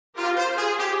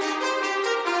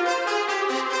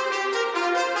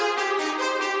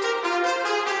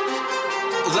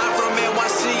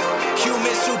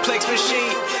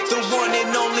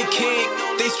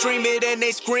stream it and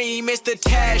they scream. It's the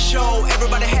Taz Show.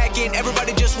 Everybody hacking,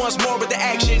 everybody just wants more with the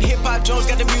action. Hip Hop Jones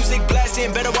got the music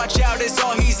blasting. Better watch out, that's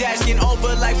all he's asking.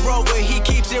 Over like Rover, he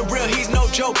keeps it real. He's no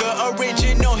joker,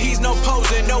 original. He's no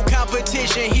poser, no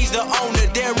competition. He's the owner.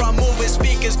 There I'm moving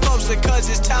speakers closer, cause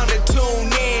it's time to tune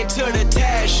in to the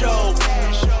Taz Show.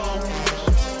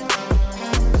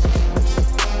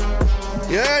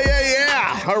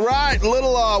 Yeah. All right,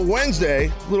 little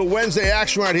Wednesday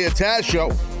action right here, Taz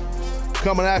Show.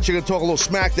 Coming at you, gonna talk a little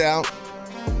SmackDown.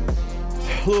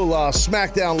 A little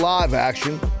SmackDown live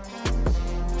action.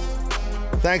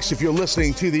 Thanks if you're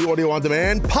listening to the audio on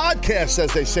demand podcast,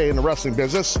 as they say in the wrestling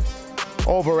business,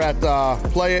 over at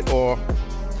Play It or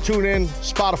Tune In,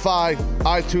 Spotify,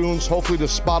 iTunes. Hopefully the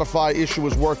Spotify issue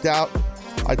was worked out.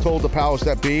 I told the powers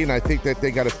that be, and I think that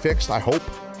they got it fixed, I hope.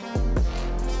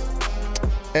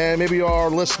 And maybe you're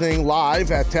listening live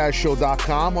at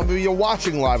TazShow.com, or maybe you're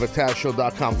watching live at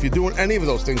TazShow.com. If you're doing any of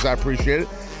those things, I appreciate it.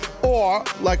 Or,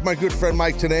 like my good friend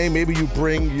Mike today, maybe you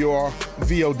bring your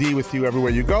VOD with you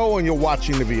everywhere you go, and you're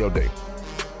watching the VOD.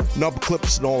 Nub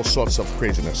clips and all sorts of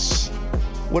craziness.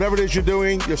 Whatever it is you're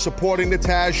doing, you're supporting the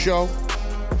Taz Show,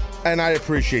 and I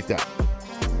appreciate that.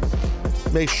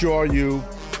 Make sure you,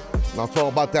 and I'll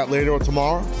talk about that later or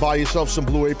tomorrow, buy yourself some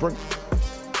Blue Apron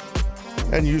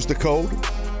and use the code.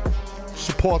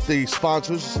 Support the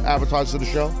sponsors, advertisers of the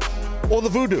show, or the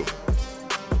Voodoo.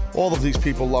 All of these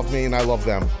people love me and I love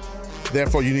them.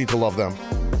 Therefore, you need to love them.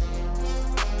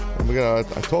 And I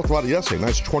talked about it yesterday.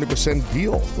 Nice 20%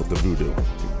 deal with the Voodoo.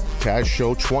 Taz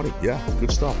Show 20. Yeah,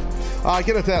 good stuff. I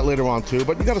get into that later on too,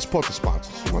 but you got to support the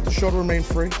sponsors. You want the show to remain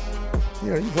free?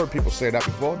 You know, you've heard people say that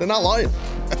before. They're not lying.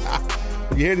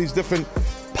 You hear these different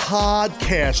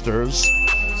podcasters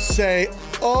say,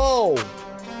 oh,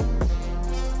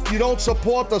 you don't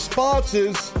support the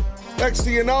sponsors, next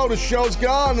thing you know, the show's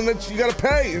gone and you got to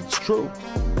pay. It's true.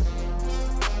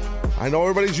 I know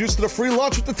everybody's used to the free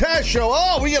lunch with the Taz Show.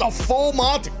 Oh, we get a full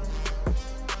Monty.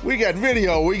 We get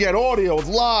video, we get audio,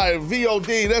 live,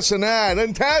 VOD, this and that.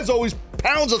 And Taz always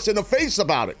pounds us in the face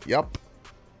about it. Yep,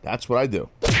 that's what I do.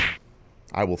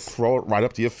 I will throw it right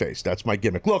up to your face. That's my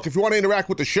gimmick. Look, if you want to interact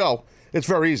with the show, it's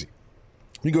very easy.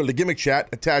 You go to the gimmick chat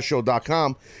at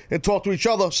TazShow.com and talk to each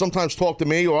other. Sometimes talk to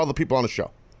me or other people on the show.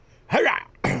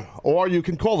 Or you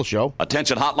can call the show.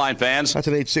 Attention hotline fans. That's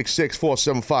an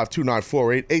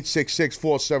 866-475-2948.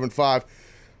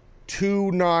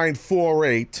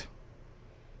 866-475-2948.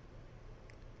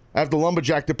 I have the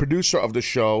Lumberjack, the producer of the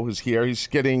show, is here. He's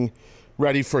getting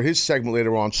ready for his segment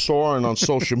later on, soaring on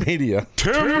social media.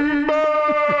 Timber!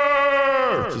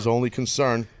 It's his only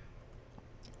concern.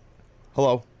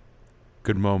 Hello.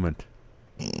 Good moment.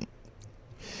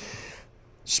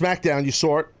 SmackDown, you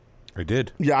saw it? I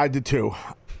did. Yeah, I did too.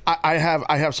 I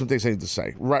have some things I need to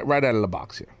say right out of the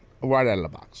box here. Right out of the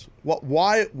box.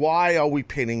 Why are we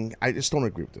pinning? I just don't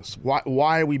agree with this.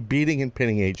 Why are we beating and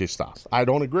pinning AJ Styles? I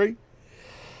don't agree.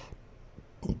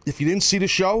 If you didn't see the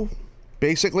show,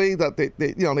 basically that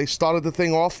they started the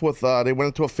thing off with they went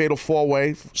into a fatal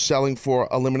four-way selling for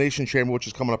Elimination Chamber, which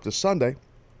is coming up this Sunday.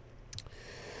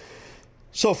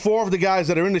 So 4 of the guys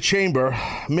that are in the chamber,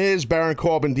 Miz, Baron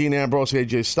Corbin, Dean Ambrose,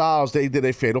 AJ Styles, they did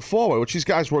a fatal four-way, which these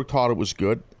guys worked hard. It was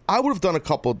good. I would have done a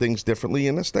couple of things differently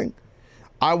in this thing.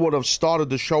 I would have started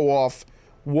the show off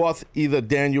with either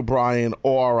Daniel Bryan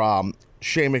or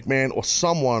Shane McMahon or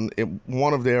someone,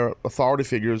 one of their authority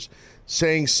figures,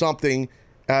 saying something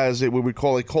as what we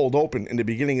call a cold open in the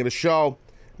beginning of the show,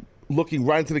 looking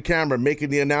right into the camera, making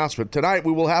the announcement. Tonight,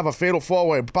 we will have a fatal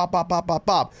four-way, bop, bop, bop, bop,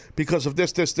 bop, because of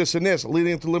this, and this,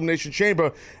 leading into Elimination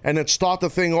Chamber, and then start the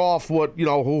thing off with,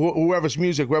 whoever's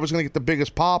music, whoever's going to get the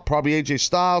biggest pop, probably AJ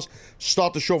Styles,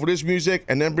 start the show with his music,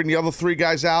 and then bring the other 3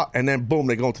 guys out, and then boom,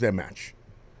 they go into their match.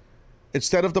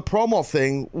 Instead of the promo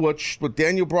thing, which with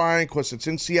Daniel Bryan, because it's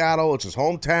in Seattle, it's his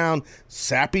hometown,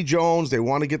 Sappy Jones, they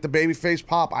want to get the babyface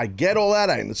pop. I get all that.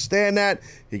 I understand that.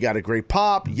 He got a great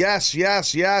pop. Yes,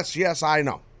 I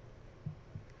know.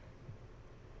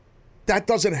 That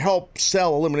doesn't help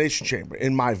sell Elimination Chamber,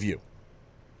 in my view.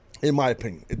 In my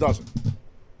opinion, it doesn't.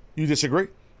 You disagree?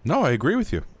 No, I agree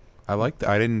with you. I like that.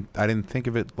 I didn't think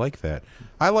of it like that.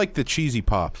 I like the cheesy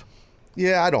pop.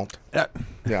 Yeah, I don't. I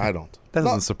don't. That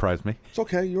doesn't surprise me. It's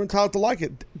okay. You're entitled to like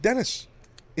it. Dennis,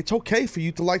 it's okay for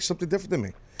you to like something different than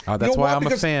me. That's why I'm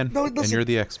a fan, and you're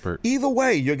the expert. Either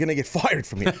way, you're going to get fired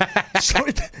from me. So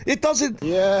it doesn't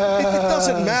it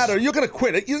doesn't matter. You're going to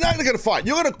quit. You're not going to fire.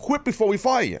 You're going to quit before we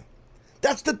fire you.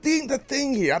 That's the thing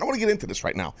here. I don't want to get into this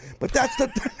right now, but that's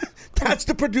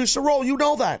the producer role. You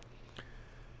know that.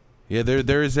 Yeah,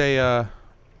 there is a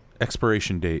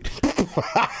expiration date.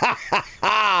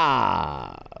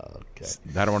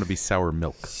 Okay. I don't want to be sour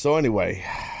milk. So anyway,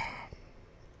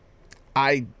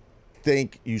 I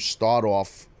think you start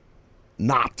off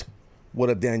not with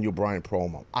a Daniel Bryan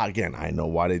promo. Again, I know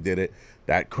why they did it.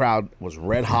 That crowd was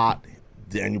red hot.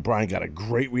 Daniel Bryan got a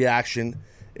great reaction.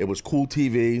 It was cool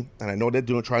TV, and I know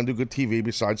they're trying to do good TV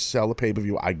besides sell the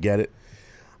pay-per-view. I get it.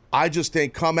 I just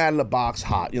think come out of the box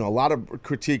hot. You know, a lot of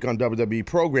critique on WWE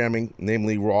programming,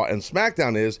 namely Raw and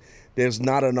SmackDown, is there's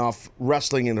not enough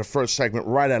wrestling in the first segment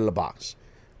right out of the box.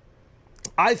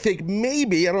 I think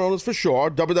maybe, I don't know this for sure,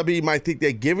 WWE might think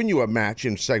they're giving you a match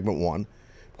in segment 1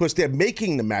 because they're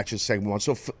making the match in segment 1.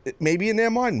 So maybe in their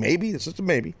mind, maybe, it's just a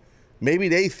maybe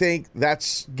they think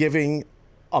that's giving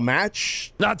a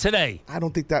match. Not today. I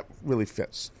don't think that really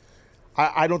fits.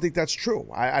 I don't think that's true.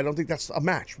 I don't think that's a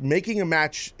match. Making a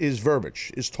match is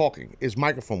verbiage, is talking, is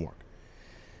microphone work.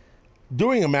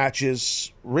 Doing a match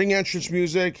is ring entrance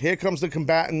music, here comes the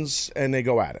combatants, and they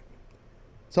go at it.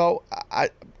 So,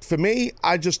 for me,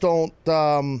 I just don't,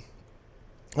 I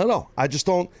don't know. I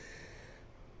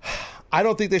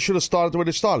don't think they should have started the way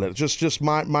they started. It's just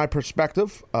my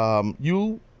perspective.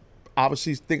 You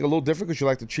obviously think a little different because you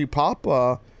like the cheap pop,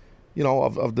 of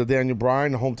the Daniel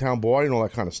Bryan, the hometown boy, and all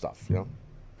that kind of stuff. You know,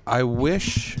 I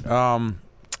wish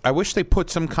they put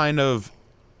some kind of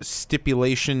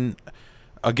stipulation.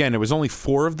 Again, it was only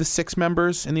 4 of the 6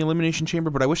 members in the Elimination Chamber,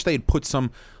 but I wish they had put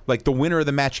some, like the winner of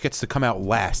the match gets to come out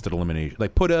last at elimination.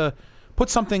 Like put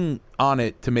something on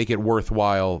it to make it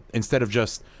worthwhile instead of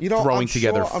just throwing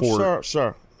together 4.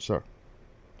 Sir.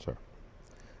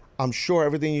 I'm sure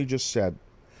everything you just said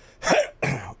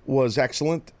was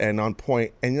excellent and on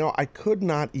point. And, I could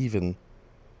not even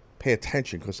pay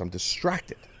attention because I'm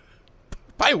distracted.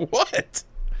 By what?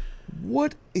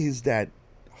 What is that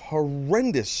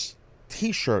horrendous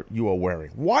T-shirt you are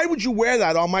wearing? Why would you wear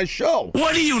that on my show?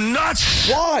 What are you, nuts?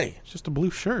 Why? It's just a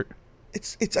blue shirt.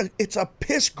 It's a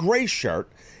piss gray shirt,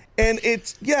 and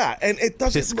it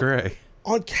doesn't Piss gray.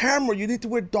 On camera, you need to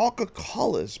wear darker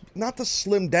colors, not to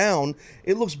slim down.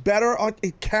 It looks better on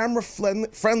camera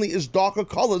friendly is darker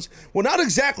colors. We're not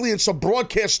exactly in some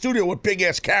broadcast studio with big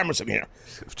ass cameras in here.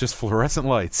 Just fluorescent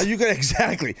lights. So you can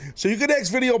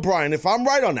ask Video Brian if I'm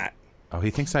right on that. Oh,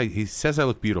 he says I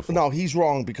look beautiful. No, he's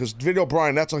wrong because Video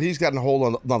Brian, he's got a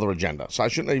whole another agenda. So I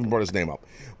shouldn't have even brought his name up.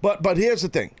 But here's the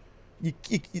thing. You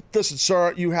listen,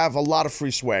 sir, you have a lot of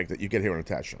free swag that you get here on the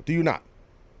Taz Show. Do you not?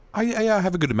 I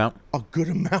have a good amount. A good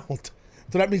amount.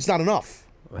 So that means not enough.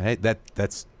 Hey,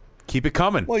 that's keep it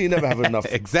coming. Well, you never have enough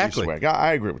exactly. free swag.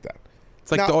 I agree with that.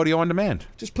 It's like the audio on demand.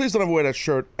 Just please don't ever wear that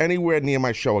shirt anywhere near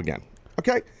my show again.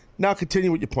 Okay? Now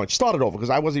continue with your point. Start it over because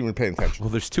I wasn't even paying attention. Well,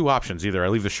 there's 2 options. Either I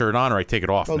leave the shirt on or I take it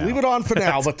off. Well, now. leave it on for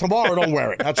now, but tomorrow don't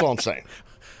wear it. That's all I'm saying.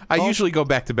 I usually go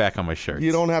back to back on my shirts.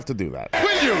 You don't have to do that.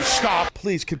 Will you stop?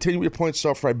 Please continue with your point, sir,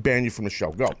 before I ban you from the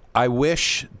show. Go. I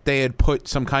wish they had put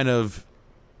some kind of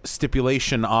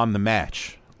stipulation on the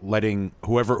match, letting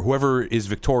whoever is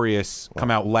victorious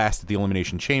come out last at the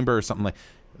Elimination Chamber or something like.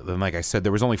 Then, like I said,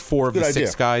 there was only 4 of the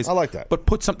 6 guys. I like that. But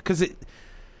put some because it.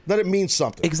 Let it mean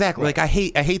something. Exactly. Right.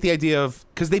 Like I hate the idea of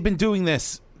because they've been doing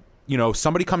this.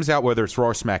 Somebody comes out, whether it's Raw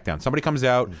or SmackDown. Somebody comes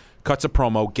out, cuts a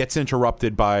promo, gets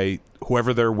interrupted by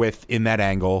whoever they're with in that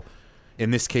angle.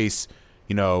 In this case,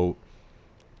 who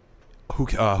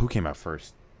came out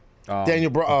first?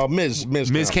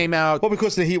 Miz came out. Well,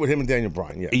 because of the heat with him and Daniel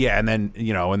Bryan, yeah. Yeah, and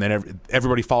then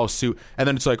everybody follows suit, and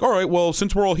then it's like, all right, well,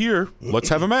 since we're all here, let's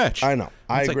have a match. I know,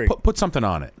 I agree. Like, put something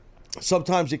on it.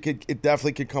 Sometimes it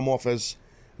definitely could come off as.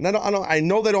 And I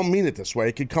know they don't mean it this way.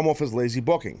 It could come off as lazy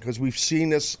booking because we've seen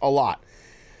this a lot.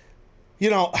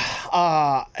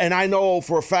 And I know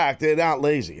for a fact they're not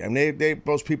lazy. I mean,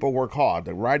 those people work hard.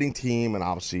 The writing team, and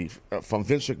obviously from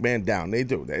Vince McMahon down, they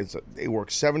do. They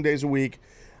work 7 days a week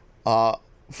for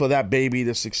that baby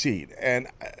to succeed. And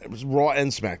it was Raw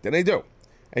and SmackDown. They do.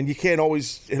 And you can't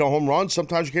always hit a home run.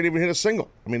 Sometimes you can't even hit a single.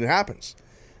 I mean, it happens.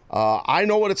 I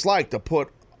know what it's like to put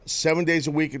 7 days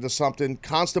a week into something,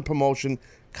 constant promotion,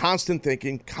 constant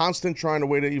thinking, constant trying to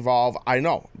way to evolve. I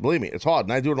know. Believe me, it's hard.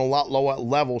 And I do it on a lot lower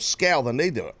level scale than they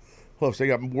do it. Plus, they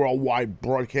got worldwide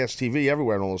broadcast TV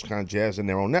everywhere and all those kind of jazz in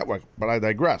their own network. But I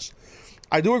digress.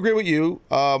 I do agree with you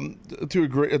to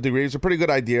a degree. It's a pretty good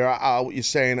idea. What you're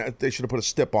saying, they should have put a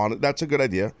stip on it. That's a good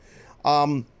idea.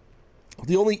 The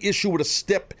only issue with a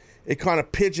stip, it kind of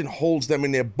pigeonholes them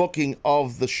in their booking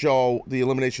of the show, the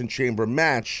Elimination Chamber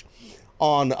match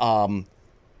on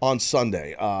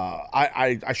Sunday.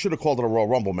 I should have called it a Royal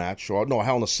Rumble match, or no, a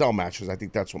Hell in a Cell match, because I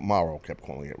think that's what Mauro kept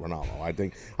calling it, Ronaldo. I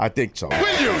think so.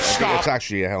 Will you stop? It's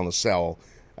actually a Hell in a Cell.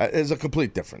 There's a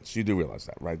complete difference. You do realize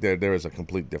that, right? There is a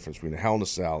complete difference between a Hell in a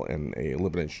Cell and a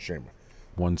Elimination Chamber.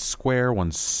 One's square,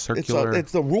 one's circular.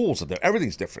 It's the rules.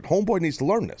 Everything's different. Homeboy needs to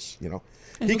learn this, you know.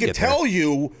 He can get tell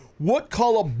you what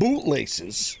color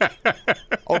bootlaces,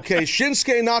 okay,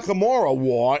 Shinsuke Nakamura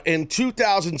wore in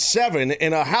 2007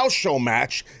 in a house show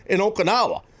match in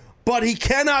Okinawa. But he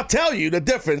cannot tell you the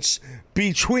difference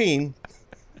between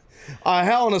a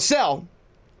Hell in a Cell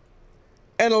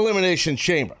and Elimination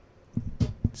Chamber.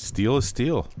 Steel is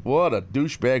steel. What a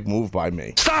douchebag move by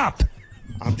me. Stop!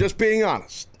 I'm just being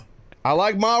honest. I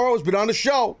like Mauro. He's been on the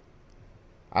show.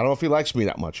 I don't know if he likes me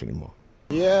that much anymore.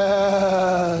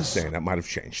 Yes. Saying that might have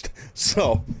changed.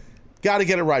 So, got to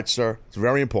get it right, sir. It's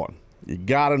very important. You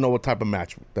got to know what type of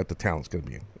match that the talent's going to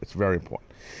be in. It's very important.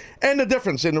 And the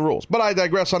difference in the rules. But I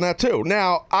digress on that, too.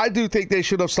 Now, I do think they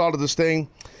should have started this thing,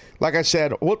 like I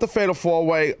said, with the Fatal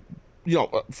 4-Way,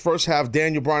 first have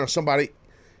Daniel Bryan or somebody.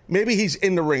 Maybe he's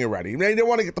in the ring already. Maybe they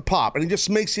want to get the pop, and he just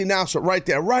makes the announcement right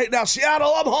there. Right now,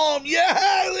 Seattle, I'm home.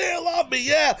 Yeah, they love me.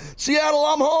 Yeah, Seattle,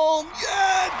 I'm home.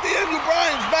 Yeah, Daniel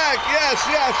Bryan's back. Yes.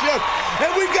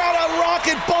 And we got a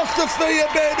rocket buster for you,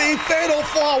 baby. Fatal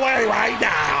 4-Way right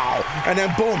now. And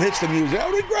then, boom, hits the music.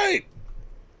 That would be great.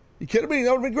 You kidding me?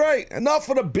 That would be great. Enough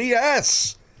of the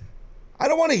BS. I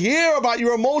don't want to hear about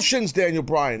your emotions, Daniel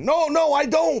Bryan. No, I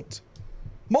don't.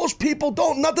 Most people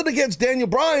don't. Nothing against Daniel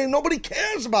Bryan. Nobody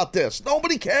cares about this.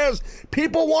 Nobody cares.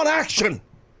 People want action.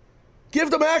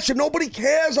 Give them action. Nobody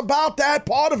cares about that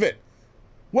part of it.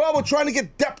 Well, we're trying to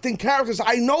get depth in characters.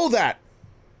 I know that.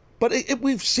 But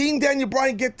we've seen Daniel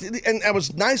Bryan and it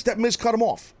was nice that Miz cut him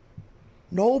off.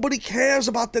 Nobody cares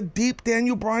about the deep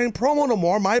Daniel Bryan promo no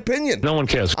more, in my opinion. No one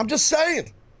cares. I'm just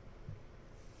saying.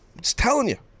 I'm just telling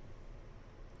you.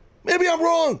 Maybe I'm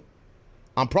wrong.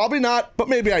 I'm probably not, but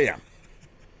maybe I am.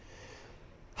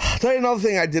 I'll tell you another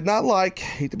thing I did not like.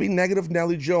 Hate to be negative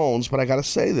Nelly Jones, but I got to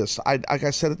say this. Like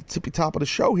I said at the tippy top of the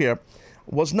show here,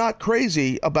 was not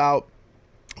crazy about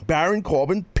Baron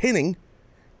Corbin pinning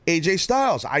AJ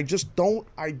Styles.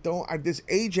 This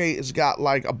AJ has got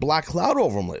like a black cloud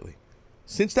over him lately.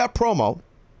 Since that promo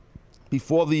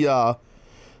before the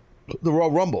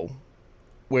Royal Rumble,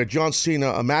 where John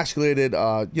Cena emasculated,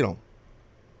 AJ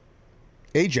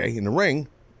in the ring,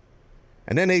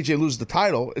 and then AJ loses the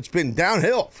title, it's been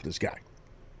downhill for this guy.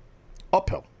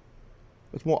 Uphill.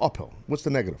 It's more uphill. What's the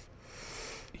negative?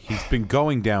 He's been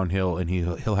going downhill, and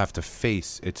he'll have to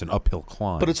face it's an uphill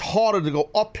climb. But it's harder to go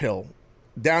uphill.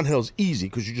 Downhill's easy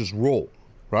because you just roll,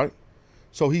 right?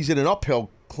 So he's in an uphill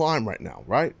climb right now,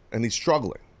 right? And he's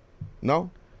struggling. No?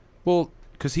 Well,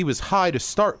 because he was high to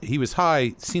start. He was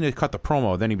high. Cena cut the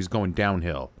promo, then he was going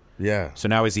downhill. Yeah. So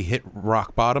now has he hit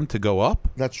rock bottom to go up?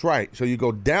 That's right. So you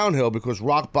go downhill because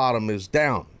rock bottom is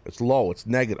down. It's low. It's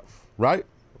negative, right?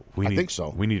 I think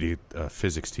so. We need a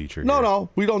physics teacher. No,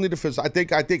 we don't need a physics. I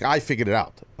think I figured it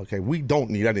out. Okay, we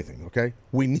don't need anything. Okay,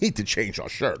 we need to change our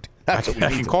shirt. That's what we need.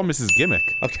 I can call Mrs. Gimmick.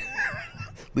 Okay,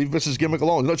 leave Mrs. Gimmick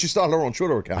alone. No, she started her own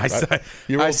Twitter account. Right?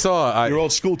 I saw your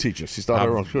old school teacher. She started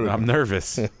her own Twitter account. I'm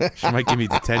nervous. She might give me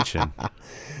detention.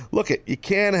 Look, you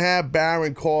can't have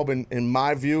Baron Corbin, in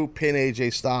my view, pin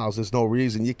AJ Styles. There's no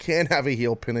reason. You can't have a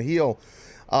heel pin a heel.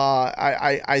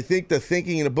 I think the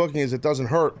thinking and the booking is it doesn't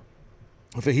hurt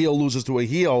if a heel loses to a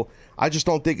heel. I just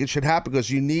don't think it should happen because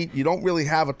you don't really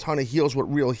have a ton of heels with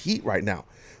real heat right now.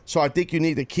 So I think you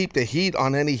need to keep the heat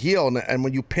on any heel. And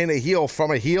when you pin a heel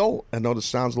from a heel, I know this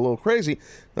sounds a little crazy,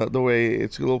 the way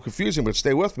it's a little confusing, but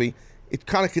stay with me, it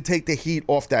kind of could take the heat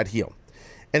off that heel.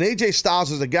 And AJ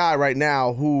Styles is a guy right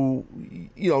now who,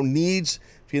 needs,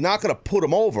 if you're not going to put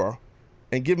him over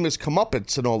and give him his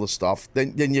comeuppance and all this stuff,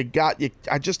 then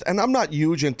and I'm not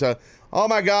huge into, oh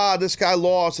my God, this guy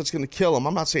lost, it's going to kill him.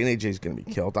 I'm not saying AJ's going to be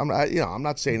killed. I'm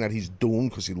not saying that he's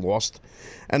doomed because he lost.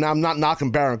 And I'm not knocking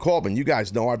Baron Corbin. You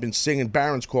guys know I've been singing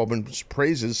Baron Corbin's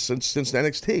praises since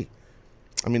NXT.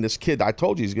 I mean, this kid, I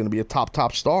told you he's going to be a top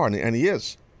star, and he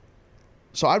is.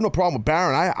 So I have no problem with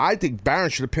Baron. I think Baron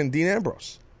should have pinned Dean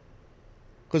Ambrose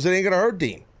because it ain't going to hurt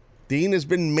Dean. Dean has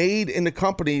been made in the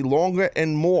company longer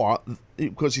and more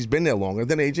because he's been there longer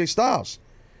than AJ Styles.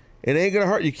 It ain't going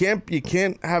to hurt. You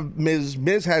can't have Miz.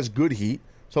 Miz has good heat,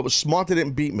 so it was smart they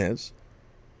didn't beat Miz.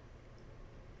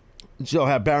 So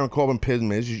have Baron Corbin pin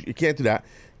Miz. You can't do that.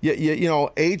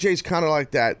 AJ's kind of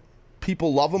like that.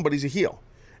 People love him, but he's a heel.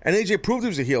 And AJ proved he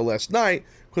was a heel last night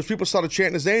because people started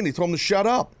chanting his name. He told him to shut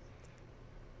up.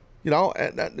 And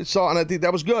I think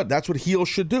that was good. That's what heels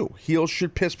should do. Heels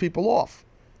should piss people off.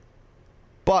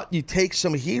 But you take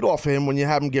some heat off of him when you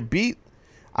have him get beat.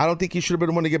 I don't think he should have been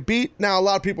the one to get beat. Now, a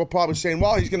lot of people are probably saying,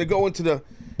 well, he's going to go into the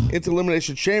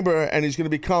Elimination Chamber and he's going to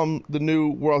become the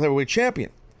new World Heavyweight Champion.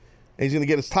 and he's going to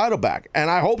get his title back. And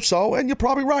I hope so, and you're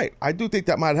probably right. I do think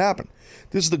that might happen.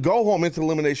 This is the go-home into the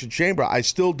Elimination Chamber. I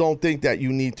still don't think that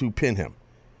you need to pin him.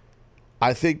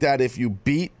 I think that if you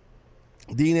beat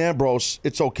Dean Ambrose,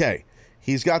 it's okay.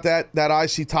 He's got that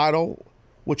IC title,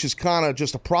 which is kind of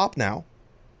just a prop now.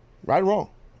 Right or wrong?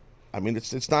 I mean,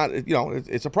 it's not,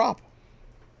 it's a prop.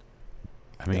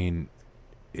 I mean,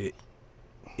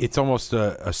 it's almost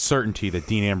a certainty that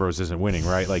Dean Ambrose isn't winning,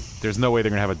 right? Like, there's no way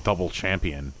they're going to have a double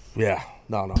champion. Yeah.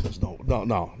 No, there's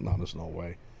no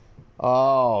way.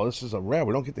 Oh, this is a rare.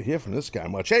 We don't get to hear from this guy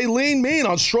much. Hey, Lean Mean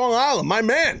on Strong Island, my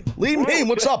man. Lean Mean,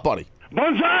 what's up, buddy?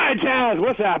 Bonsai, Taz.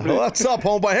 What's happening? What's up,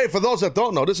 homeboy? Hey, for those that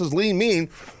don't know, this is Lean Mean,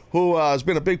 who has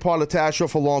been a big part of the Taz Show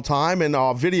for a long time, and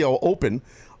our video open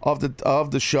of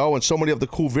the show and so many of the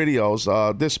cool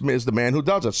videos. This is the man who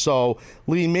does it. So,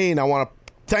 Lean Mean, I want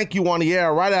to thank you on the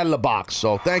air right out of the box.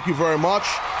 So, thank you very much.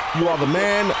 You are the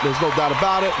man. There's no doubt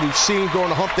about it. We've seen during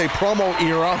the Hump Day promo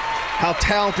era how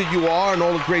talented you are and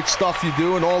all the great stuff you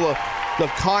do and all the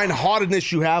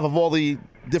kind-heartedness you have of all the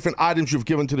different items you've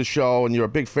given to the show, and you're a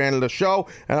big fan of the show,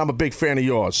 and I'm a big fan of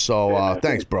yours. So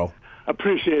thanks, bro.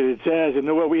 Appreciate it, Taz. You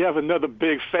know what? We have another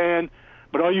big fan,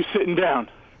 but are you sitting down?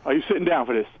 Are you sitting down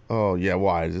for this? Oh, yeah,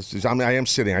 why? I am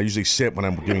sitting. I usually sit when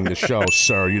I'm doing the show,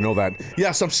 sir. You know that.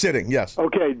 Yes, I'm sitting, yes.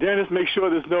 Okay, Dennis, make sure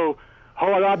there's no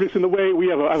hard objects in the way. We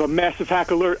have a massive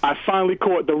hack alert. I finally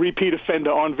caught the repeat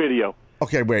offender on video.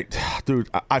 Okay, wait,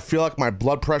 dude. I feel like my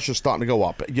blood pressure's starting to go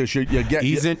up.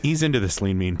 Ease into this,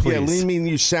 Lean Mean, please. Yeah, Lean Mean.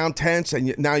 You sound tense,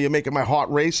 and now you're making my heart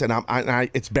race, and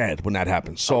it's bad when that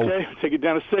happens. So okay, take it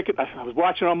down a second. I was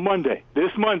watching on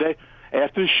this Monday,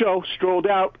 after the show, strolled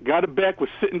out, got a back, was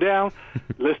sitting down,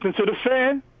 listening to the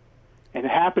fan, and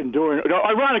it happened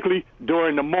ironically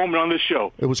during the moment on the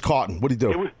show. It was Carton. What did he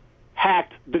do? It was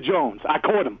hacked the Jones. I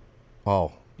caught him.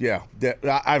 Oh. Yeah,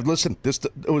 I've listened.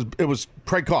 It was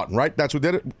Craig Carton, right? That's who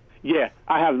did it. Yeah,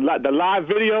 I have the live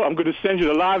video. I'm going to send you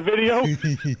the live video.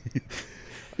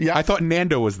 Yeah, I thought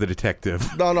Nando was the detective.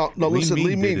 No. Listen,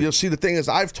 Lean Mean. You'll see, the thing is,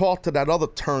 I've talked to that other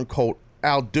turncoat,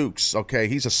 Al Dukes. Okay,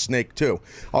 he's a snake too.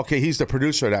 Okay, he's the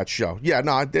producer of that show. Yeah,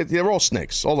 no, they're all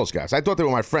snakes. All those guys. I thought they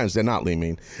were my friends. They're not, Lean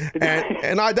Mean.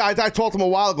 And I told him a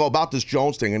while ago about this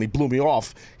Jones thing, and he blew me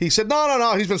off. He said,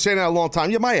 no. He's been saying that a long time.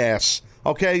 You're my ass.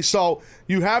 Okay, so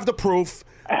you have the proof.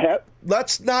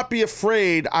 Let's not be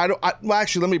afraid. Well,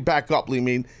 actually, let me back up, Lean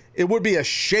Mean. It would be a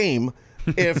shame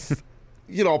if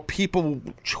people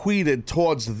tweeted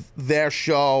towards their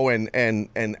show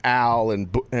and Al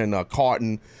and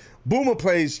Carton. Boomer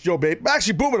plays Joe Bates.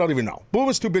 Actually, Boomer don't even know.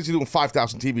 Boomer's too busy doing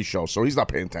 5,000 TV shows, so he's not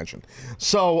paying attention.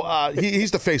 So he's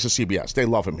the face of CBS. They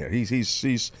love him here.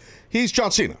 He's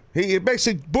John Cena. He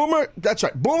basically Boomer. That's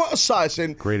right. Boomer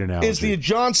Esiason Great analogy. Is the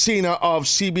John Cena of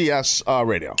CBS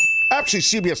radio. Actually,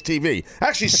 CBS TV.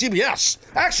 Actually, CBS.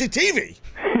 Actually, TV.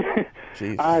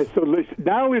 Jeez. All right. So listen,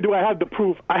 not only do I have the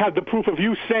proof, I have the proof of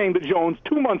you saying the Jones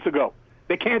 2 months ago.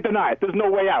 They can't deny it. There's no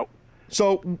way out.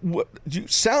 So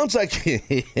sounds like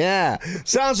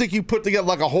you put together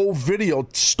like a whole video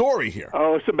story here.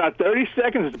 Oh, it's about 30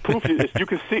 seconds. The proof you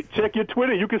can see. Check your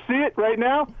Twitter. You can see it right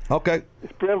now. Okay.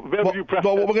 Well, what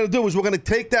we're going to do is we're going to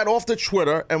take that off the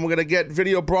Twitter and we're going to get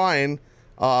Video Brian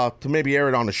to maybe air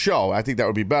it on the show. I think that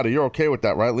would be better. You're okay with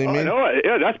that, right, Lean Mean? No,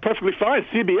 yeah, that's perfectly fine.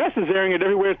 CBS is airing it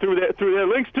everywhere through their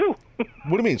links too.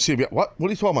 What do you mean, CBS? What are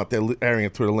you talking about? They're airing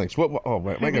it through the links.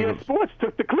 CBS Sports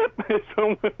took the clip. It's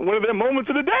one of their moments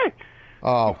of the day.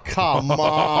 Oh, come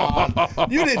on.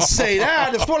 You didn't say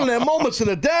that. It's one of their moments of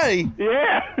the day.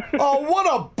 Yeah. Oh, what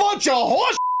a bunch of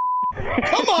horse.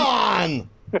 Come on.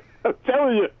 I'm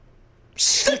telling you.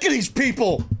 Sick of these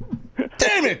people.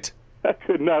 Damn it. I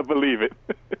could not believe it.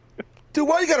 Dude,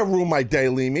 why you got to ruin my day,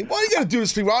 Lean Mean? Why you got to do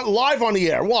this to me live on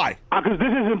the air? Why? Because this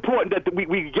is important that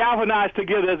we galvanize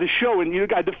together as a show, and you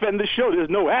got to defend the show. There's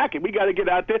no hacking. We got to get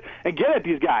out there and get at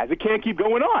these guys. It can't keep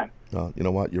going on. You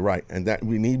know what? You're right. And that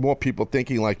we need more people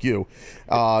thinking like you.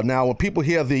 Now, when people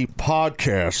hear the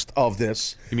podcast of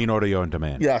this... You mean audio on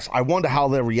demand? Yes. I wonder how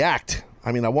they'll react.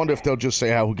 I mean, I wonder if they'll just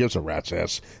say, who gives a rat's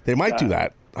ass? They might do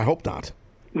that. I hope not.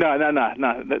 No.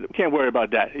 Can't worry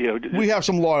about that. We have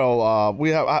some loyal.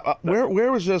 We have.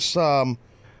 Where is this? I'm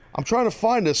trying to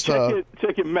find this.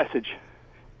 Check your message.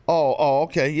 Oh,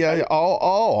 okay, yeah.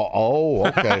 Oh,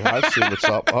 okay. I see what's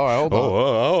up. All right, hold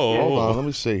on. Hold on. Let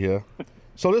me see here.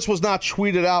 So this was not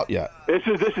tweeted out yet. This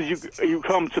is you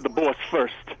come to the boss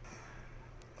first.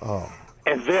 Oh.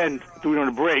 And then during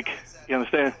the break, you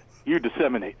understand? You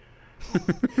disseminate.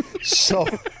 Chain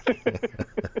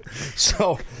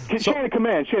of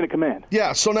command.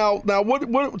 Yeah. So now,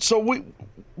 what? So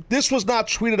this was not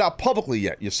tweeted out publicly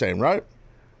yet. You're saying, right?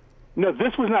 No,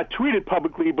 this was not tweeted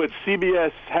publicly, but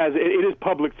CBS has it is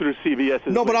public through CBS.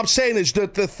 No, but I'm saying is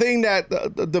that the thing that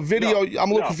the video.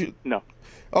 I'm a little confused. No.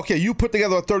 Okay, you put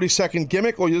together a 30-second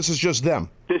gimmick, or this is just them?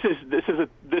 This is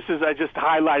I just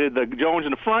highlighted the Jones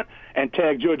in the front and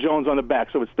tagged Joe Jones on the back,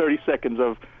 so it's 30 seconds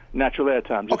of natural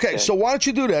airtime. Okay, so why don't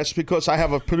you do this? Because I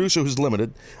have a producer who's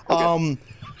limited. Okay.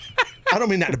 I don't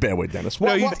mean that in a bad way, Dennis.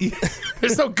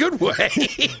 There's no good way.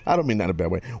 I don't mean that in a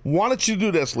bad way. Why don't you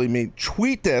do this, Lee? Me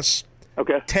tweet this.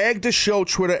 Okay. Tag the show,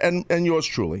 Twitter, and yours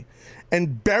truly,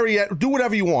 and bury it. Do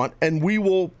whatever you want, and we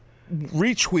will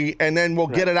retweet, and then we'll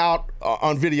get it out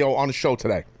on video on the show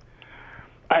today.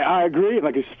 I agree.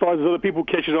 Like as far as other people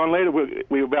catch it on later,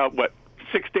 we're about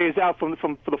 6 days out from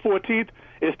for the 14th.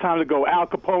 It's time to go Al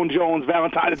Capone, Jones,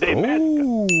 Valentine's Day.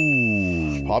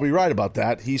 Ooh, probably right about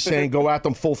that. He's saying go at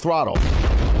them full throttle.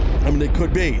 I mean, it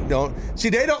could be. See,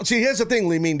 they don't. See, here's the thing,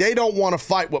 Lee. They don't want to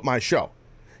fight with my show.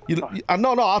 You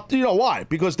know why?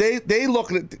 Because they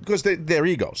look at it because they're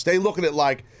egos. They look at it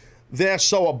like they're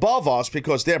so above us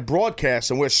because they're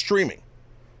broadcast and we're streaming.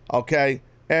 Okay.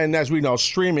 And as we know,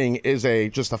 streaming is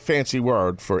just a fancy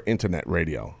word for internet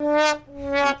radio, which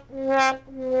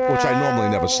I normally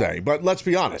never say. But let's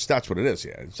be honest, that's what it is.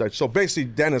 Yeah. So basically,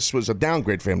 Dennis was a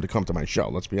downgrade for him to come to my show.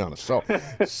 Let's be honest. So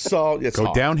it's go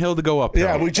hard. Downhill to go uphill.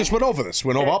 Yeah, we just went over this.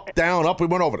 Went over up, down, up. We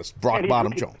went over this. Brock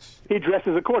Bottom Jones. He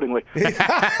dresses accordingly. Yeah,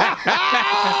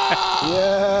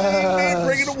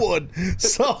 bringing the wood.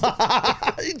 So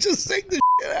he just sang the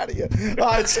shit out of you. All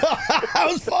right, so that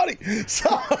was funny. So,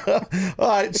 all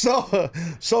right,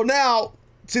 so now,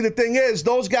 see, the thing is,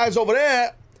 those guys over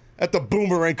there at the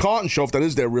Boomerang Carton Show, if that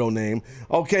is their real name,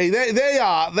 okay, they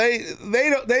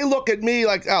look at me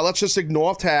like, oh, let's just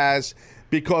ignore Taz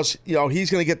because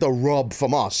he's gonna get the rub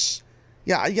from us.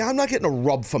 Yeah, I'm not getting a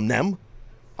rub from them.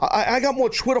 I got more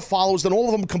Twitter followers than all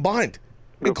of them combined,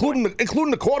 including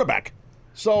the quarterback.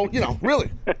 So really,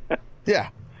 yeah.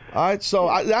 All right. So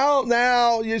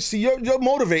now you see you're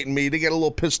motivating me to get a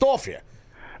little pissed off here.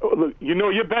 Look,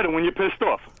 you're better when you're pissed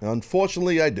off.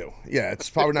 Unfortunately, I do. Yeah, it's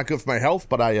probably not good for my health,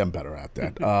 but I am better at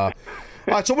that. All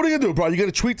right. So what are you gonna do, bro? You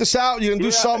gonna tweet this out? You gonna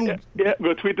do something? Yeah, I'm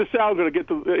gonna tweet this out. I'm gonna get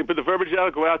put the verbiage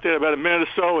out. Go out there about a minute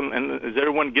or so, and as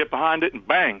everyone get behind it, and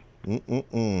bang.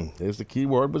 There's the key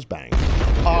word was bang.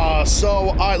 So,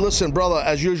 all right, listen, brother,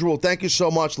 as usual, thank you so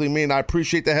much, Lee Mean. I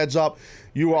appreciate the heads up.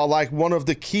 You are like one of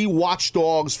the key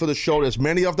watchdogs for the show. There's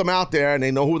many of them out there, and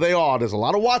they know who they are. There's a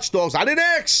lot of watchdogs. I didn't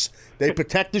ask. They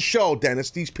protect the show, Dennis.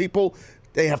 These people,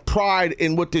 they have pride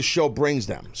in what this show brings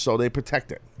them, so they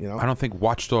protect it. I don't think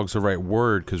watchdog's the right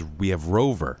word because we have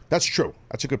Rover. That's true.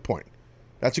 That's a good point.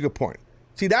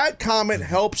 See, that comment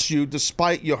helps you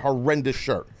despite your horrendous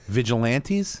shirt.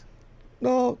 Vigilantes?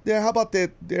 No, how about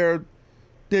they're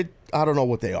I don't know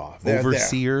what they are.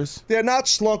 Overseers? They're not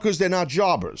slunkers. They're not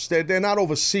jobbers. They're not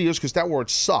overseers because that word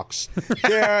sucks.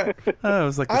 They're it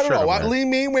was like I don't know. Lee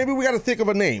Mean, maybe we got to think of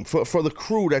a name for the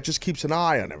crew that just keeps an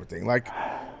eye on everything. Like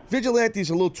Vigilante's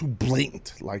a little too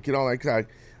blatant. Like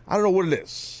I don't know what it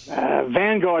is.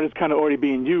 Vanguard is kind of already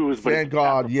being used. But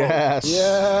Vanguard, yes.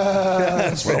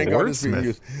 Yes. Vanguard is being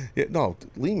used. Yeah, no,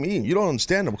 Lee Mean, you don't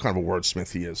understand what kind of a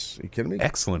wordsmith he is. Are you kidding me?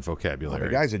 Excellent vocabulary.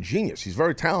 The guy's a genius. He's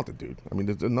very talented, dude. I mean,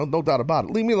 there's no doubt about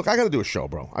it. Lee Mean, look, I got to do a show,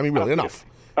 bro. I mean, really, enough.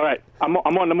 All right. I'm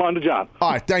on the job.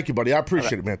 All right, thank you, buddy. I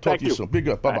appreciate it, man. Talk to you soon. Be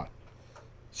good. Bye-bye. Right.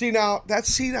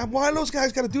 See, why those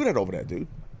guys got to do that over there, dude?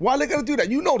 Why they got to do that?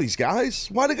 You know these guys.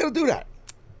 Why they got to do that?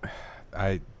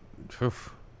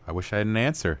 I wish I had an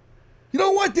answer. You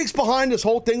know what Dick's behind this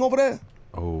whole thing over there?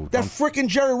 Oh, that freaking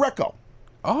Jerry Recco.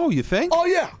 Oh, you think? Oh,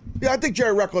 yeah. Yeah, I think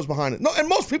Jerry Recco's behind it. No, and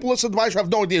most people listen to my show have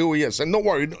no idea who he is. And don't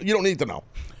worry, you don't need to know.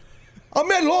 I'm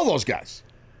mad at all those guys.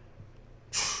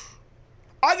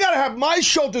 I got to have my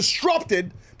show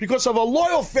disrupted because of a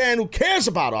loyal fan who cares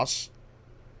about us,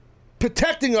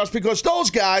 protecting us because those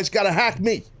guys got to hack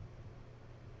me.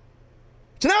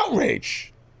 It's an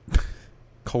outrage.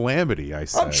 Calamity, I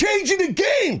said. I'm changing the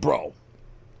game, bro.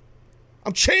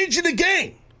 I'm changing the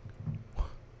game.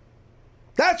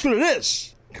 That's what it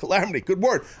is. Calamity, good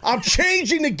word. I'm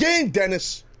changing the game,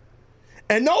 Dennis.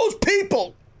 And those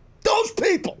people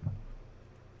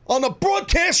on the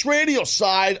broadcast radio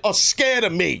side are scared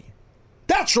of me.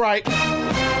 That's right.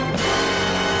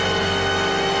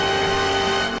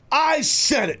 I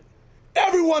said it.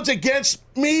 Everyone's against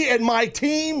me and my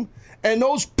team, and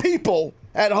those people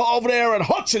over there at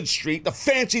Hudson Street, the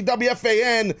fancy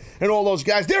WFAN and all those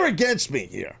guys, they're against me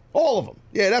here. All of them.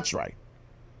 Yeah, that's right.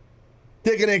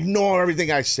 They're going to ignore everything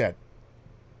I said.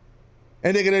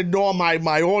 And they're going to ignore my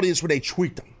audience when they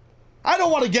tweet them. I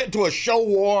don't want to get into a show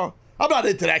war. I'm not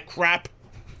into that crap.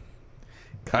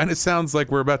 Kind of sounds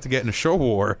like we're about to get in a show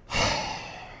war.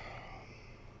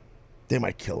 They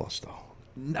might kill us, though.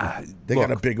 Nah, They look,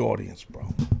 got a big audience,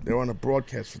 bro. They were on a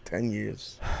broadcast for 10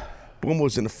 years. Boomer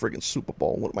was in the friggin' Super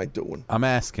Bowl. What am I doing? I'm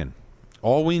asking.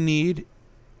 All we need,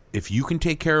 if you can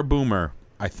take care of Boomer,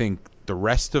 I think the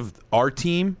rest of our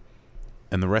team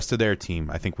and the rest of their team,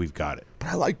 I think we've got it. But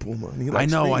I like Boomer. And he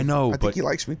likes I me. know. I think he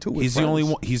likes me, too. with He's the only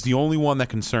friends. one. He's the only one that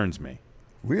concerns me.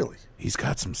 Really? He's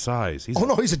got some size. He's Oh,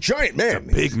 no, he's a giant man. a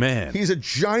big man. He's a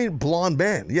giant blonde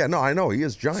man. Yeah, no, I know. He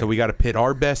is giant. So we got to pit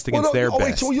our best against their Wait,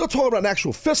 best. so you're talking about an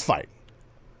actual fist fight?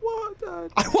 What?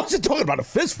 I wasn't talking about a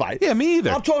fist fight. Yeah, me either.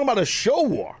 I'm talking about a show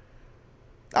war.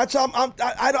 That's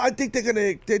I think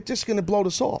they're just gonna blow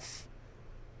this off.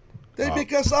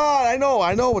 Because I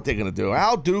know what they're gonna do.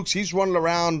 Al Dukes, he's running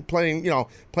around playing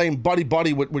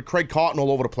buddy with Craig Carton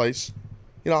all over the place.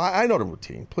 I know the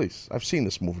routine. Please, I've seen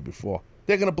this movie before.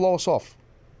 They're gonna blow us off.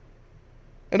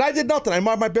 And I did nothing. I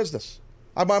mind my business.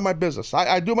 I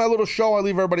do my little show. I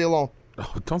leave everybody alone.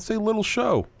 Oh, don't say little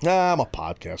show. I'm a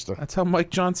podcaster. That's how Mike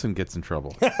Johnson gets in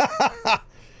trouble.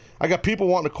 I got people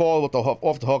wanting to call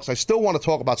off the hooks. I still want to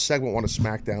talk about segment 1 of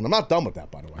SmackDown. I'm not done with that,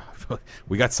 by the way.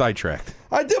 We got sidetracked.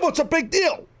 I did, but it's a big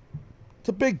deal. It's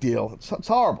a big deal. It's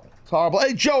horrible. It's horrible.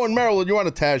 Hey, Joe in Maryland, you're on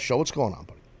the Taz show. What's going on,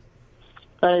 buddy?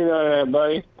 How you doing,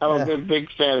 buddy? I'm a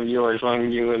big fan of yours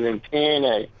when you was in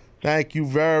TNA. Thank you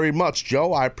very much,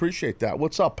 Joe. I appreciate that.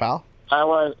 What's up, pal?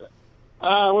 What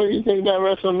do you think about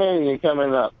WrestleMania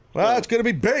coming up? Well, it's going to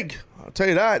be big. I'll tell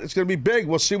you that. It's going to be big.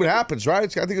 We'll see what happens, right?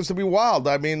 I think it's going to be wild.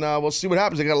 I mean, we'll see what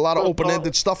happens. They got a lot of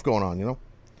open-ended stuff going on, Yeah.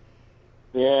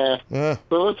 Yeah.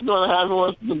 So what's going to happen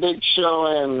with the Big Show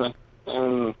and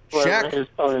whatever Shaq? his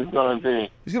opponent's going to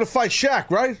be? He's going to fight Shaq,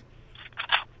 right?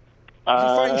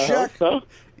 fighting Shaq? So?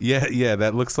 Yeah,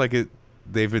 that looks like it.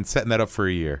 They've been setting that up for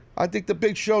a year. I think the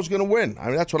Big Show's going to win. I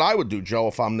mean, that's what I would do, Joe,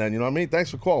 if I'm then. You know what I mean?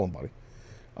 Thanks for calling, buddy.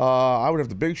 I would have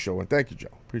the Big Show, and thank you, Joe.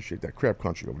 Appreciate that. Crab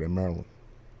Country over there in Maryland.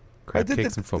 Crab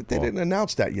cakes and football. They didn't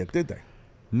announce that yet, did they?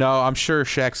 No, I'm sure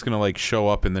Shaq's going to show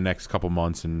up in the next couple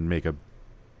months and make a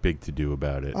big to-do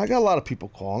about it. I got a lot of people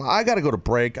calling. I got to go to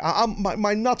break.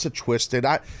 My nuts are twisted.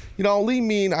 Lee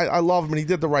Mean, I love him, and he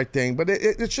did the right thing, but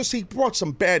it's just he brought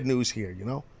some bad news here,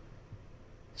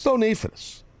 There's no need for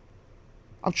this.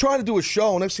 I'm trying to do a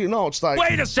show, and next thing you know, it's like...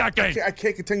 Wait a second! I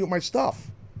can't continue with my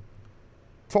stuff.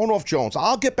 Phone off Jones.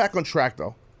 I'll get back on track,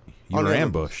 though. You were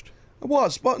ambushed. It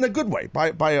was, but in a good way,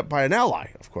 by an ally,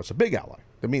 of course, a big ally.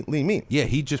 Lee Mean. Yeah,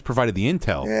 he just provided the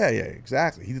intel. Yeah,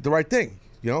 exactly. He did the right thing,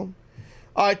 All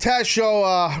right, Taz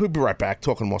Show, we'll be right back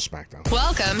talking more SmackDown.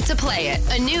 Welcome to Play It,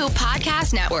 a new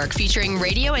podcast network featuring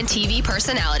radio and TV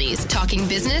personalities talking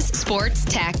business, sports,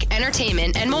 tech,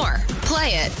 entertainment, and more.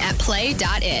 Play it at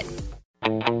play.it.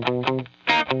 All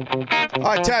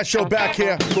right, Taz Show back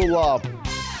here. Little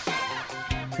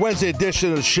Wednesday edition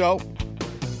of the show.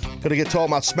 Gonna get talking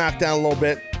about SmackDown a little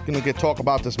bit. Gonna get talk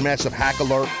about this massive hack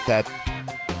alert that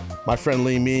my friend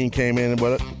Lee Mean came in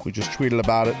with it. We just tweeted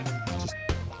about it. Just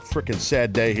a freaking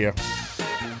sad day here.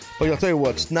 But I'll tell you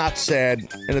what, it's not sad,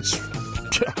 and it's...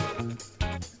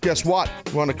 Guess what?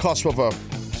 We're on the cusp of a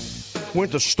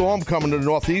winter storm coming to the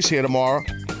Northeast here tomorrow.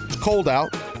 It's cold out.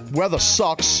 Weather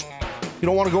sucks. You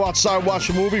don't want to go outside and watch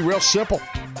a movie? Real simple.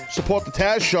 Support the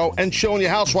Taz Show and chill in your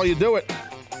house while you do it.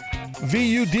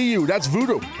 VUDU, that's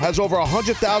Voodoo. Has over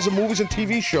 100,000 movies and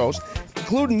TV shows,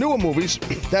 including newer movies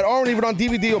that aren't even on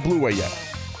DVD or Blu-ray yet.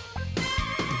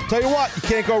 Tell you what, you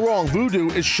can't go wrong.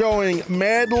 Voodoo is showing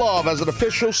Mad Love as an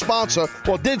official sponsor,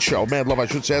 well, did show Mad Love, I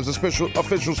should say, as an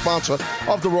official sponsor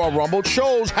of the Royal Rumble. It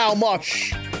shows how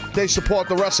much they support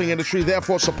the wrestling industry,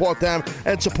 therefore support them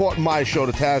and support my show,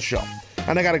 The Taz Show.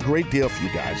 And I got a great deal for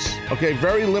you guys. Okay,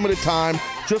 very limited time,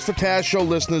 just for Taz Show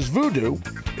listeners. Voodoo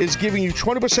is giving you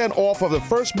 20% off of the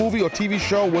first movie or TV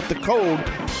show with the code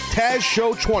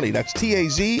TazShow20. That's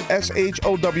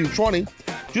TAZSHOW 20.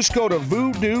 Just go to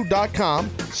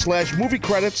voodoo.com/movie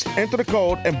credits, enter the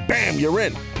code, and bam, you're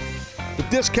in. The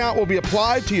discount will be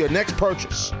applied to your next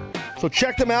purchase. So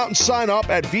check them out and sign up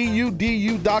at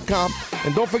VUDU.com.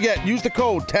 And don't forget, use the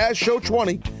code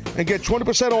TazShow20 and get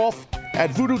 20% off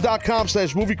at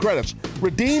voodoo.com/movie credits.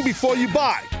 Redeem before you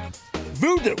buy.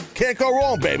 Voodoo. Can't go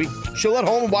wrong, baby. Chill at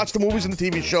home and watch the movies and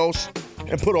the TV shows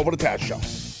and put over the Taz Show.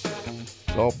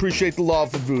 So appreciate the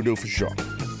love for Voodoo for sure.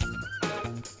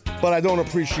 But I don't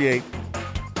appreciate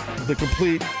the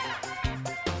complete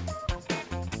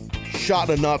shot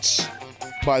in the nuts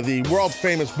by the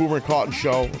world-famous Boomer and Carton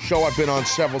show, a show I've been on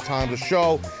several times, a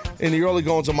show in the early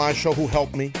goings of my show who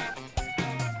helped me.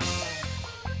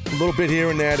 A little bit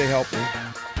here and there, they helped me.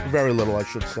 Very little, I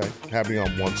should say. Had me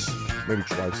on once, maybe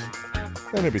twice,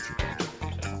 maybe 3 times.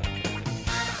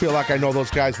 I feel like I know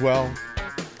those guys well.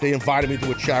 They invited me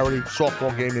to a charity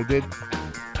softball game they did.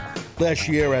 last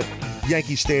year at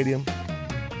Yankee Stadium.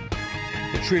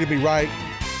 They treated me right.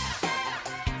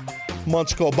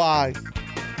 Months go by.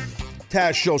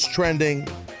 Taz Show's trending.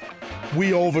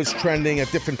 We Over's trending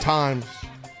at different times.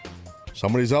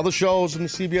 Some of these other shows in the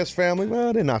CBS family,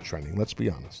 well, they're not trending. Let's be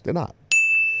honest. They're not.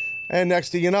 And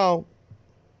next thing you know,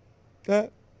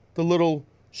 the little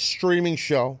streaming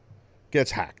show gets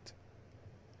hacked.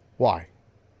 Why?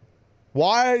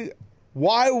 Why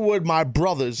would my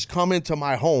brothers come into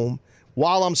my home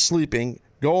while I'm sleeping,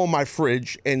 go in my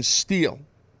fridge, and steal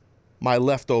my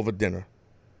leftover dinner,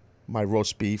 my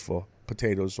roast beef or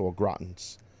potatoes or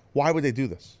gratins? Why would they do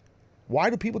this? Why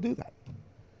do people do that?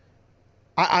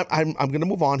 I'm going to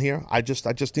move on here. I just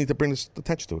need to bring this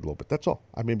attention to it a little bit. That's all.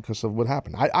 I mean, because of what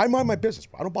happened. I mind my business,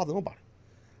 bro. I don't bother nobody.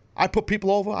 I put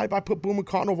people over. I put Boomer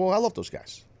Carton over. I love those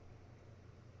guys.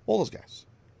 All those guys.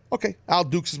 Okay, Al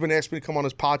Dukes has been asking me to come on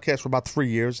his podcast for about 3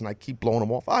 years, and I keep blowing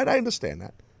him off. I understand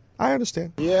that. I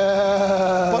understand.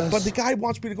 Yeah. But the guy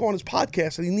wants me to go on his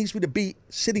podcast, and he needs me to be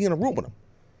sitting in a room with him.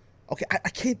 Okay, I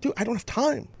can't do it. I don't have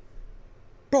time.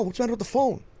 Bro, what's the matter with the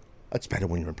phone? It's better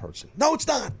when you're in person. No, it's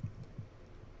not.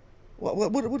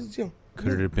 What is, you know?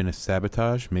 Could it have been a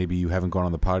sabotage? Maybe you haven't gone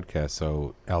on the podcast,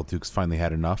 so Al Dukes finally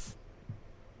had enough?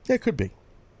 Yeah, it could be.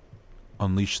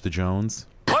 Unleash the Jones?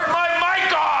 Put my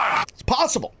mic on! It's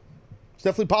possible. It's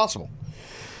definitely possible.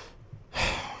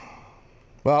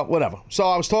 Well, whatever. So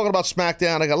I was talking about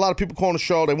SmackDown. I got a lot of people calling the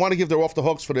show. They want to give their off the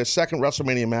hooks for their second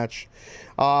WrestleMania match.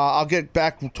 I'll get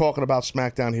back to talking about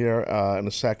SmackDown here in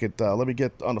a second. Let me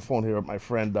get on the phone here with my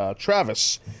friend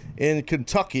Travis in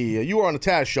Kentucky. You are on the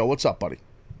Taz Show. What's up, buddy?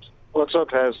 What's up,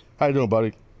 Taz? How you doing,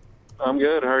 buddy? I'm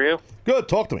good. How are you? Good.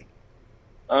 Talk to me.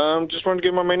 Just wanted to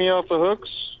get my mania off the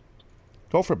hooks.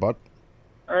 Go for it, bud.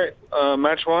 All right.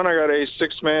 Match one, I got a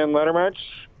six-man ladder match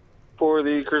for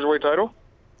the Cruiserweight title.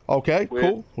 Okay,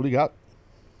 cool. What do you got?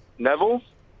 Neville,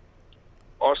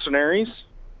 Austin Aries,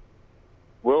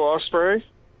 Will Ospreay,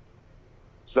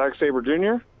 Zack Sabre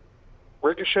Jr.,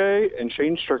 Ricochet, and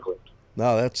Shane Strickland.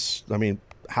 No, that's, I mean,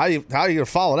 how you gonna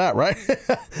follow that, right?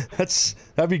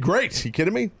 That'd be great. You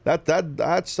kidding me? That'd be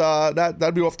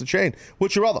off the chain.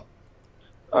 What's your other?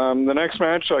 The next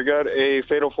match, I got a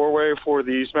fatal four-way for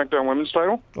the SmackDown Women's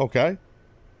title. Okay.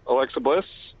 Alexa Bliss,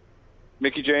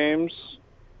 Mickie James,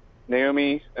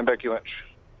 Naomi, and Becky Lynch.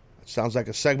 Sounds like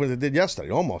a segment they did yesterday,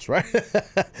 almost, right?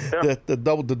 Yeah.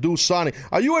 The Deuce signing.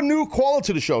 Are you a new caller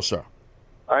to the show, sir?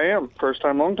 I am. First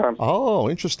time, long time. Oh,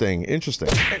 interesting. Anthony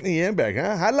Yambag,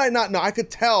 huh? How did I not know? I could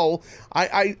tell.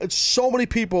 I so many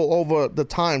people over the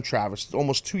time, Travis,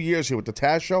 almost 2 years here with the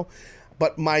Taz Show,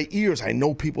 but my ears, I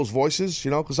know people's voices,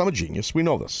 you know, because I'm a genius. We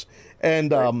know this.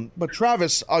 And but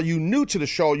Travis, are you new to the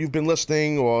show? You've been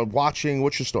listening or watching?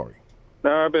 What's your story?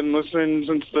 No, I've been listening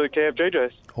since the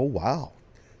KFJJs. Oh, wow.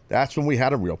 That's when we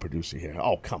had a real producer here.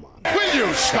 Oh, come on. Will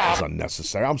you stop? That was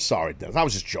unnecessary. I'm sorry, Dennis. I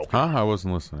was just joking. Huh? I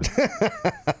wasn't listening.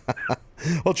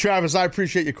 Well, Travis, I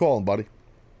appreciate you calling, buddy.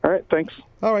 All right, thanks.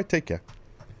 All right, take care.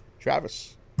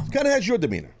 Travis, he kind of has your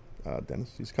demeanor,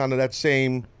 Dennis. He's kind of that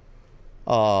same,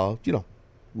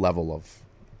 level of...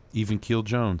 Even Keel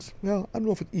Jones. Well, I don't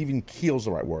know if even keel's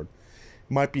the right word.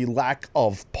 It might be lack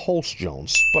of pulse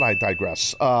Jones, but I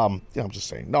digress. I'm just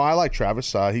saying. No, I like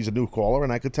Travis. He's a new caller,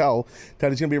 and I could tell that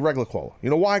he's going to be a regular caller. You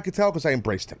know why I could tell? Because I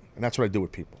embraced him, and that's what I do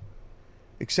with people.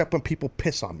 Except when people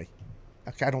piss on me.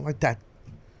 Okay, I don't like that.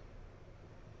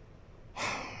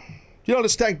 You know,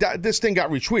 this thing got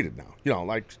retweeted now.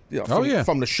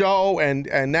 From the show,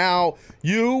 and now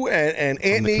you and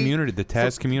Anthony, from the community, the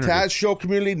Taz community, Taz Show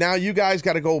community. Now you guys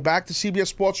got to go back to CBS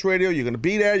Sports Radio. You're going to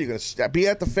be there. You're going to be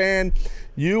at the Fan.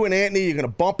 You and Anthony, you're going to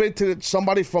bump into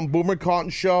somebody from Boomer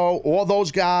Carton Show, all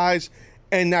those guys,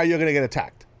 and now you're going to get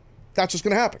attacked. That's what's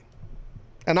going to happen,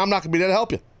 and I'm not going to be there to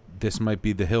help you. This might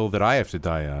be the hill that I have to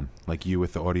die on, like you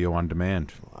with the audio on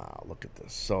demand. Wow, look at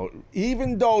this. So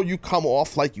even though you come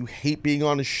off like you hate being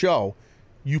on the show,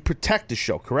 you protect the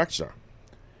show, correct, sir?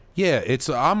 Yeah,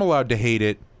 I'm allowed to hate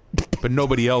it, but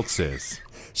nobody else is.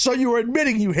 So you're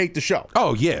admitting you hate the show?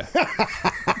 Oh, yeah.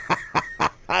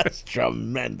 That's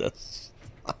tremendous.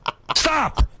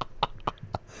 Stop!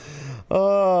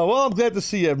 Well, I'm glad to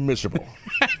see you miserable.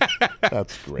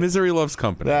 That's great. Misery loves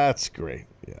company. That's great,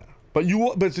 yeah. But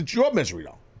it's your misery,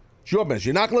 though. It's your misery.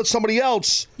 You're not going to let somebody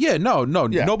else... Yeah, no.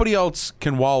 Yeah. Nobody else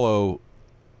can wallow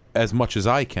as much as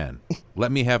I can.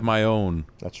 Let me have my own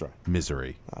That's right.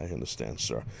 misery. I understand,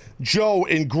 sir. Joe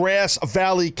in Grass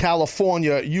Valley,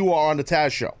 California, you are on the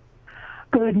Taz Show.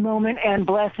 Good moment and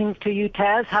blessings to you,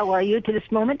 Taz. How are you to this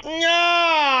moment?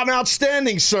 Yeah, I'm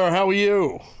outstanding, sir. How are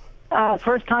you?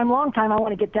 First time, long time. I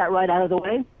want to get that right out of the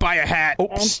way. Buy a hat.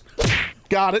 Oops.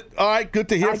 Got it. All right, good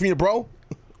to hear from you, bro.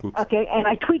 Oops. Okay, and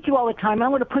I tweet you all the time. I'm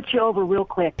going to put you over real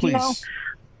quick. Please. You know,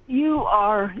 you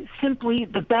are simply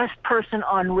the best person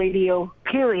on radio,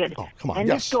 period. Oh, come on, And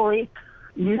yes. this story,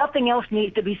 nothing else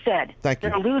needs to be said. Thank you.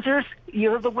 They're losers.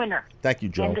 You're the winner. Thank you,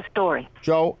 Joe. End of story.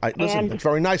 Joe, listen, And- it's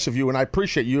very nice of you, and I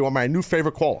appreciate you. You are my new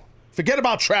favorite caller. Forget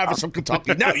about Travis from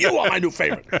Kentucky. Now you are my new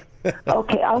favorite.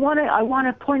 Okay, I want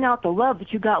to point out the love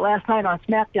that you got last night on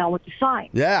SmackDown with the sign.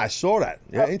 Yeah, I saw that.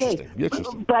 Yeah, Okay.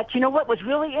 Interesting. But you know what was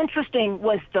really interesting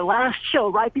was the last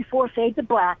show right before Fade to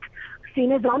Black.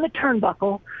 Cena's on the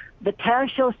turnbuckle. The Taz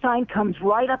Show sign comes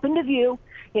right up into view.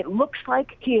 It looks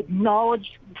like he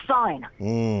acknowledged the sign.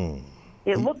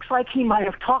 It looks like he might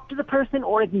have talked to the person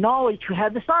or acknowledged who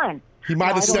had the sign. He might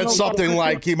Now, have I don't know said what something it-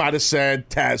 like, he might have said,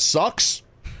 Taz sucks.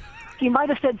 He might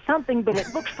have said something, but it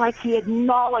looks like he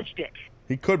acknowledged it.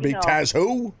 He could be. You know. Taz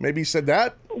who? Maybe he said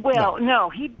that? Well, no,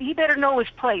 he better know his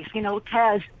place. You know,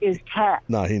 Taz is Taz.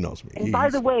 No, he knows me. And by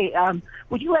the way,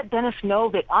 would you let Dennis know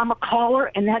that I'm a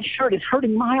caller and that shirt is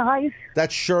hurting my eyes?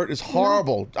 That shirt is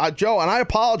horrible. Joe, and I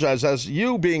apologize, as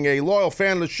you being a loyal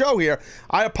fan of the show here,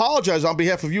 I apologize on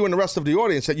behalf of you and the rest of the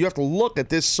audience that you have to look at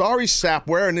this sorry sap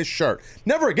wearing this shirt.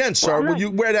 Never again, sir, will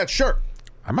you wear that shirt.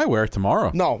 I might wear it tomorrow.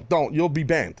 No, don't. You'll be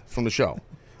banned from the show.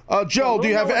 Joe, do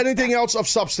you have anything else of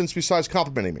substance besides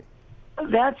complimenting me?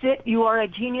 That's it. You are a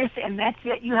genius, and that's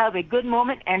it. You have a good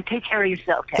moment, and take care of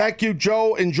yourself, Ted. Thank you,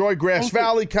 Joe. Enjoy Grass Thank you.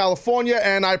 Valley, California,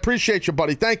 and I appreciate you,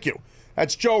 buddy. Thank you.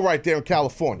 That's Joe right there in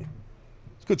California.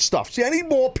 It's good stuff. See, I need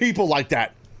more people like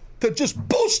that to just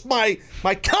boost my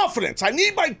confidence. I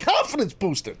need my confidence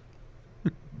boosted.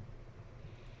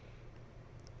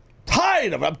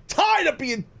 I'm tired of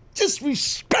being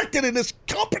disrespected in this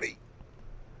company.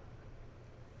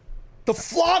 The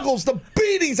floggles, the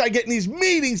beatings I get in these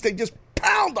meetings, they just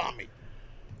pound on me.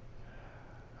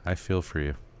 I feel for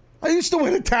you. I used to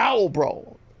wear the towel,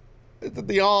 bro.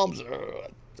 The arms,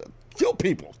 kill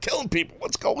people, killing people.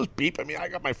 What's going on? Beeping me. I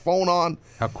got my phone on.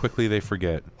 How quickly they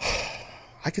forget.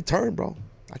 I could turn, bro.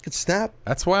 I could snap.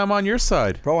 That's why I'm on your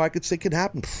side. Bro, I could say it could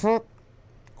happen.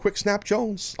 Quick snap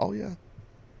Jones. Oh, yeah.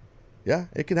 Yeah,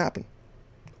 it can happen.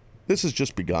 This has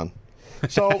just begun.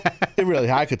 So, it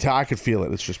really, I could feel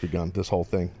it. It's just begun, this whole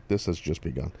thing. This has just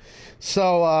begun.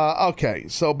 So, okay.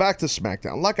 So, back to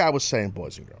SmackDown. Like I was saying,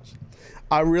 boys and girls,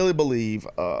 I really believe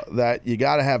that you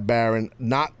got to have Baron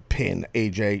not pin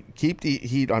AJ. Keep the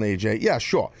heat on AJ. Yeah,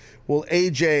 sure. Will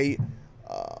AJ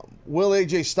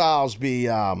Styles be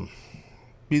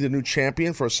the new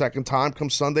champion for a second time come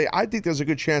Sunday? I think there's a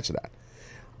good chance of that.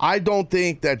 I don't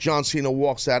think that John Cena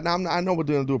walks out. Now, I know we're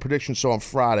going to do a prediction show on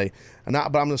Friday, but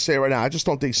I'm going to say it right now, I just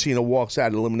don't think Cena walks out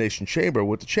of the Elimination Chamber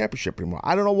with the championship anymore.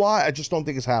 I don't know why. I just don't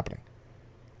think it's happening.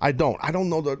 I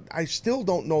still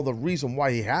don't know the reason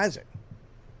why he has it.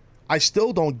 I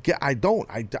still don't get. I don't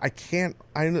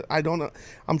know.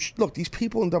 Look, these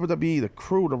people in WWE, the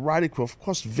crew, the writing crew, of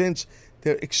course, Vince.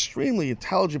 They're extremely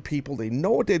intelligent people. They know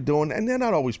what they're doing, and they're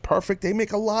not always perfect. They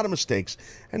make a lot of mistakes,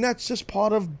 and that's just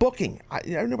part of booking.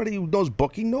 Everybody who knows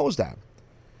booking knows that.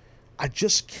 I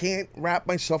just can't wrap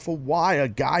myself around why a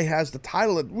guy has the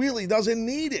title that really doesn't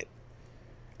need it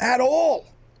at all.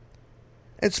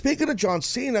 And speaking of John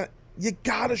Cena, you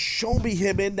gotta show me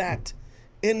him in that.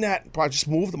 I just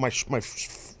moved, and my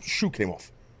shoe came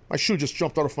off. My shoe just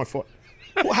jumped out of my foot.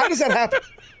 Well, how does that happen?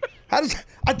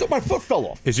 I thought my foot fell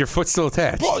off. Is your foot still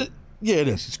attached? Bro, yeah, it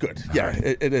is. It's good. Yeah,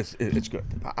 it is. It's good.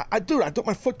 I thought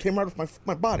my foot came right off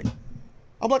my body.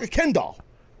 I'm like a Ken doll.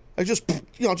 I just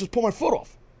pull my foot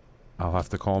off. I'll have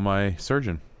to call my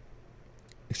surgeon.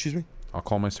 Excuse me? I'll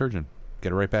call my surgeon.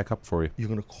 Get it right back up for you. You're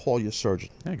going to call your surgeon?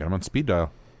 Yeah, get him on speed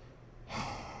dial.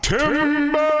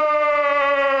 Timber!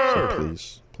 Sir,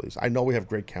 please. I know we have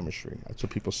great chemistry. That's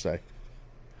what people say.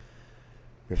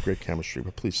 We have great chemistry,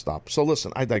 but please stop. So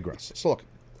listen, I digress. So look,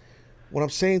 what I'm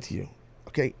saying to you,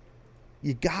 okay,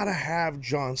 you got to have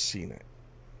John Cena.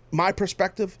 My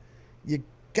perspective, you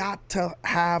got to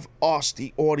have us,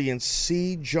 the audience,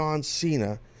 see John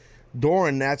Cena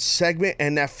during that segment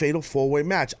and that fatal four-way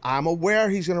match. I'm aware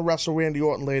he's going to wrestle Randy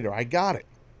Orton later. I got it.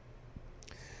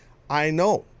 I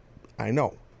know.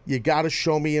 You got to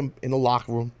show me him in the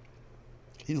locker room.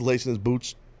 He's lacing his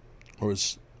boots or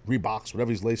his Reeboks,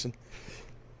 whatever he's lacing,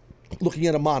 looking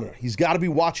at a monitor. He's got to be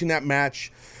watching that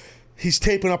match. He's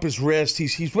taping up his wrist.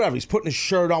 He's whatever. He's putting his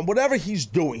shirt on. Whatever he's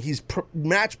doing, he's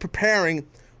match preparing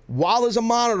while there's a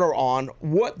monitor on.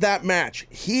 What that match?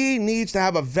 He needs to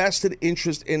have a vested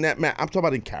interest in that match. I'm talking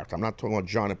about in character. I'm not talking about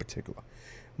John in particular.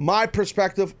 My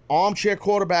perspective, armchair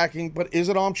quarterbacking, but is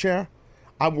it armchair?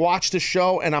 I watched the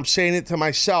show and I'm saying it to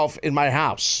myself in my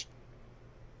house.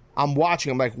 I'm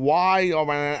watching. I'm like, why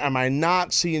am I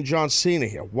not seeing John Cena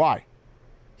here? Why?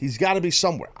 He's got to be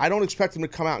somewhere. I don't expect him to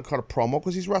come out and cut a promo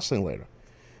because he's wrestling later.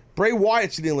 Bray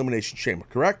Wyatt's in the Elimination Chamber,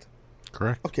 correct?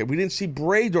 Correct. Okay, we didn't see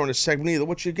Bray during the segment either,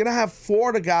 which you're going to have 4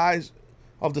 of the guys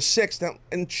of the 6 now,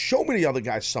 and show me the other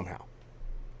guys somehow.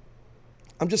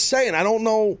 I'm just saying, I don't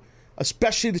know,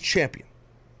 especially the champion.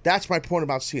 That's my point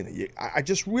about Cena. I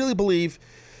just really believe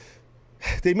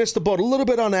they missed the boat a little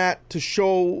bit on that to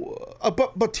show.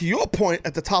 But to your point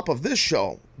at the top of this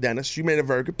show, Dennis, you made a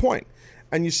very good point.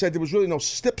 And you said there was really no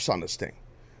steps on this thing.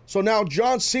 So now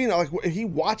John Cena, like, he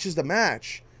watches the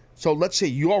match. So let's say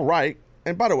you're right.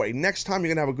 And by the way, next time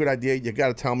you're going to have a good idea, you got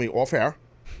to tell me off air.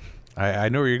 I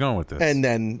know where you're going with this. And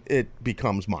then it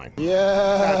becomes mine. Yeah.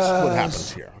 That's what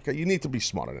happens here. Okay, you need to be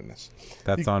smarter than this.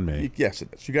 That's on me. Yes, it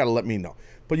is. You got to let me know.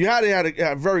 But you had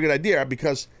a very good idea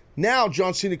because now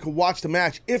John Cena could watch the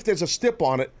match. If there's a stip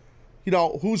on it, you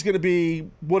know, who's going to be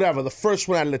whatever, the first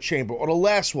one out of the chamber or the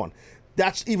last one.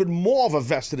 That's even more of a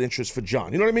vested interest for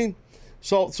John. You know what I mean?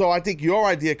 So I think your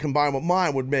idea combined with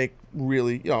mine would make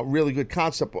really good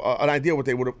concept, an idea what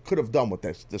they could have done with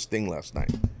this thing last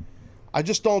night. I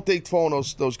just don't think throwing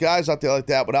those guys out there like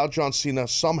that without John Cena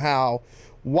somehow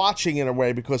watching in a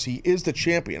way because he is the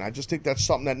champion. I just think that's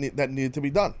something that needed to be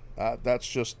done. That's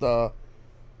just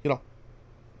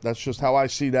that's just how I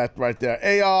see that right there.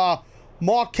 Hey,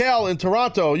 Markel in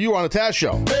Toronto, you were on the Taz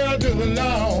Show.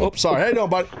 Oops, sorry. How you doing,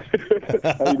 buddy?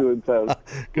 How you doing, Taz?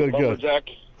 Good. Jack.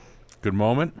 Good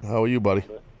moment. How are you, buddy?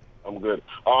 I'm good.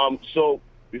 So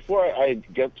before I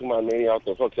get to my mania off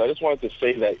the hooks, I just wanted to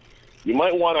say that you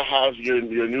might want to have your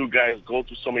new guys go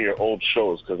to some of your old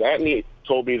shows because Anthony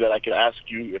told me that I could ask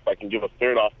you if I can give a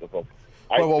third off the hook.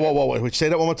 Wait. Say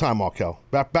that one more time, Markel.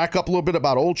 Back up a little bit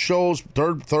about old shows,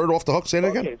 third off the hook. Say it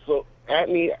again. Okay, so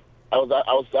Anthony, I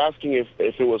was asking if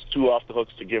it was 2 off the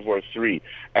hooks to give or 3.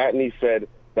 Anthony said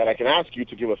that I can ask you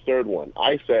to give a third one.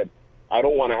 I said I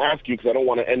don't want to ask you because I don't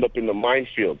want to end up in the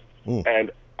minefield.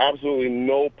 And absolutely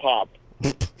no pop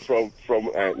from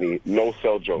Anthony, no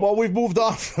sell joke. Well, we've moved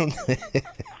on from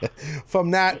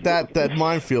that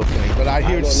minefield thing, but I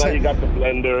hear now you got the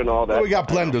blender and all that. Well, we got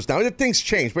blenders now. Things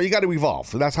change, but you got to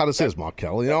evolve. That's how this is,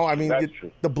 Markel. You know, I mean,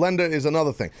 the blender is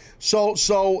another thing. So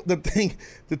the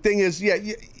thing is,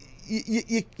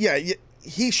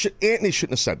 Anthony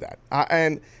shouldn't have said that.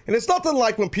 And it's nothing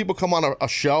like when people come on a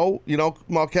show, you know,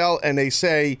 Markel, and they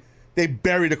say they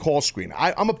bury the call screen.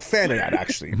 I'm a fan of that,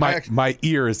 actually. My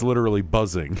ear is literally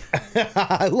buzzing.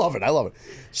 I love it.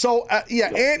 So,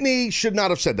 Anthony should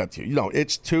not have said that to you. You know,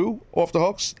 it's 2 off the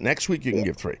hooks. Next week you can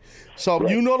give 3. So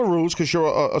you know the rules because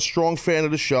you're a strong fan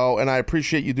of the show, and I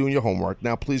appreciate you doing your homework.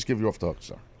 Now, please give you off the hook,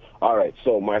 sir. All right.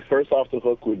 So my first off the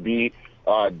hook would be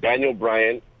Daniel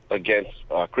Bryan against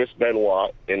Chris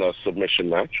Benoit in a submission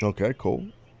match. Okay, cool.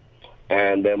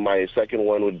 And then my second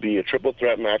one would be a triple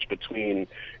threat match between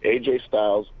AJ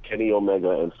Styles, Kenny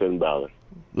Omega, and Finn Balor.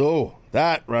 Oh,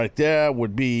 that right there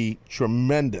would be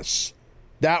tremendous.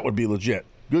 That would be legit.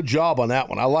 Good job on that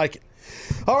one. I like it.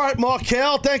 All right,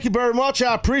 Markel, thank you very much.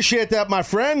 I appreciate that, my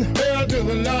friend.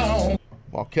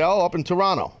 Markel up in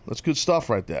Toronto. That's good stuff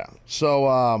right there. So,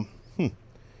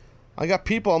 I got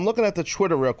people. I'm looking at the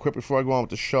Twitter real quick before I go on with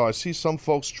the show. I see some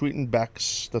folks tweeting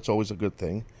Bex. That's always a good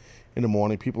thing. In the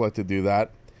morning, people like to do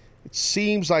that. It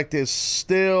seems like there's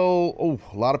still a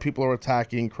lot of people are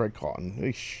attacking Craig Carton.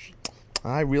 Eesh.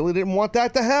 I really didn't want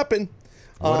that to happen.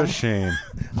 What a shame.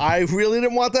 I really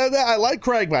didn't want that. I like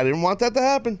Craig, but I didn't want that to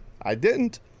happen. I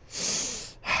didn't.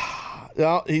 He's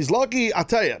lucky. I'll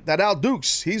tell you that Al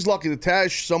Dukes. He's lucky.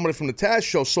 Somebody from the Taz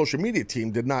Show social media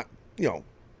team did not,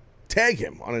 tag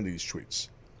him on any of these tweets.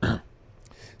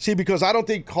 See, because I don't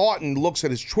think Carton looks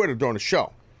at his Twitter during the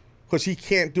show. Because he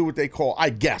can't do what they call,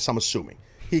 I'm assuming,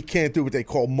 he can't do what they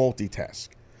call multitask.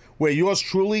 Where yours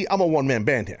truly, I'm a one-man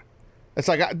band here. It's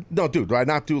like, no, dude, do I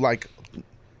not do like...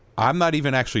 I'm not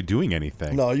even actually doing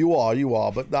anything. No, you are,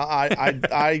 but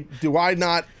do I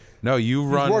not... No, you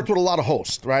run... You've worked with a lot of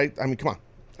hosts, right? I mean, come on.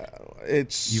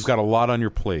 You've got a lot on your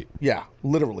plate. Yeah,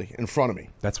 literally, in front of me.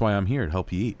 That's why I'm here, to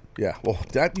help you eat. Yeah, well,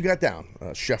 that you got down.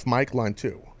 Chef Mike, line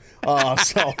 2.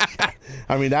 So,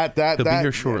 I mean, that He'll be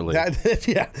here shortly.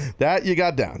 That you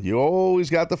got down. You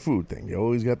always got the food thing.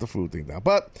 Down.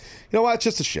 But you know what? It's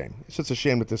just a shame. It's just a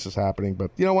shame that this is happening. But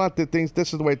you know what? This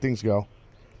is the way things go.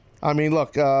 I mean,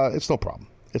 look, it's no problem.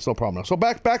 So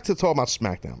back to talking about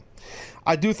SmackDown.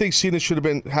 I do think Cena should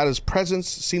have had his presence.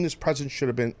 Cena's presence should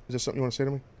have been. Is there something you want to say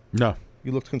to me? No.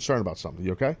 You looked concerned about something.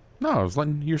 You okay? No, I was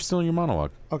letting you're still in your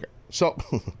monologue. Okay. So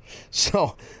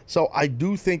I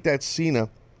do think that Cena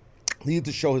needed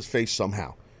to show his face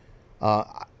somehow.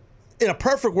 In a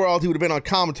perfect world, he would have been on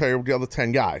commentary with the other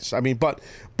 10 guys. I mean, but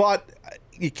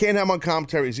you can't have him on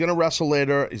commentary. He's going to wrestle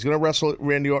later. He's going to wrestle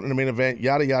Randy Orton in the main event,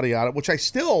 yada, yada, yada, which I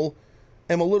still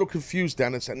am a little confused,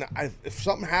 Dennis. And if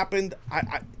something happened,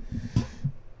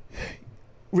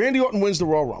 Randy Orton wins the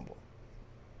Royal Rumble.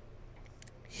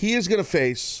 He is going to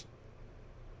face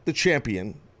the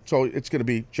champion. So it's going to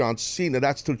be John Cena.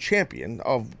 That's the champion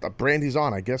of the brand he's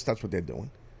on. I guess that's what they're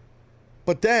doing.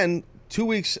 But then 2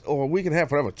 weeks or a week and a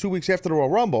half, whatever, 2 weeks after the Royal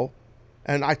Rumble,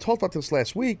 and I talked about this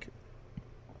last week,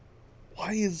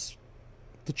 why is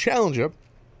the challenger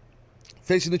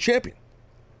facing the champion?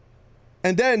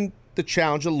 And then the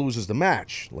challenger loses the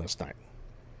match last night.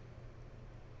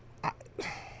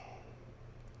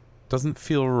 Doesn't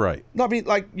feel right. No, I mean,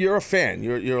 like, you're a fan.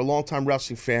 You're a longtime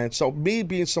wrestling fan. So me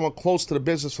being someone close to the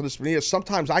business for this many years,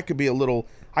 sometimes I can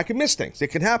miss things. It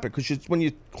can happen because when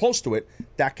you're close to it,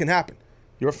 that can happen.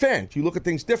 You're a fan. You look at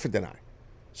things different than I.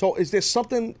 So is there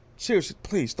something, seriously,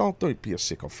 please, don't be a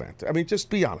sycophant. I mean, just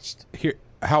be honest. Here,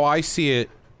 how I see it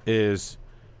is,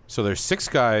 so there's 6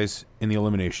 guys in the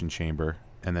Elimination Chamber,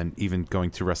 and then even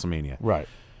going to WrestleMania. Right.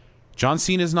 John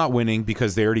Cena's not winning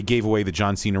because they already gave away the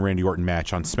John Cena-Randy Orton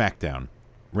match on SmackDown.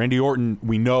 Randy Orton,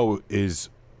 we know, is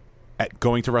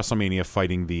going to WrestleMania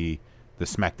fighting the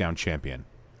SmackDown champion.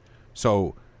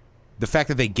 So the fact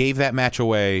that they gave that match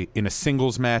away in a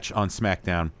singles match on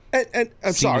SmackDown. And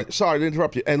sorry to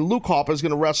interrupt you. And Luke Harper is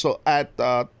going to wrestle at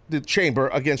the Chamber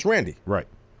against Randy. Right.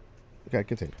 Okay,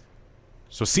 continue.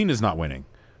 So Cena's not winning.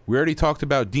 We already talked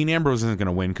about Dean Ambrose isn't going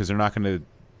to win because they're not going to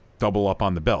double up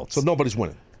on the belts. So nobody's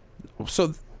winning.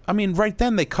 So I mean, right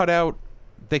then they cut out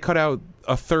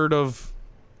a third of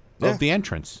the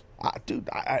entrance. Dude,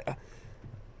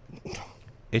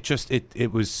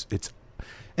 it's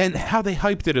and how they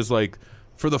hyped it is like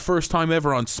for the first time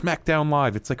ever on SmackDown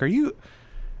Live. It's like, are you?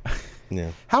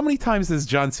 Yeah. How many times has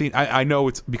John Cena? I know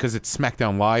it's because it's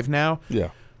SmackDown Live now. Yeah.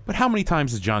 But how many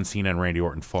times has John Cena and Randy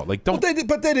Orton fought? Like, don't.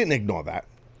 But they didn't ignore that.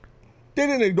 They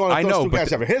didn't ignore that those two guys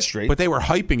have a history. But they were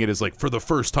hyping it as like for the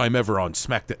first time ever on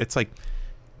SmackDown. It's like.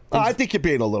 I think you're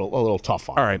being a little tough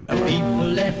on it. All right. People,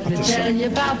 let me tell you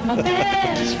about my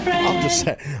best friend.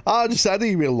 I think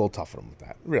you're being a little tough on him with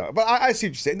that. Really. But I see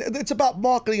what you're saying. It's about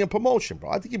marketing and promotion, bro.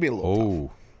 I think you're being a little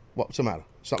tough. What's the matter?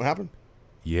 Something happened?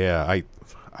 Yeah,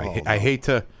 I hate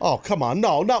to. Oh, come on.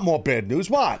 No, not more bad news.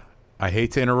 What? I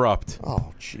hate to interrupt.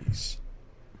 Oh, jeez.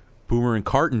 Boomer and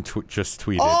Carton just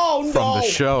tweeted from the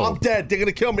show. I'm dead. They're going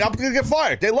to kill me. I'm going to get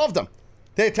fired. They loved them.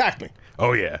 They attacked me.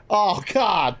 Oh, yeah. Oh,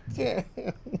 God.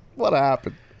 What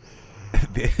happened?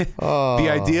 The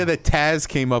idea that Taz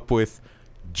came up with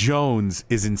Jones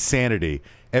is insanity.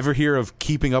 Ever hear of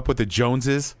Keeping Up with the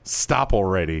Joneses? Stop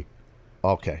already.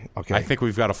 Okay. I think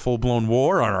we've got a full-blown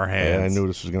war on our hands. Yeah, I knew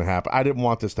this was going to happen. I didn't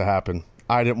want this to happen.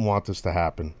 I didn't want this to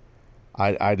happen.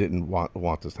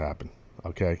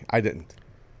 Okay? I didn't.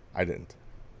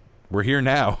 We're here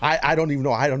now. I don't even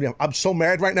know. I'm so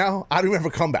mad right now. I don't even have a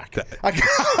comeback.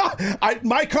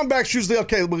 My comeback's usually,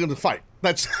 okay, we're going to fight.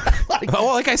 That's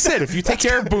like I said, if you take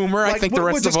care of Boomer, I think the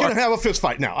rest of we're just going to have a fist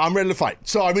fight now. I'm ready to fight.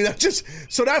 So, I mean,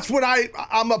 that's when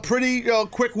I'm a pretty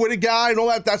quick-witted guy and all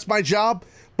that. That's my job.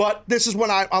 But this is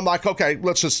when I'm like, okay,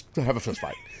 let's just have a fist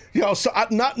fight. So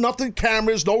nothing,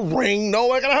 cameras, no ring,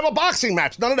 no, I got to have a boxing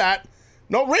match. None of that.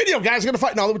 No radio guys going to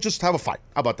fight. No, we'll just have a fight.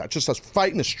 How about that? Just us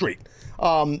fight in the street.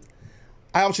 I'm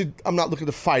not looking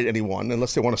to fight anyone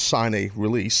unless they want to sign a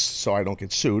release so I don't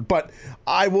get sued. But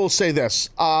I will say this.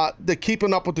 The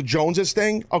Keeping Up with the Joneses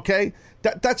thing, okay?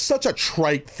 That's such a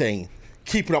trite thing,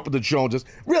 Keeping Up with the Joneses.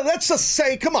 Really, let's just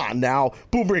say, come on now,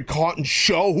 Boomer and Carton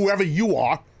show, whoever you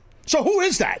are. So who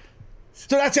is that?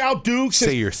 So that's Al Dukes?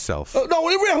 Say yourself. No,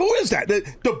 who is that?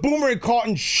 The Boomer and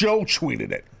Carton show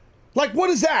tweeted it. Like, what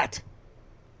is that?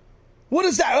 What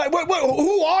is that? Like,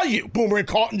 who are you, Boomer and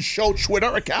Carton show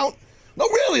Twitter account? No,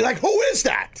 really, like, who is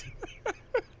that?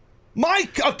 My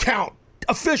account,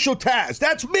 Official Taz,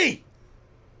 that's me.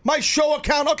 My show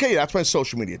account, okay, that's my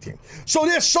social media team. So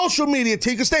their social media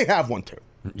team, because they have one too.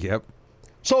 Yep.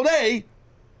 So they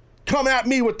come at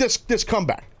me with this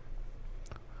comeback.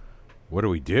 What do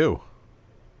we do?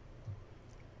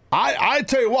 I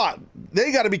tell you what,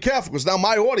 they got to be careful because now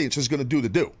my audience is going to do the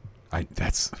do.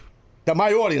 That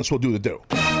my audience will do the do.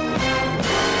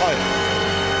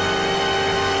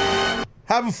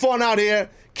 Having fun out here.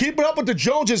 Keeping Up with the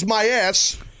Joneses, my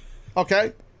ass.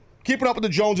 Okay? Keeping Up with the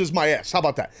Joneses, my ass. How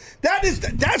about that?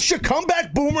 That's your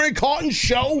comeback, Boomer and Carton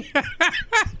show?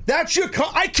 That's your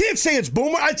I can't say it's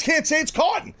Boomer. I can't say it's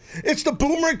Carton. It's the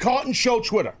Boomer and Carton show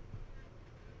Twitter.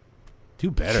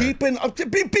 Do better.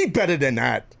 Be better than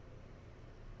that.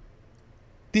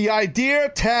 The idea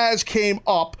Taz came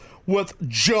up with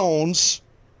Jones,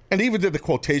 and they even did the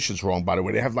quotations wrong, by the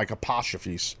way. They have like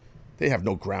apostrophes. They have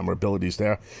no grammar abilities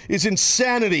there. Is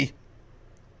insanity.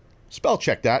 Spell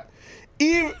check that.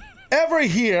 Ever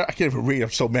hear? I can't even read. I'm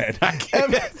so mad. I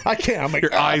can't. I'm like,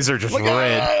 your eyes are just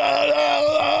red.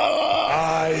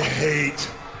 I hate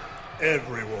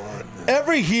everyone.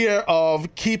 Ever hear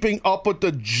of Keeping Up with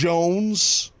the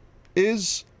Jones?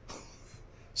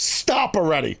 Stop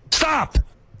already. Stop.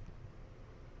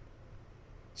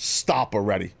 Stop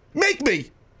already. Make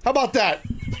me. How about that?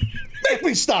 Make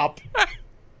me stop.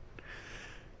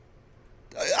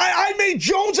 I made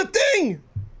Jones a thing.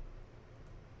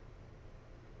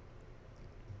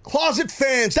 Closet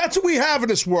fans. That's what we have in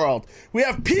this world. We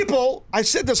have people. I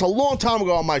said this a long time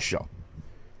ago on my show.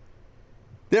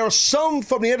 There are some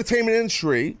from the entertainment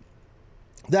industry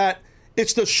that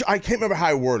it's the I can't remember how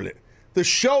I worded it. The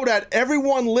show that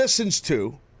everyone listens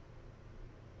to,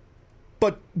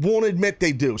 but won't admit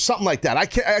they do. Something like that.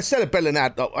 I said it better than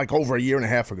that like over a year and a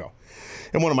half ago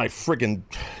in one of my friggin'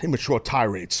 immature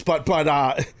tirades. But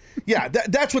yeah,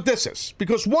 that's what this is.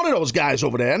 Because one of those guys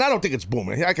over there, and I don't think it's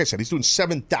Boomer. Like I said, he's doing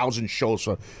 7,000 shows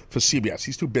for CBS.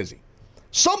 He's too busy.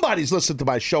 Somebody's listening to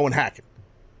my show and hacking.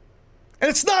 And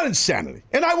it's not insanity.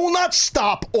 And I will not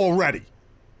stop already.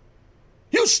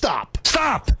 You stop.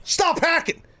 Stop. Stop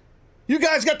hacking. You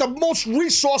guys got the most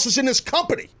resources in this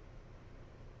company.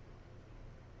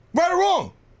 Right or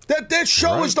wrong? That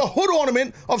show is the hood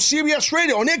ornament of CBS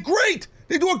Radio, and they're great.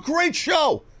 They do a great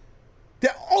show.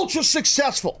 They're ultra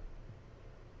successful.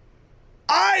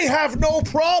 I have no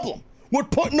problem with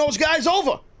putting those guys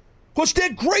over. Because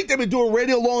they're great. They've been doing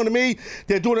radio longer than me.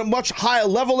 They're doing it much higher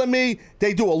level than me.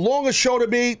 They do a longer show than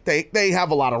me. They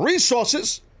have a lot of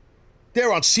resources.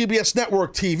 They're on CBS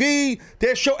Network TV.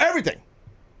 They show everything.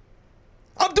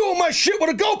 I'm doing my shit with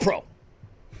a GoPro.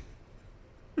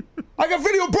 I got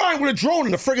video of Brian with a drone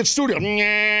in the friggin' studio.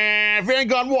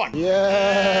 Vanguard 1.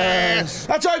 Yes.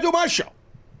 That's how I do my show.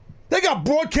 They got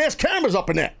broadcast cameras up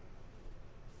in there.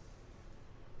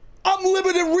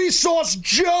 Unlimited Resource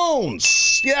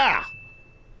Jones. Yeah.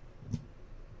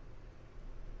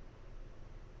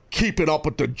 Keeping Up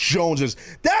with the Joneses.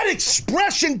 That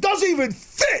expression doesn't even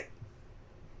fit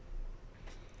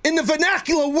in the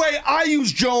vernacular way I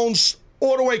use Jones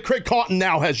or the way Craig Carton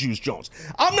now has used Jones.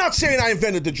 I'm not saying I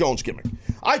invented the Jones gimmick.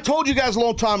 I told you guys a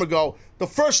long time ago, the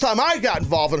first time I got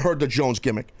involved and heard the Jones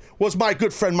gimmick was my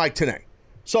good friend Mike Tenay.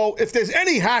 So if there's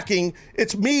any hacking,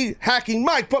 it's me hacking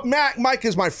Mike. But Mike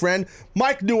is my friend.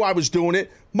 Mike knew I was doing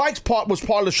it. Mike's was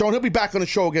part of the show, and he'll be back on the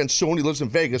show again soon. He lives in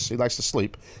Vegas. He likes to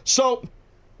sleep. So,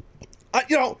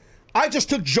 I just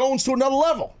took Jones to another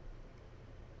level.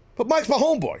 But Mike's my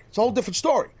homeboy. It's a whole different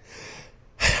story.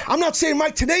 I'm not saying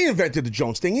Mike Tenay invented the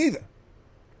Jones thing either.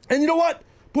 And you know what?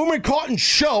 Boomer and Carton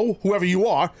show, whoever you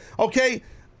are, okay?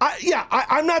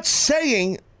 I'm not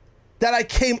saying that I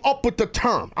came up with the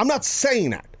term. I'm not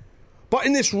saying that. But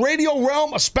in this radio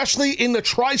realm, especially in the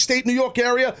tri-state New York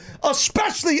area,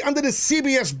 especially under the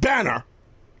CBS banner,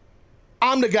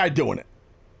 I'm the guy doing it.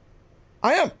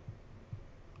 I am.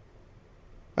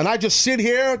 And I just sit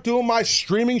here doing my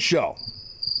streaming show.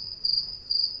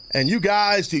 And you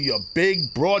guys do your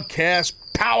big broadcast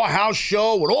powerhouse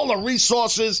show with all the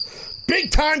resources.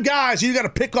 Big time guys. You got to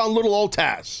pick on little old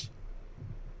Taz.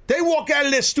 They walk out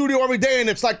of their studio every day, and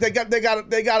it's like they got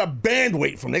a band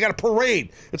wait for them. They got a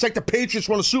parade. It's like the Patriots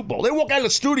won a Super Bowl. They walk out of the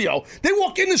studio. They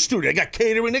walk in the studio. They got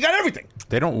catering. They got everything.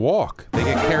 They don't walk. They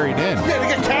get carried in. Yeah, they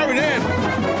get carried in.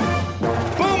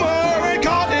 Boomer and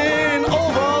Carton,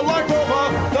 over like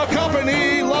Rover. The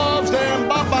company loves them.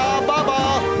 Ba ba ba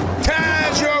ba.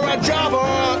 Taz, you're a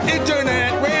jobber.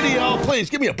 Internet radio. Please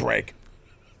give me a break.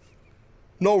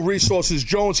 No resources,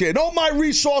 Jones here. No, my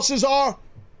resources are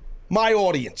my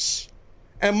audience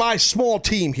and my small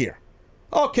team here.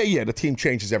 Okay, yeah, the team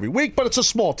changes every week, but it's a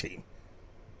small team.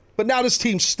 But now this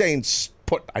team's staying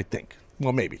put, I think.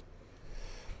 Well, maybe.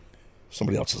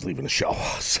 Somebody else is leaving the show.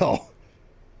 So,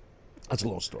 that's a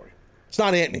long story. It's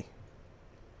not Anthony.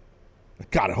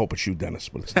 God, I hope it's you, Dennis,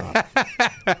 but it's not.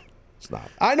 It's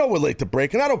not. I know we're late to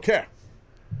break, and I don't care.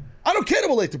 I don't care that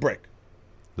we're late to break.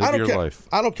 Live your life.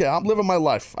 I don't care. I'm living my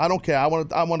life. I don't care. I want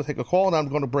to take a call, and I'm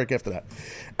going to break after that.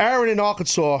 Aaron in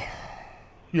Arkansas,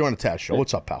 you're on the Taz Show.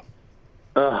 What's up, pal?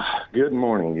 Good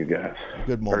morning, you guys.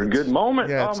 Good moment. Or good moment.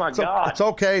 Yeah, oh, my God. It's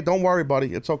okay. Don't worry,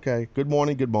 buddy. It's okay. Good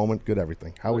morning, good moment, good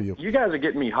everything. How are you? You guys are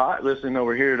getting me hot listening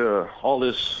over here to all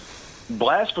this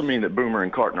blasphemy that Boomer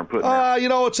and Carton are putting out.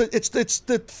 It's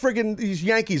the friggin' these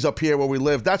Yankees up here where we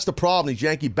live. That's the problem, these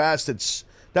Yankee bastards.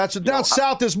 That's down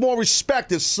south. There's more respect.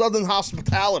 There's Southern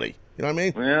hospitality. You know what I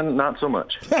mean? Man, not so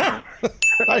much. I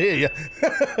hear you.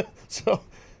 So,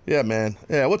 yeah, man.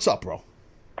 Yeah, what's up, bro?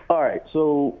 All right.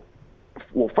 So,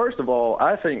 Well, first of all,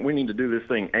 I think we need to do this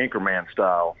thing Anchorman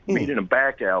style. Meet in a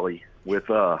back alley with,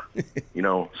 some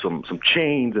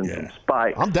chains and some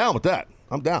spikes. I'm down with that.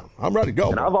 I'm down. I'm ready to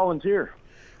go. And I volunteer.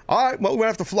 All right, well, we're going to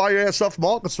have to fly your ass up from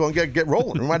Arkansas and get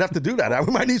rolling. We might have to do that.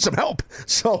 We might need some help.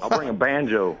 So I'll bring a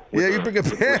banjo. You bring a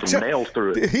banjo. With some nails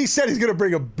through it. He said he's going to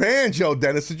bring a banjo,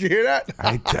 Dennis. Did you hear that?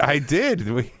 I did.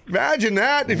 Imagine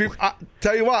that. If you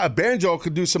tell you what, a banjo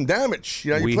could do some damage.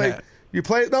 You play you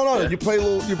play a little,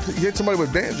 you hit somebody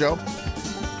with banjo.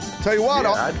 Tell you what,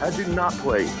 I do not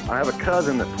play. I have a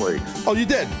cousin that plays. Oh, you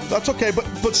did? That's okay.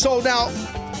 But so now,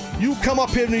 you come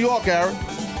up here to New York, Aaron.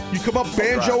 You come up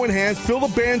banjo in hand, fill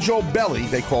the banjo belly,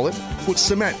 they call it, with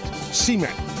cement. You know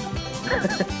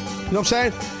what I'm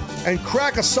saying? And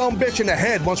crack a sumbitch in the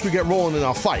head once we get rolling in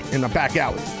our fight in the back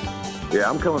alley. Yeah,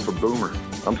 I'm coming for Boomer.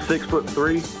 I'm 6'3",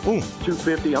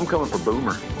 250. I'm coming for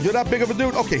Boomer. You're that big of a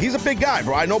dude? Okay, he's a big guy,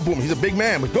 bro. I know Boomer. He's a big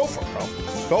man, but go for it, bro.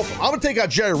 Go for it. I'm going to take out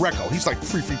Jerry Recco. He's like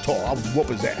 3 feet tall. I'll whoop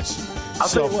his ass. I'll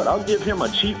tell you what. I'll give him a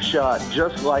cheap shot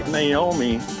just like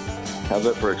Naomi. How's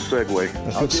that for a segue?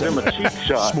 I'll give him a cheap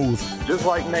shot. Smooth. Just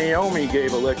like Naomi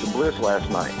gave Alexa Bliss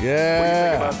last night. Yeah. What do you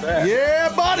think about that? Yeah,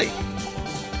 buddy.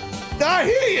 I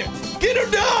hear you. Get her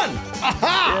done.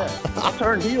 Aha. Yeah, I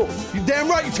turned heel. You damn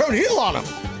right. You turned heel on him.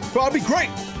 Well, that'd be great.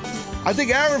 I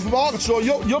think Aaron from Arkansas,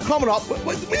 you're coming up.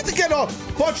 We need to get a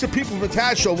bunch of people from the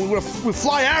Taz show. We'll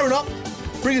fly Aaron up,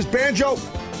 bring his banjo,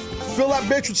 fill that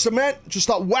bitch with cement, just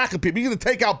start whacking people. You're going to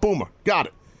take out Boomer. Got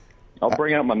it. I'll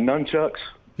bring out my nunchucks.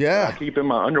 Yeah. I keep in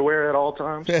my underwear at all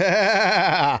times.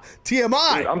 Yeah.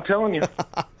 TMI. Dude, I'm telling you,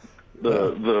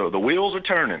 the wheels are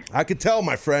turning. I could tell,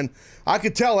 my friend. I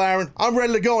could tell, Aaron. I'm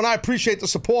ready to go, and I appreciate the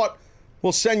support.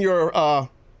 We'll send your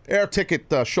air ticket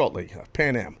shortly,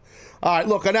 Pan Am. All right,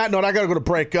 look, on that note, I got to go to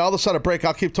break. Other side of break,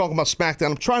 I'll keep talking about SmackDown.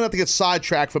 I'm trying not to get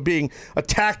sidetracked for being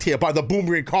attacked here by the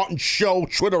Boomer and Carton Show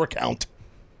Twitter account.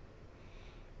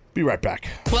 Be right back.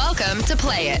 Welcome to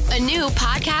Play It, a new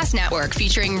podcast network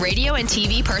featuring radio and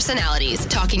TV personalities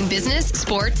talking business,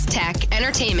 sports, tech,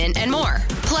 entertainment, and more.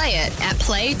 Play it at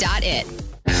play.it.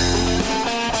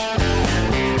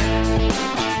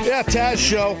 Yeah, Taz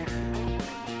Show.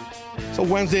 It's a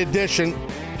Wednesday edition.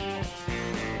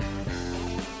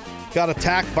 Got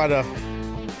attacked by the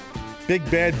big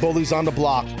bad bullies on the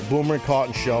block, Boomer and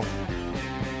Carton Show.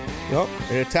 Yep,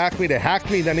 they attacked me, they hacked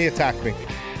me, then they attacked me.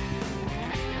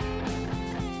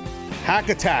 Hack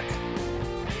attack.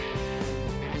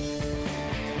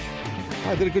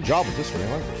 I did a good job with this one.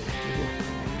 I like this.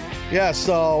 Yeah,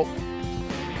 so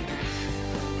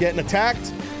getting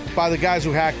attacked by the guys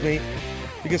who hacked me.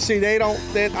 You can see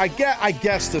I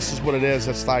guess this is what it is.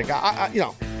 It's like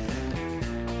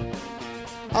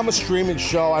I'm a streaming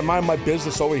show. I mind my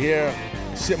business over here.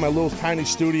 Sit in my little tiny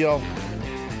studio.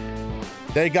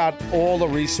 They got all the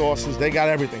resources. They got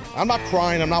everything. I'm not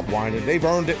crying. I'm not whining. They've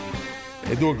earned it.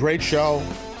 They do a great show.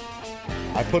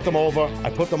 I put them over. I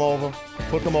put them over. I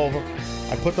put them over.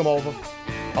 I put them over.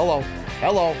 Hello.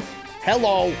 Hello.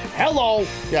 Hello. Hello.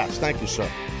 Yes, thank you, sir.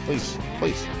 Please.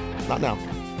 Please. Not now.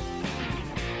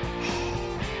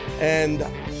 And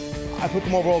I put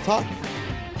them over all the time.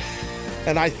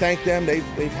 And I thank them. They've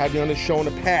had me on this show in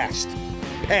the past.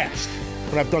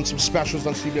 When I've done some specials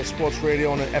on CBS Sports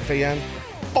Radio and on FAN.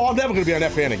 Oh, I'm never going to be on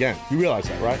FAN again. You realize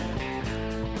that, right?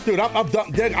 Dude, I'm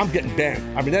done. I'm getting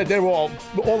banned. I mean, they're all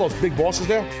those big bosses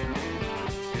there.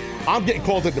 I'm getting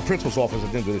called at the principal's office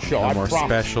at the end of the show. No more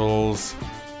specials.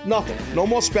 Nothing. No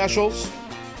more specials.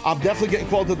 I'm definitely getting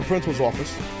called at the principal's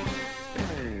office.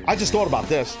 I just thought about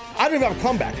this. I didn't even have a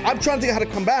comeback. I'm trying to think how to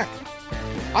come back.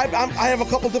 I have a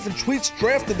couple different tweets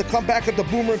drafted to come back at the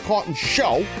Boomer and Carton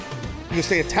Show because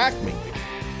they attacked me.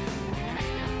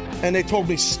 And they told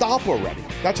me, stop already.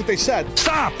 That's what they said.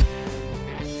 Stop!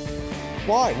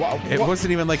 Why? It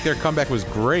wasn't even like their comeback was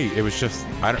great. It was just,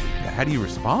 how do you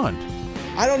respond?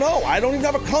 I don't know. I don't even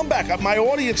have a comeback. My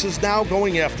audience is now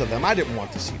going after them. I didn't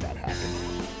want to see that happen.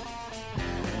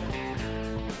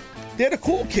 They're the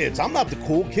cool kids. I'm not the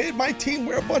cool kid. My team,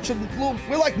 we're a bunch of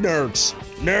we're like nerds.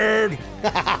 Nerd.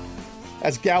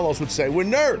 As Gallows would say, we're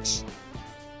nerds.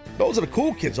 Those are the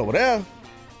cool kids over there.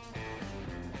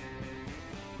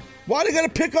 Why they gotta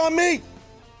pick on me?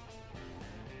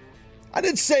 I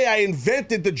didn't say I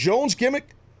invented the Jones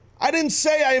gimmick. I didn't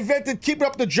say I invented keeping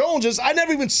up with the Joneses. I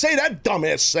never even say that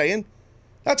dumbass saying.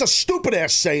 That's a stupid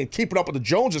ass saying, keeping up with the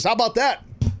Joneses. How about that?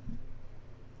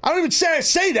 I don't even say I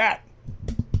say that.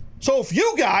 So if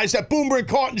you guys, that Boomer and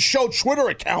Carton Show Twitter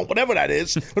account, whatever that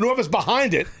is, and whoever's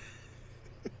behind it.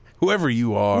 Whoever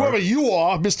you are,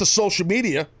 Mr. Social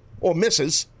Media, or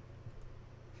Mrs.,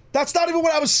 that's not even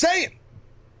what I was saying.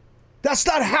 That's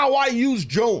not how I use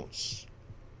Jones.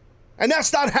 And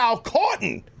that's not how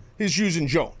Carton is using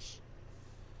Jones.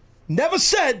 I never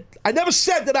said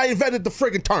that I invented the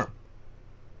friggin' term.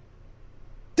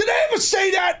 Did I ever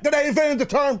say that I invented the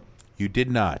term? You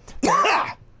did not.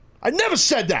 I never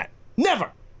said that.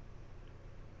 Never.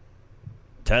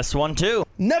 Test 1, 2.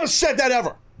 Never said that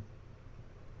ever.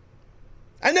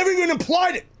 I never even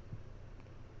implied it.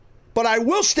 But I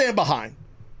will stand behind,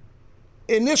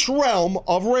 in this realm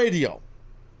of radio,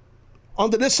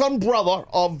 under this umbrella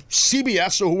of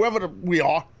CBS or whoever we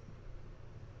are,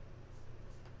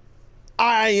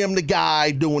 I am the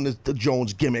guy doing the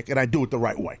Jones gimmick, and I do it the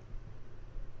right way.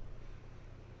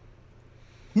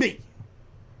 Me.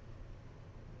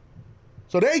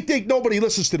 So they think nobody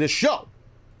listens to this show.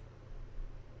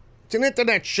 It's an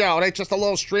internet show. It's just a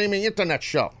little streaming internet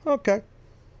show. Okay.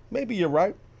 Maybe you're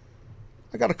right.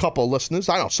 I got a couple of listeners.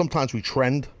 I know sometimes we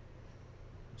trend.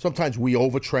 Sometimes we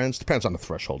over-trend. Depends on the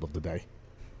threshold of the day.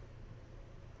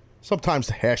 Sometimes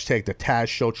the hashtag the Taz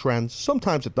Show trends.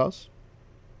 Sometimes it does.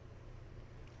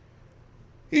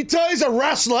 He's a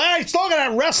wrestler. Hey, he's talking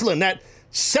about wrestling. That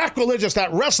sacrilegious,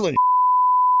 that wrestling.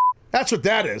 That's what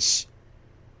that is.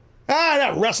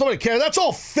 That wrestling. Nobody cares. That's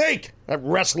all fake. That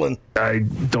wrestling. I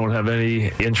don't have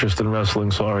any interest in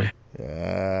wrestling. Sorry.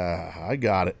 Yeah, I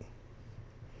got it.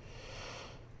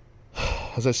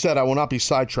 As I said, I will not be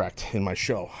sidetracked in my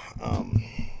show.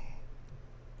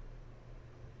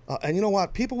 And you know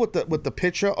what? People with the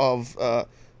picture of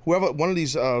whoever, one of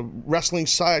these wrestling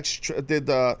sites did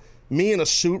me in a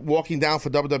suit walking down for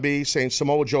WWE saying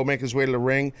Samoa Joe make his way to the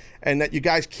ring, and that you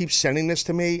guys keep sending this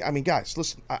to me. I mean, guys,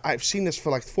 listen, I've seen this for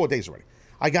like 4 days already.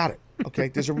 I got it. Okay,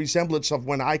 there's a resemblance of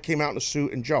when I came out in a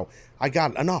suit and Joe. I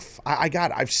got it. Enough. I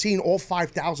got it. I've seen all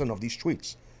 5,000 of these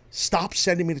tweets. Stop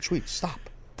sending me the tweets. Stop.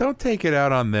 Don't take it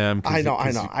out on them. I know.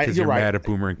 Because you're mad at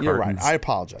Boomer and Carton's. You're right. I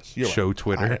apologize. Show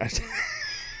Twitter.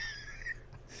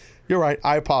 You're right.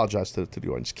 I apologize to the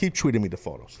audience. Keep tweeting me the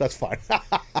photos. That's fine.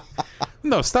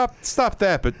 No, stop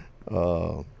that. But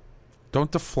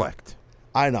don't deflect.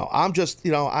 I know. I'm just,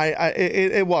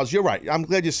 it was. You're right. I'm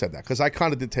glad you said that because I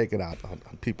kind of did take it out on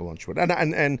people on Twitter,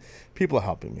 and people are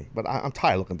helping me. But I'm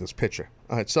tired of looking at this picture.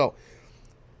 All right, so.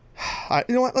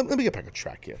 You know what? Let me get back on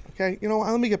track here, okay? You know what?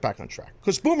 Let me get back on track.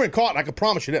 Because Boomer and Carton, I can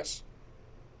promise you this.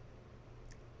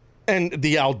 And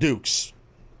the Al Dukes.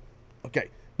 Okay,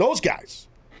 those guys,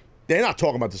 they're not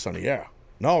talking about this on the air.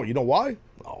 No, you know why?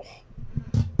 No.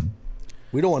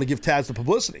 We don't want to give Taz the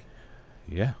publicity.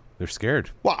 Yeah, they're scared.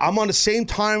 Well, I'm on the same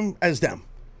time as them.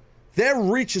 Their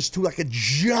reach is to like a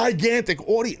gigantic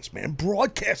audience, man.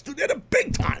 Broadcast, dude, they're the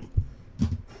big time.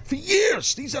 For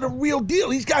years, these are the real deal.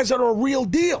 These guys are a real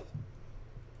deal.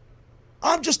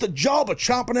 I'm just a jobber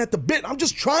chomping at the bit. I'm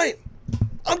just trying.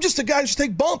 I'm just a guy who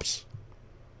take bumps.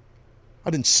 I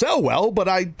didn't sell well, but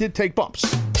I did take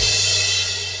bumps. I'm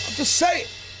just saying.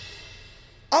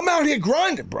 I'm out here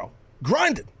grinding, bro.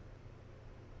 Grinding.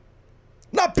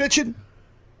 Not bitching.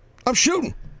 I'm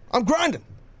shooting. I'm grinding.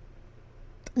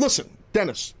 Listen,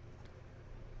 Dennis.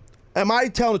 Am I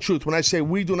telling the truth when I say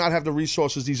we do not have the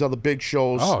resources these other big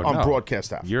shows on broadcast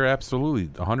staff? You're absolutely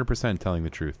 100% telling the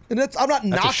truth. And I'm not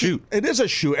knocking. A shoot. It is a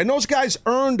shoot. And those guys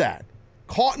earned that.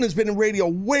 Carton has been in radio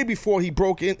way before he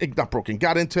got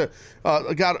into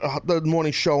the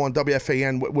morning show on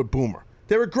WFAN with Boomer.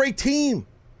 They're a great team.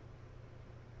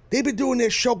 They've been doing their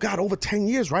show, over 10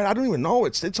 years, right? I don't even know.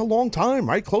 It's a long time,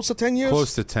 right? Close to 10 years?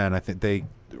 Close to 10. I think they,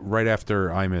 right after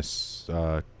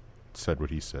Imus said what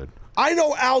he said. I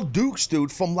know Al Dukes,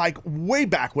 dude, from like way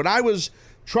back when I was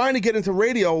trying to get into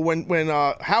radio when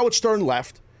Howard Stern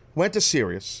left, went to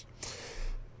Sirius.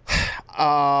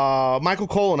 Michael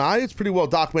Cole and I, it's pretty well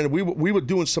documented, we were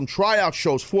doing some tryout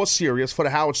shows for Sirius for the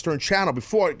Howard Stern channel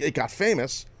before it got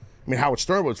famous. I mean, Howard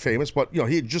Stern was famous, but he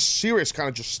had Sirius kind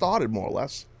of just started more or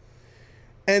less.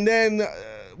 And then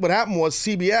what happened was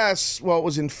CBS, it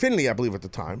was Infinity, I believe at the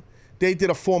time, they did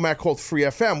a format called Free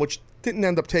FM, which didn't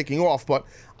end up taking off, but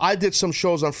I did some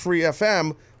shows on Free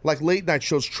FM, like late night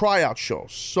shows, tryout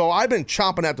shows. So I've been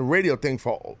chomping at the radio thing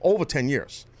for over 10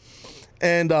 years.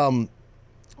 And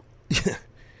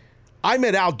I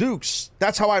met Al Dukes.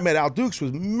 That's how I met Al Dukes,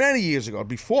 was many years ago,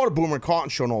 before the Boomer and Carton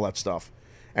show and all that stuff.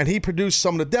 And he produced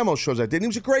some of the demo shows I did. And he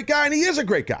was a great guy, and he is a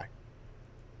great guy.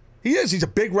 He is. He's a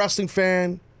big wrestling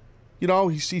fan.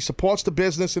 He supports the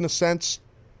business in a sense.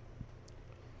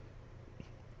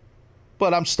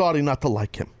 But I'm starting not to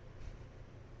like him.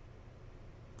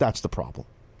 That's the problem.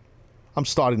 I'm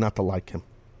starting not to like him.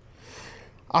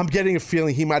 I'm getting a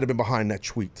feeling he might have been behind that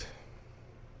tweet.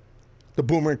 The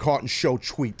Boomer and Carton show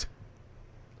tweet.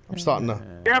 I'm starting to...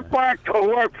 Get back to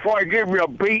work before I give you a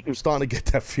beating. I'm starting to get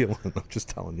that feeling. I'm just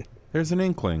telling you. There's an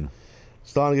inkling.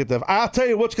 Starting to get that. I'll tell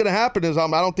you what's going to happen is I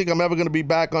don't think I'm ever going to be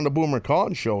back on the Boomer and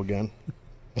Carton show again.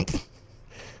 I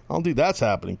don't think that's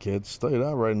happening, kids. I'll tell you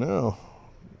that right now.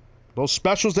 Those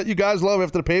specials that you guys love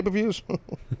after the pay-per-views.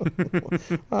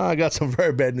 I got some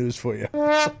very bad news for you.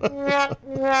 Yeah.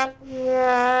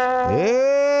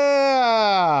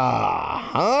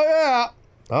 Oh, yeah.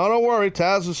 Oh, don't worry.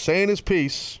 Taz is saying his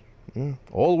piece. Yeah.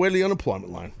 All the way to the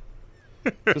unemployment line.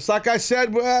 Just like I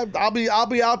said, I'll be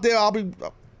out there. I'll be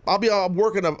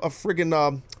working a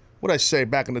friggin' what did I say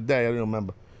back in the day? I don't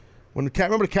remember.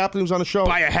 Remember the captain was on the show?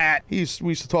 Buy a hat. We used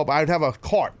to talk about, I'd have a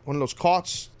cart, one of those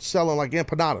carts selling like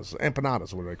empanadas.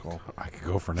 Empanadas, what do they call? I could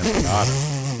go for an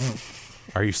empanada.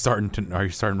 Are you starting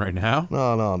right now?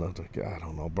 No. I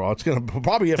don't know, bro. It's gonna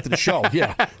probably after the show.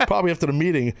 Yeah, probably after the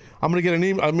meeting. I'm gonna get an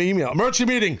email. Emergency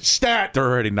meeting. Stat. They're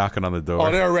already knocking on the door.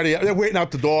 Oh, they're waiting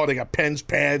out the door. They got pens,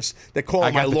 pads. They're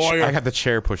calling my lawyer. I got the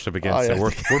chair pushed up against it.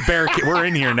 We're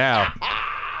in here now.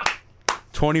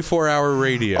 24-hour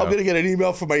radio. I'm gonna get an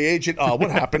email from my agent. What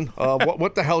happened?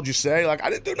 What the hell did you say? Like, I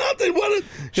didn't do nothing.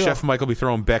 Chef Mike will be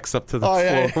throwing Bex up to the floor.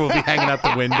 Yeah. We'll be hanging out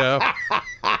the window.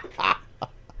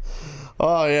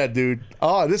 Oh yeah, dude.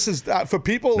 Oh, this is for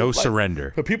people. No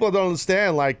surrender. For people that don't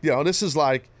understand, this is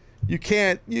like you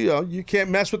can't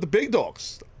mess with the big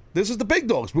dogs. This is the big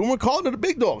dogs. We were calling it the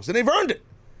big dogs, and they've earned it.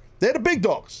 They're the big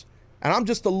dogs, and I'm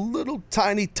just a little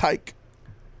tiny tyke,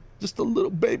 just a little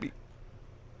baby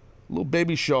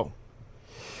show.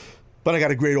 But I got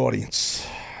a great audience,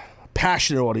 a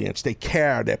passionate audience. They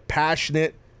care. They're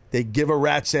passionate. They give a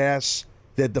rat's ass.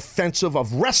 They're defensive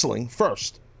of wrestling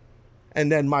first,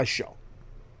 and then my show.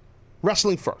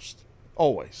 Wrestling first,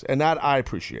 always, and that I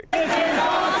appreciate.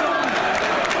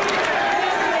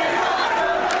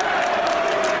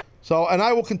 So, and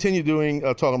I will continue doing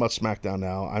talking about SmackDown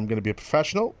now. I'm going to be a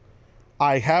professional.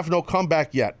 I have no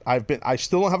comeback yet. I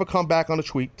still don't have a comeback on a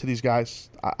tweet to these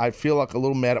guys. I feel like a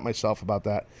little mad at myself about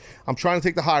that. I'm trying to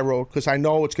take the high road because I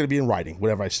know it's going to be in writing,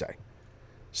 whatever I say.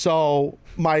 So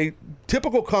my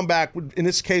typical comeback in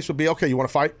this case would be, okay, you want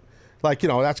to fight?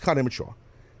 That's kind of immature.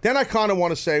 Then I kind of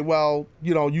want to say, well,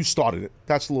 you started it.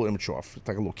 That's a little immature. It's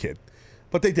like a little kid.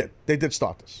 But they did. They did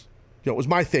start this. It was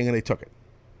my thing, and they took it.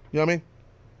 You know what I mean?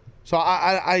 So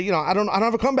I don't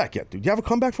have a comeback yet, dude. Do you have a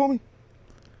comeback for me?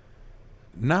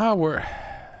 No,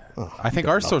 I think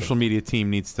our social media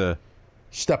team needs to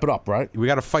step it up, right? We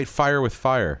got to fight fire with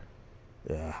fire.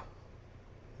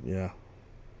 Yeah.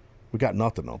 We got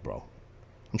nothing though, bro.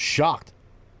 I'm shocked.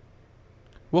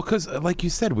 Well, because like you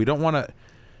said, we don't want to.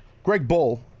 Greg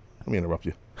Bull, let me interrupt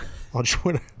you. On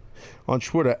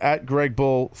Twitter, at Greg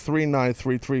Bull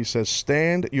 3933 says,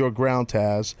 "Stand your ground,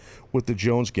 Taz, with the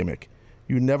Jones gimmick.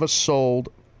 You never sold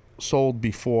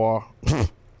before.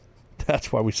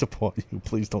 That's why we support you.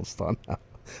 Please don't stun now.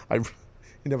 I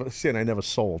never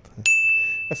sold.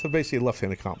 That's basically a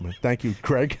left-handed compliment. Thank you,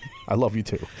 Greg. I love you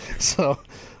too. So,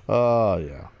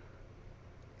 yeah.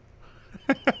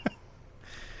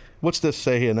 What's this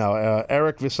say here now?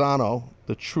 Eric Visano,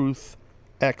 the Truth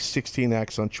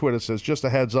X16X on Twitter says, just a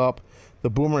heads up, the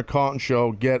Boomer and Carton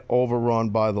show get overrun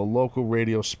by the local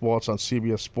radio sports on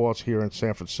CBS Sports here in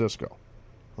San Francisco.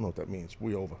 I don't know what that means.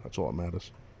 We over. That's all that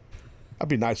matters. That'd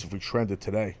be nice if we trended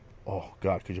today. Oh,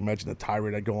 God, could you imagine the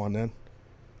tirade I'd go on then?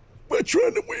 We're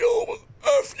trending, we over.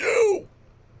 F you.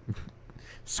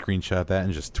 Screenshot that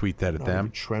and just tweet that at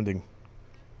them. Trending.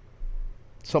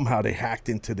 Somehow they hacked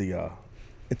into the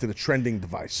trending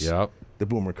device. Yep. The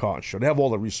Boomer Carton show. They have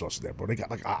all the resources there, bro. They got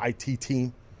like an IT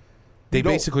team. They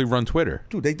basically run Twitter.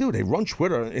 Dude, they do. They run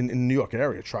Twitter in the New York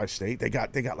area, tri-state. They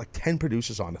got like 10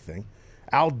 producers on the thing.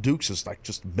 Al Dukes is like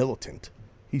just militant.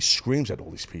 He screams at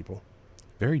all these people.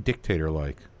 Very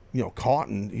dictator-like.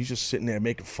 Carton, he's just sitting there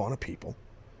making fun of people.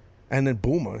 And then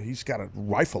Boomer, he's got a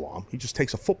rifle on him. He just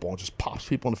takes a football and just pops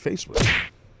people in the face with it.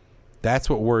 That's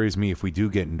what worries me. If we do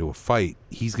get into a fight,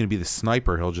 he's going to be the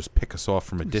sniper. He'll just pick us off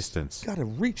from a distance. He's got to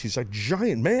reach. He's a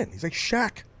giant man. He's like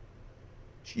Shaq.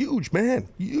 Huge man.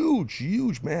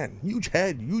 Huge man. Huge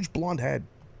head. Huge blonde head.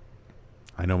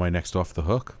 I know my next off the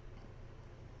hook.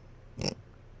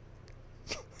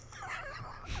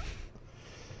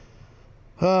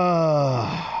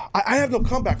 I have no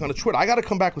comeback on the Twitter. I got to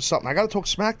come back with something. I got to talk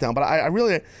SmackDown, but I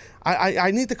really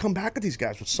need to come back at these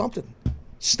guys with something.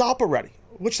 Stop already.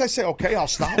 What should I say? Okay, I'll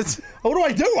stop. What do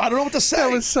I do? I don't know what to say. That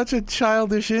was such a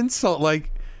childish insult. Like,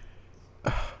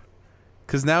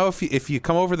 because now if you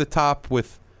come over the top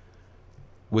with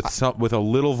a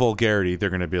little vulgarity, they're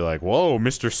going to be like, "Whoa,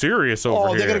 Mr. Serious over here."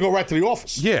 Oh, they're going to go right to the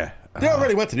office. Yeah, they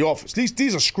already went to the office.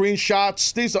 These are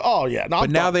screenshots. These are But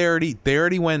now they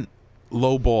already went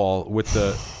low ball with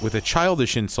a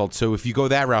childish insult. So if you go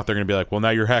that route, they're going to be like, "Well, now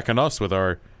you're hacking us with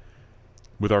our."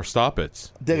 With our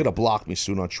stop-its. They're going to block me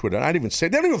soon on Twitter. I didn't even say.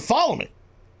 They don't even follow me.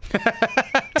 They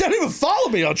don't even follow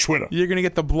me on Twitter. You're going to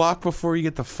get the block before you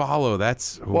get the follow.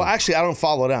 That's... Ooh. Well, actually, I don't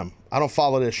follow them. I don't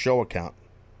follow their show account.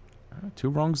 Two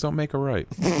wrongs don't make a right.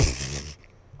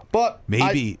 But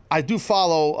maybe I do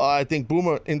follow, I think,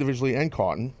 Boomer individually and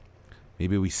Carton.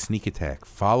 Maybe we sneak attack.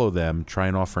 Follow them, try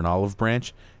and offer an olive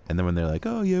branch, and then when they're like,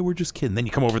 oh, yeah, we're just kidding, then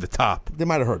you come over the top. They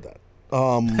might have heard that.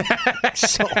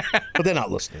 But they're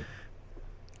not listening.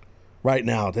 Right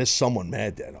now, there's someone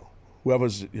mad there, though.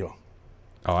 Whoever's,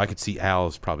 Oh, I could see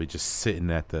Al's probably just sitting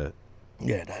at the...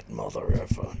 Yeah, that mother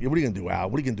effer. Yeah, what are you going to do, Al?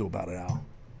 What are you going to do about it, Al?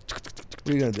 What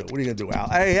are you going to do? What are you going to do, Al?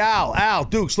 Hey, Al,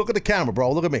 Dukes, look at the camera,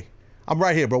 bro. Look at me. I'm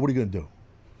right here, bro. What are you going to do?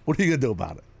 What are you going to do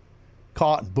about it?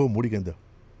 Carton, boom, what are you going to do?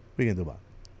 What are you going to do about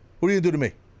it? What are you going to do to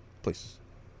me? Please.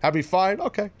 Have me fired?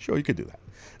 Okay, sure, you could do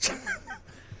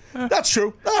that. That's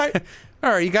true. All right.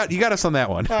 All right, you got us on that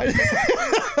one. Right.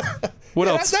 What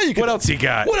else? What else you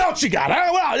got? What else you got?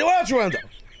 Huh? What else you want to do?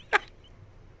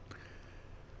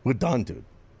 We're done, dude.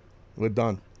 We're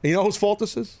done. And you know whose fault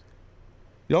this is?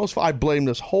 You know whose fault? I blame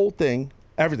this whole thing,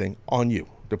 everything, on you,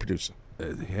 the producer.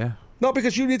 Yeah. No,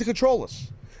 because you need to control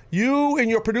us. You in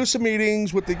your producer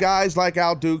meetings with the guys like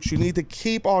Al Dukes, you need to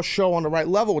keep our show on the right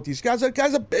level with these guys. The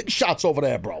guys are big shots over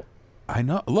there, bro. I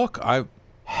know. Look, I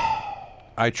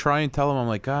try and tell them, I'm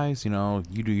like, guys, you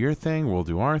do your thing, we'll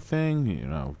do our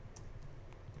thing,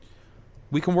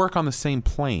 We can work on the same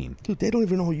plane. Dude, they don't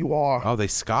even know who you are. Oh, they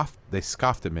scoffed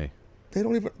at me. They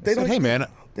don't even Hey man,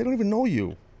 they don't even know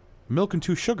you. Milk and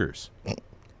 2 sugars.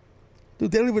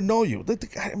 Dude, they don't even know you.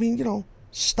 I mean,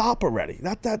 stop already.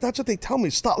 That's what they tell me.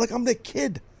 Stop. Like I'm their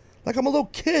kid. Like I'm a little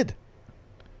kid.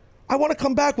 I want to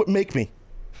come back with Make Me.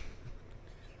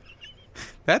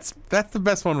 That's the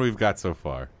best one we've got so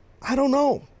far. I don't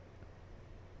know.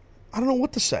 I don't know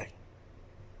what to say.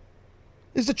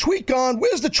 Is the tweet gone?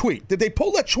 Where's the tweet? Did they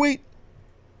pull that tweet?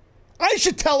 I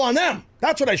should tell on them.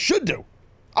 That's what I should do.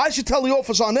 I should tell the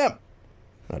office on them.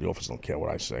 No, the office don't care what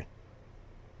I say.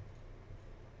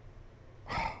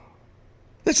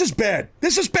 This is bad.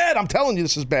 This is bad. I'm telling you,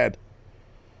 this is bad.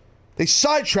 They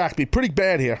sidetracked me pretty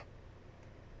bad here.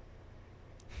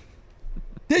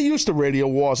 They're used to radio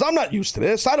wars. I'm not used to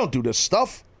this. I don't do this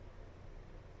stuff.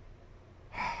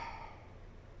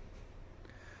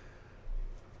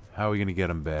 How are we going to get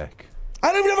them back?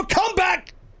 I don't even have a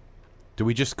comeback. Do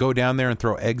we just go down there and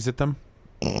throw eggs at them?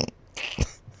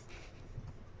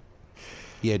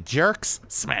 Yeah, jerks.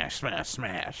 Smash, smash,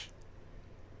 smash.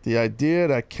 The idea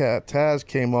that Taz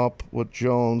came up with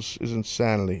Jones is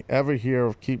insanity. Ever hear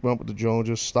of keeping up with the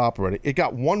Joneses? Stop already. It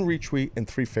got 1 retweet and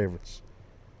 3 favorites.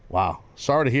 Wow.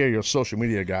 Sorry to hear your social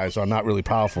media guys are not really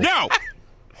powerful. No!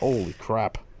 Holy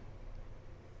crap.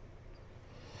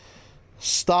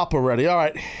 Stop already. All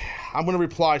right. I'm going to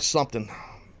reply something.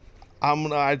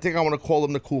 I think I want to call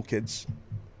them the cool kids.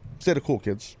 Say the cool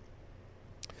kids.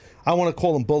 I want to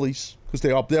call them bullies because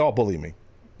they are bullying me.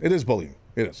 It is bullying.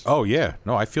 It is. Oh, yeah.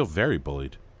 No, I feel very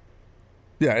bullied.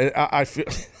 Yeah, I feel...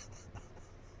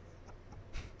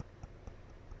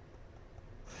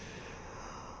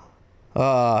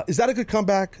 is that a good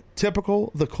comeback?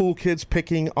 Typical, the cool kids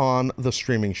picking on the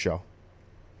streaming show.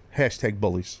 Hashtag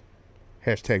bullies.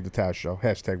 Hashtag the Taz Show.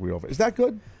 Hashtag we over. Is that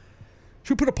good?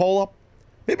 Should we put a poll up?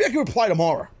 Maybe I can reply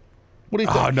tomorrow. What do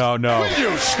you think? Oh, no.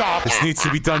 Will you stop? This needs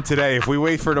to be done today. If we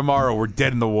wait for tomorrow, we're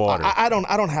dead in the water. I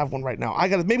don't have one right now. I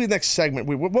got to, maybe the next segment.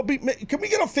 Can we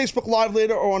get on Facebook Live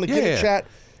later or on the Get It chat?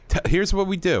 Here's what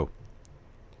we do.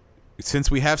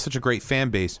 Since we have such a great fan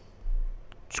base,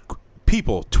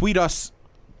 people tweet us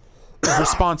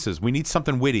responses. We need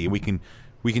something witty, and we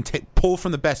can pull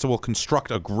from the best, and we'll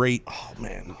construct a great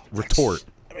retort.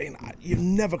 You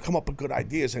never come up with good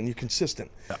ideas, and you're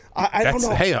consistent. I don't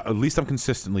know. Hey, at least I'm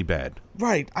consistently bad.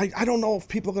 Right. I don't know if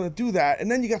people are going to do that. And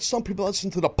then you got some people that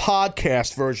listen to the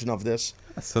podcast version of this.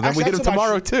 So then we hit them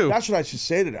tomorrow, too. That's what I should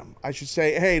say to them. I should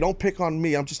say, hey, don't pick on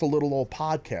me. I'm just a little old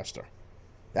podcaster.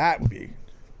 That would be...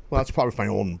 Well, that's probably my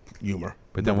own humor.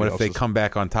 But then what if they come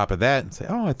back on top of that and say,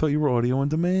 oh, I thought you were audio on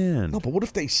demand? No, but what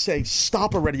if they say,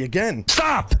 stop already again?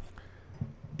 Stop!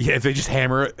 Yeah, if they just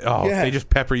hammer it. Oh, if they just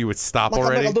pepper you with stop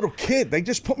already. I'm like a little kid. They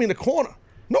just put me in the corner.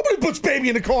 Nobody puts baby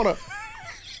in the corner.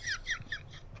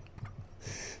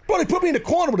 Bro, they put me in the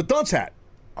corner with a dunce hat.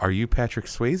 Are you Patrick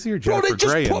Swayze or Jennifer Grey?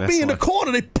 Bro, they just put me in the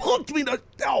corner. They punked me. They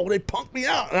punked me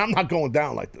out. And I'm not going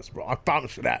down like this, bro. I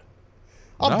promise you that.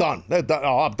 I'm done. They're done.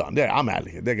 Oh, I'm done. I'm out of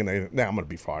here. I'm gonna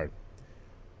be fired.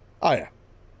 Oh yeah.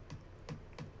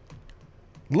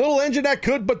 Little engine that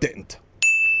could but didn't.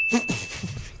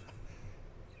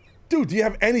 Dude, do you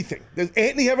have anything? Does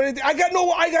Anthony have anything?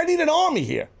 I need an army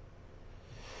here.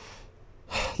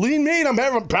 Lean mean,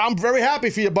 I'm very happy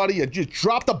for you, buddy. You just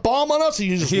dropped a bomb on us and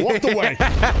you just walked away.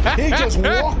 He just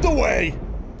walked away.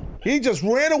 He just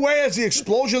ran away as the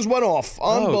explosions went off.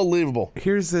 Unbelievable.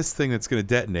 Here's this thing that's going to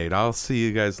detonate. I'll see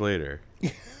you guys later.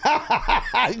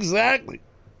 Exactly.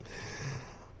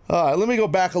 All right, let me go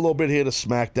back a little bit here to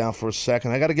SmackDown for a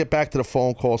second. I got to get back to the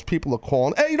phone calls. People are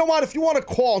calling. Hey, you know what? If you want to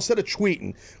call instead of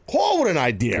tweeting, call with an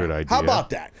idea. Good idea. How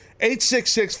about that?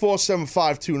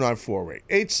 866-475-2948.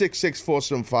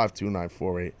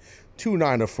 866-475-2948.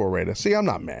 2948. See, I'm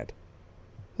not mad.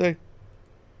 See?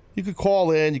 You could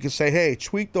call in. You could say, hey,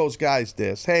 tweet those guys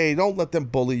this. Hey, don't let them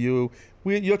bully you.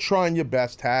 You're trying your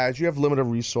best, Taz. You have limited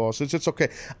resources. It's okay.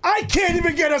 I can't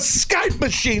even get a Skype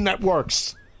machine that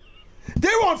works.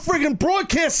 They're on friggin'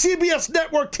 broadcast CBS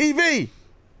Network TV.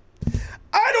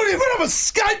 I don't even have a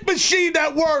Skype machine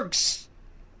that works.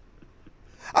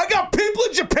 I got people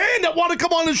in Japan that want to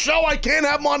come on the show. I can't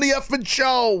have them on the effing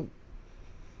show.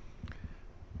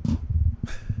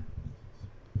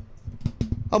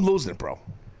 I'm losing it, bro.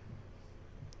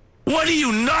 What are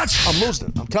you, nuts? I'm losing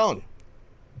it. I'm telling you.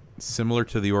 Similar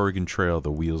to the Oregon Trail,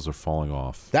 the wheels are falling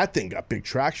off. That thing got big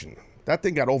traction. That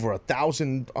thing got over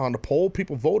 1,000 on the poll.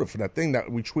 People voted for that thing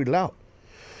that we tweeted out.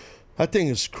 That thing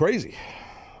is crazy.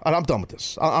 And I'm done with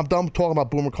this. I'm done talking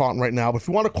about Boomer Carton right now. But if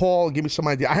you want to call and give me some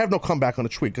idea, I have no comeback on the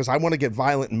tweet because I want to get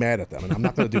violent and mad at them, and I'm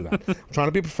not going to do that. I'm trying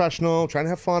to be professional, trying to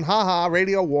have fun. Ha-ha,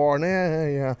 radio war.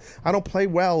 Yeah. I don't play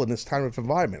well in this kind of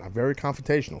environment. I'm very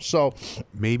confrontational. So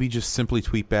maybe just simply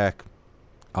tweet back,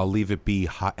 I'll leave it be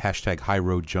hashtag High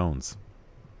Road Jones.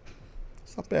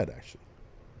 It's not bad, actually.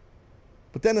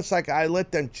 But then it's like I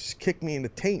let them just kick me in the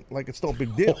taint like it's no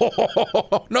big deal.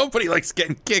 Nobody likes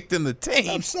getting kicked in the taint.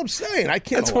 I'm saying I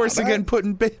can't. That's worse than getting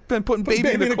putting baby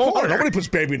in the corner. Nobody puts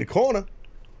baby in the corner.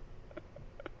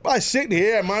 I sit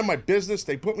here, I mind my business.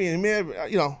 They put me in there,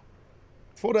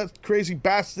 for that crazy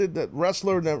bastard, that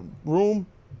wrestler in that room.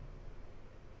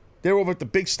 They're over at the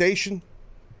big station,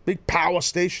 big power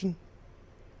station.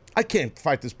 I can't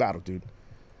fight this battle, dude.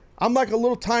 I'm like a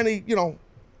little tiny,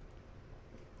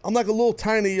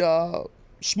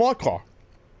 smart car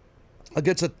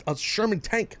against a Sherman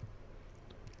tank.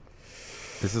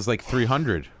 This is like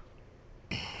 300.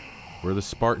 We're the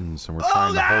Spartans, and we're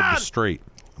trying to hold you straight.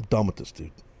 I'm done with this,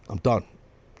 dude. I'm done.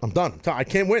 I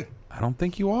can't win. I don't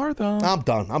think you are, though. I'm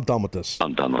done. I'm done with this.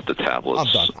 I'm done with the tablets. I'm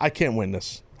done. I can't win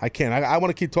this. I can't. I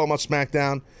want to keep talking about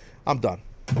SmackDown. I'm done.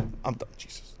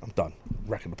 Jesus, I'm done.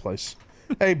 Wrecking the place.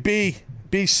 Hey,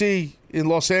 BC in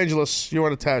Los Angeles, you're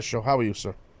on the Taz Show. How are you,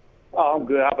 sir? Oh, I'm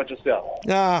good. How about yourself?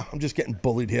 I'm just getting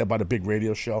bullied here by the big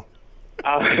radio show.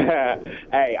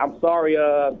 Hey, I'm sorry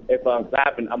if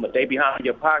I'm a day behind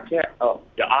your podcast,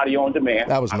 your audio on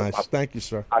demand. That was nice. Thank you,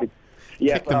 sir.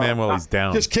 Kick the man while he's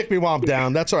down. Just kick me while I'm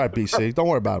down. That's all right, BC. Don't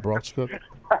worry about it, bro. It's good.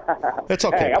 It's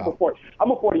okay. Hey, I'm a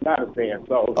 49ers fan,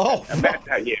 so. Oh,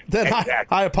 yeah, then exactly.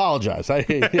 I apologize. I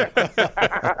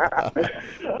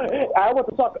want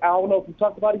to talk. I don't know if you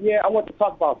talked about it yet. I want to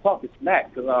talk about Talking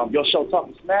Smack because your show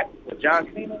Talking Smack with John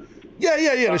Cena.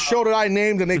 Yeah. The show that I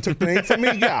named and they took the name from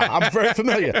me. Yeah, I'm very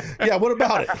familiar. Yeah, what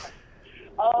about it?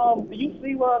 Do you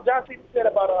see what John Cena said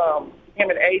about him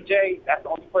and AJ? That's the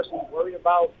only person he's worried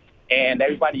about, and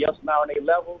everybody else now on their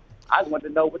level. I just wanted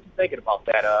to know what you're thinking about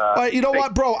that. You know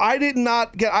what, bro? I did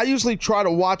not get. I usually try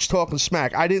to watch Talking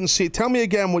Smack. I didn't see. Tell me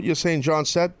again what you're saying. John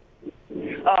said.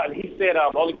 He said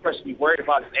the only person he's worried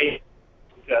about is AJ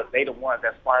because they the ones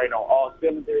that's firing on all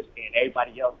cylinders, and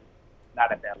everybody else is not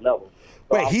at that level.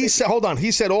 So wait, he said. Hold on.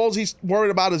 He said all he's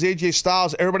worried about is AJ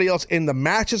Styles. Everybody else in the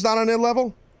match is not on their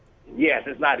level. Yes,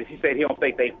 it's not. He said he don't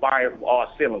think they fire from all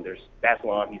cylinders. That's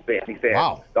what he said. He said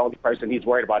wow. The only person he's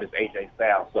worried about is AJ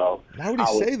Styles. So why would he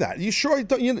say that? You sure?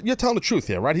 You're telling the truth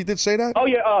here, right? He did say that? Oh,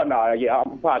 yeah. Oh, no. Yeah,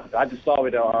 I'm positive. I just saw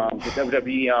it on the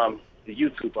WWE the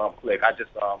YouTube clip. I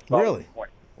just saw really? It this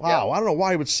morning. Wow, yeah. I don't know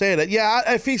why he would say that.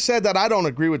 Yeah, if he said that, I don't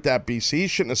agree with that, BC. He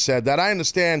shouldn't have said that. I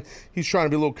understand he's trying to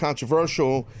be a little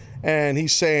controversial, and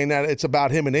he's saying that it's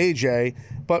about him and AJ,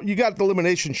 but you got the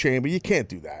Elimination Chamber. You can't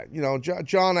do that.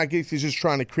 John, I guess he's just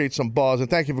trying to create some buzz, and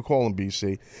thank you for calling,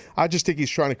 BC. I just think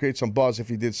he's trying to create some buzz if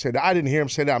he did say that. I didn't hear him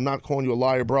say that. I'm not calling you a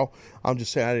liar, bro. I'm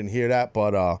just saying I didn't hear that,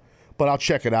 but I'll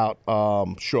check it out,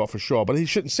 sure, for sure. But he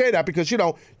shouldn't say that because, you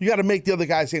got to make the other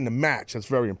guys in the match. That's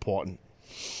very important.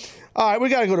 All right, we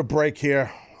got to go to break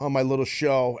here on my little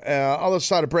show. Other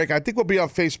side of break, I think we'll be on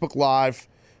Facebook Live.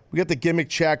 We got the gimmick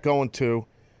chat going, too.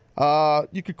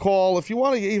 You could call if you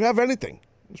want to. You have anything,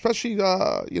 especially,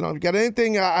 if you got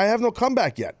anything. I have no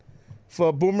comeback yet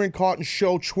for Boomer and Carton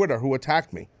Show Twitter, who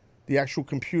attacked me. The actual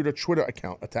computer Twitter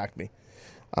account attacked me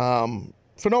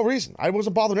for no reason. I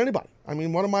wasn't bothering anybody. I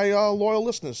mean, one of my loyal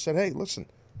listeners said, hey, listen,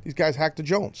 These guys hacked the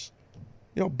Jones.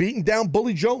 Beating down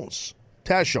Bully Jones.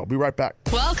 Taz Show. Be right back.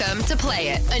 Welcome to Play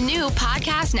It, a new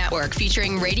podcast network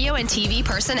featuring radio and TV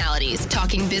personalities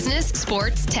talking business,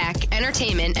 sports, tech,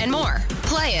 entertainment, and more.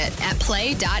 Play it at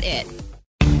play.it.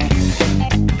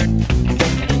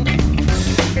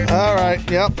 All right,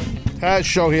 yep. Taz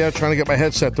Show here, trying to get my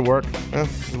headset to work.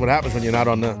 This is what happens when you're not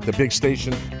on the big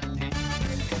station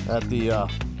at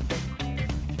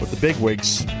with the big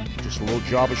wigs. Just a little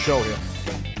jobber show here.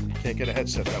 Can't get a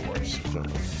headset that works.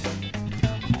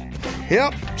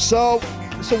 Yep, so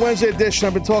it's a Wednesday edition.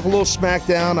 I've been talking a little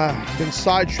SmackDown. I've been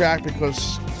sidetracked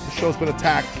because the show's been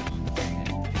attacked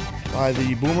by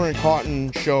the Boomer and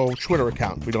Carton Show Twitter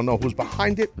account. We don't know who's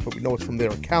behind it, but we know it's from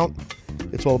their account.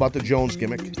 It's all about the Jones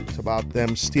gimmick. It's about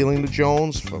them stealing the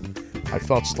Jones from I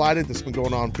Felt Slighted. This has been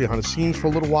going on behind the scenes for a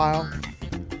little while.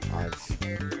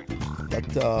 I've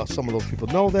let some of those people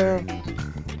know there.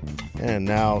 And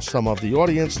now some of the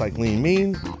audience, like Lean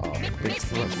Mean, a big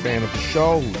fan of the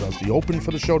show, who does the open for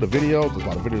the show, the video, does a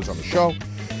lot of videos on the show.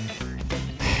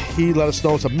 He let us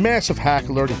know it's a massive hack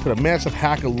alert. He put a massive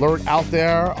hack alert out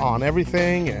there on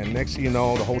everything, and next thing you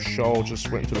know, the whole show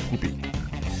just went into the poopy.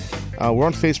 We're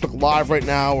on Facebook Live right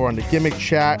now. We're on the gimmick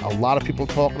chat. A lot of people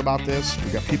talking about this. We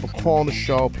got people calling the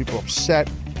show, people upset.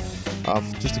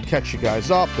 Just to catch you guys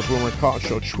up, the Boomer and Carton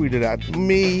Show tweeted at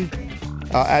me,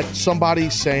 at somebody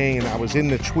saying, and I was in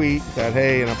the tweet, that,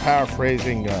 hey, and I'm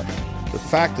paraphrasing, the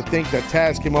fact to think that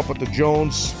Taz came up with the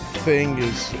Jones thing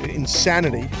is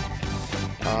insanity.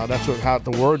 That's how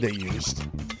the word they used.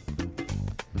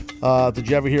 Did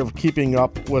you ever hear of keeping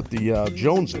up with the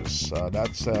Joneses?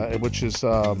 That's which is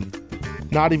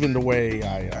not even the way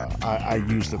I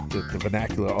use the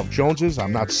vernacular of Joneses.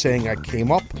 I'm not saying I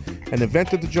came up and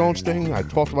invented the Jones thing. I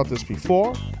talked about this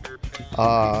before.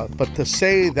 But to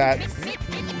say that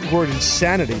word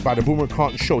insanity by the Boomer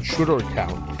Carton Show Twitter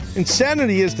account,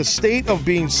 insanity is the state of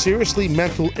being seriously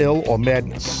mental ill or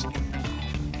madness,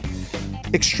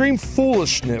 extreme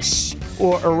foolishness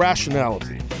or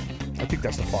irrationality. I think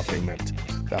that's the part they meant,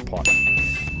 that part,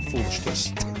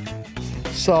 foolishness.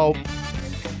 So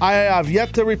I have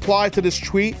yet to reply to this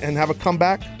tweet and have a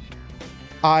comeback.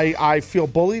 I feel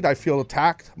bullied. I feel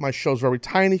attacked. My show's very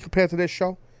tiny compared to this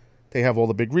show. They have all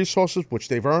the big resources, which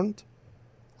they've earned.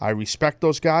 I respect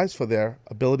those guys for their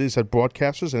abilities as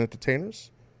broadcasters and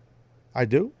entertainers. I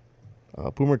do.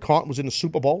 Boomer Carton was in the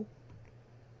Super Bowl.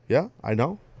 Yeah, I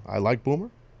know. I like Boomer.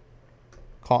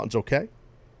 Carton's okay.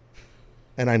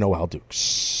 And I know Al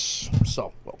Dukes.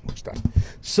 So, well, what's that?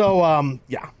 So,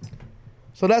 yeah.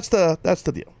 So that's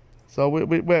the deal. So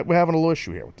we're having a little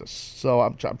issue here with this. So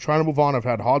I'm trying to move on. I've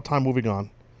had a hard time moving on.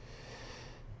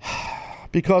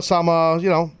 Because I'm,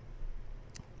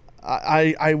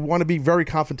 I want to be very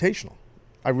confrontational.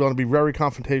 I want to be very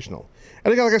confrontational.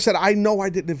 And again, like I said, I know I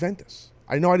didn't invent this.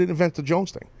 I know I didn't invent the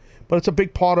Jones thing. But it's a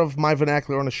big part of my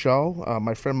vernacular on the show.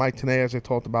 My friend Mike Tenay, as I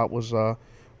talked about, was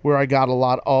where I got a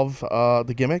lot of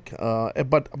the gimmick.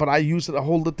 But I use it at a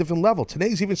whole different level.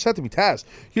 Tenay's even said to me, Taz,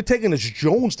 you're taking this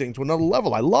Jones thing to another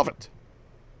level. I love it.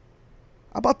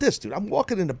 How about this, dude? I'm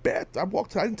walking in the bed. I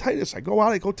didn't tell you this. I go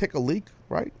out, I go take a leak,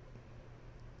 right?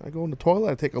 I go in the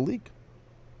toilet, I take a leak.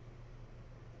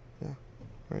 Yeah,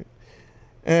 right.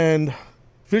 And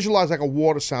visualize like a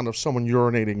water sound of someone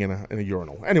urinating in a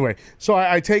urinal. Anyway, so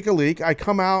I take a leak. I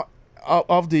come out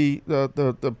of the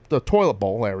toilet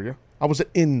bowl area. I wasn't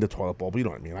in the toilet bowl, but you know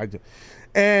what I mean.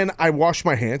 And I wash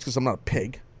my hands because I'm not a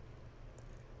pig.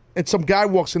 And some guy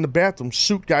walks in the bathroom,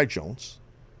 suit Guy Jones.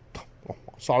 Oh,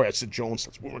 sorry, I said Jones.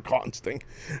 That's Boomer Carton's thing.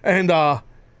 And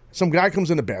some guy comes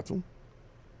in the bathroom.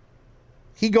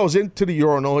 He goes into the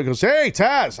urinal. He goes, hey,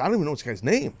 Taz. I don't even know this guy's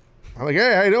name. I'm like,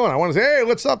 hey, how you doing? I want to say, hey,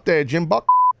 what's up there, Jim Buck?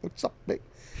 What's up, big?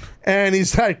 And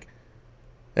he's like,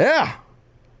 yeah,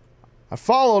 I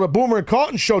follow the Boomer and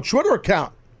Carton Show Twitter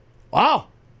account. Wow.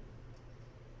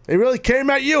 They really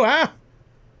came at you, huh?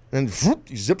 And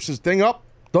he zips his thing up,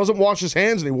 doesn't wash his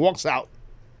hands, and he walks out.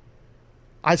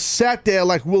 I sat there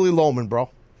like Willie Loman,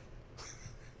 bro.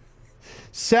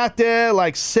 Sat there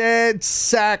like sad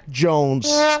sack Jones.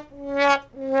 I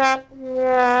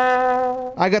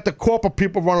got the corporate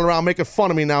people running around making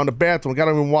fun of me now in the bathroom. Got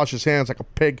to even wash his hands like a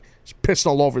pig. He's pissing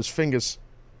all over his fingers.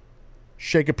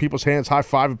 Shaking people's hands,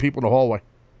 high-fiving people in the hallway.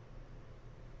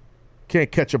 Can't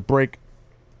catch a break.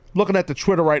 Looking at the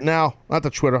Twitter right now. Not the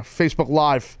Twitter. Facebook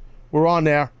Live. We're on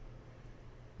there.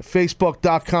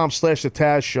 Facebook.com/The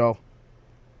Taz Show.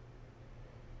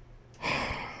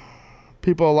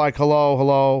 People are like, hello,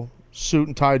 hello. Suit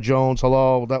and tie Jones,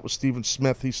 hello. That was Stephen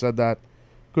Smith. He said that.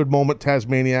 Good moment,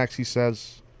 Tasmaniacs, he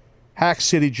says. Hack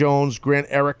City Jones, Grant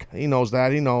Eric. He knows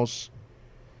that. He knows.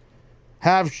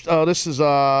 This is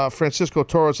Francisco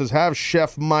Torres says, have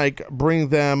Chef Mike bring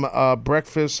them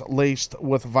breakfast laced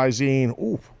with Visine.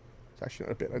 Ooh, it's actually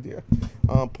not a bad idea.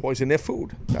 Poison their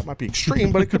food. That might be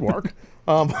extreme, but it could work.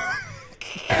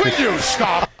 Could you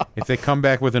stop? If they come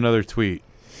back with another tweet,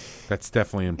 that's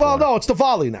definitely in play. Well, no, it's the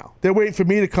volley now. They're waiting for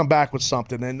me to come back with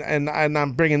something, and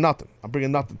I'm bringing nothing. I'm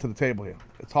bringing nothing to the table here.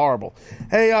 It's horrible.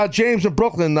 Hey, James in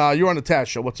Brooklyn, you're on the Taz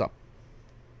Show. What's up?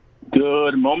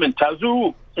 Good moment,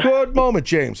 Tazoo. Good moment,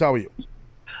 James. How are you?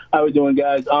 How we doing,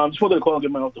 guys? Just wanted to call and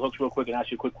get my off the hooks real quick and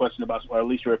ask you a quick question about, or at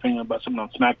least your opinion about something on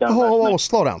SmackDown. Oh,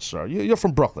 slow down, sir. You're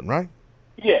from Brooklyn, right?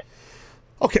 Yeah.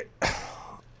 Okay.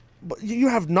 But you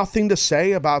have nothing to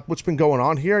say about what's been going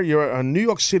on here? You're a New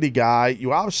York City guy.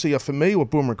 You obviously are familiar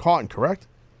with Boomer and Carton, correct?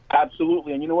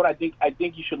 Absolutely. And you know what? I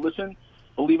think you should listen,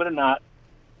 believe it or not,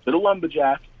 to the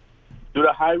Lumberjack, to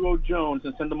the High Road Jones,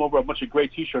 and send them over a bunch of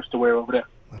great T-shirts to wear over there.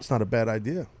 That's not a bad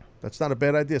idea.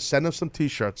 Send them some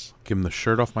T-shirts. Give them the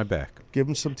shirt off my back. Give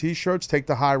them some T-shirts. Take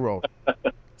the high road.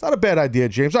 It's not a bad idea,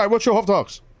 James. All right, what's your off the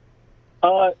hooks?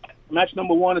 Match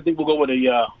number one, I think we'll go with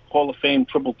a Hall of Fame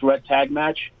triple threat tag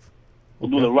match. We'll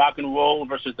do the Rock and Roll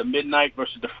versus the Midnight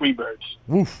versus the Freebirds.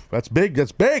 Woof, that's big.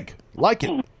 Like it.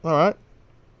 All right.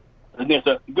 I think it's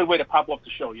a good way to pop off the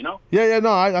show, you know? Yeah,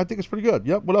 no, I think it's pretty good.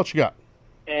 Yep, what else you got?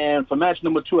 And for match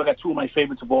number two, I got two of my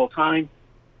favorites of all time.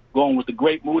 Going with the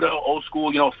Great Muta, old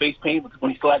school, face paint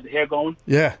when he still had the hair going.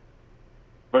 Yeah.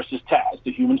 Versus Taz,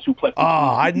 the human suplex.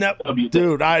 I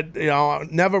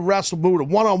never wrestled Muta.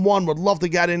 One-on-one, would love to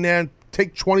get in there and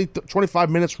take 25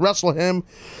 minutes, wrestle him.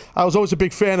 I was always a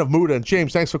big fan of Muta. And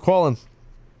James, thanks for calling.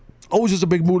 Always was a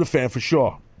big Muta fan for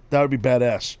sure. That would be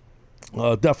badass.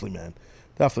 Definitely, man.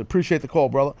 Definitely. Appreciate the call,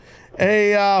 brother.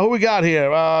 Hey, who we got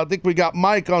here? I think we got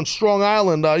Mike on Strong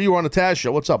Island. You were on the Taz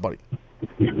Show. What's up, buddy?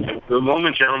 Good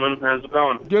moment, gentlemen. How's it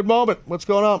going? Good moment. What's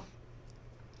going on?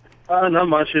 Not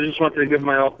much. I just wanted to give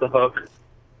my off the hook.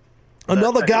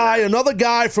 Another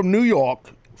guy from New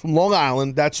York, from Long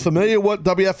Island, that's familiar with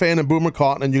WFAN and Boomer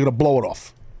Carton, and you're going to blow it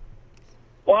off.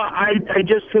 Well, I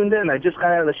just tuned in. I just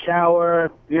got out of the shower,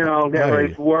 getting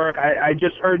ready for work. I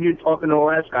just heard you talking to the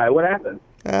last guy. What happened?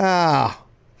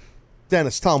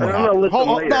 Dennis, tell him what happened.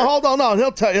 Hold on. No,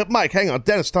 he'll tell you. Mike, hang on.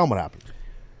 Dennis, tell him what happened.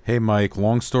 Hey, Mike,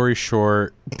 long story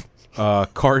short,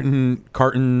 Carton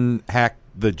hacked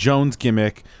the Jones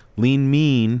gimmick, lean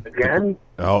mean. Again?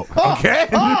 Okay.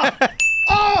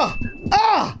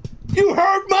 You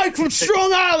heard Mike from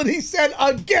Strong Island. He said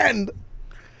again.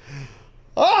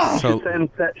 So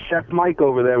send Chef Mike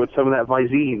over there with some of that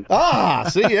Visine.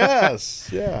 See, yes.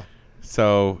 Yeah.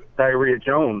 So Diarrhea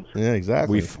Jones. Yeah,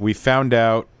 exactly. We found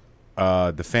out,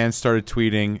 the fans started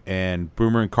tweeting, and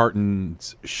Boomer and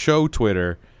Carton's show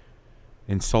Twitter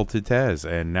insulted Taz,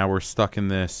 and now we're stuck in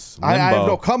this limbo. I have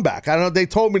no comeback. I don't know. They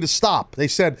told me to stop. They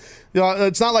said,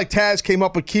 it's not like Taz came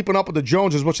up with keeping up with the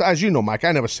Joneses, which, as you know, Mike,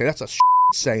 I never say that's a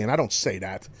saying. I don't say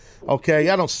that. Okay,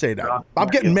 I don't say that. I'm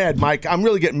getting mad, Mike. I'm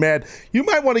really getting mad. You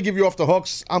might want to give you off the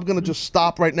hooks. I'm going to just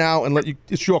stop right now and let you.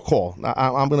 It's your call.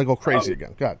 I'm going to go crazy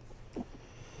again. Go ahead.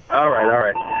 All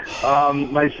right.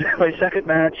 My second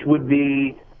match would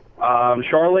be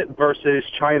Charlotte versus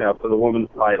Chyna for the women's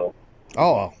title.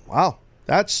 Oh, wow.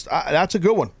 That's a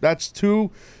good one. That's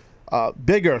two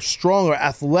bigger, stronger,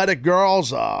 athletic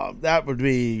girls. That would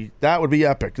be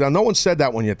epic. Now, no one said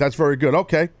that one yet. That's very good.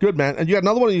 Okay, good, man. And you had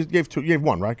another one. You gave two. You gave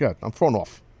one, right? Good. I'm thrown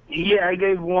off. Yeah, I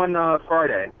gave one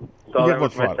Friday. So that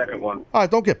was my second one. All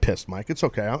right, don't get pissed, Mike. It's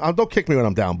okay. Don't kick me when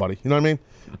I'm down, buddy. You know what I mean?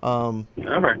 All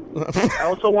right. I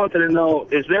also wanted to know,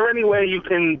 is there any way you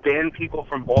can ban people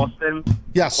from Boston?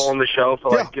 Yes. On the show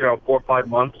for 4 or 5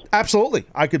 months? Absolutely.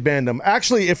 I could ban them.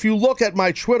 Actually, if you look at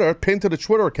my Twitter, pinned to the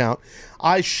Twitter account,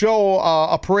 I show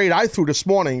a parade I threw this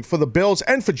morning for the Bills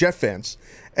and for Jet fans.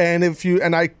 And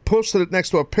I posted it next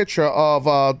to a picture of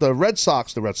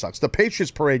the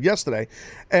Patriots parade yesterday.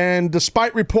 And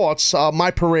despite reports,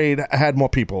 my parade had more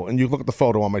people. And you look at the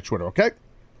photo on my Twitter, okay?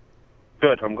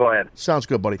 Good, I'm glad. Sounds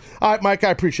good, buddy. All right, Mike, I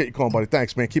appreciate you calling, buddy.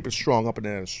 Thanks, man. Keep it strong out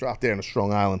there in the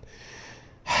Strong Island.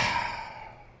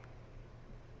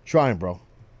 Trying, bro.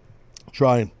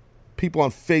 Trying. People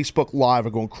on Facebook Live are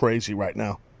going crazy right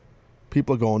now.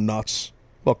 People are going nuts.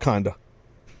 Well, kind of.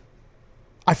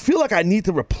 I feel like I need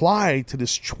to reply to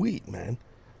this tweet, man.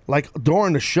 Like,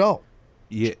 during the show.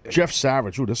 Yeah. Jeff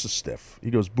Savage. Ooh, this is stiff. He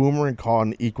goes, Boomer and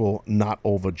Carton equal not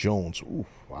over Jones. Ooh,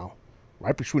 wow.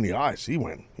 Right between the eyes. He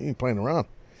went. He ain't playing around.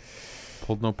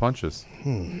 Pulled no punches.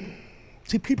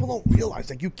 See, people don't realize,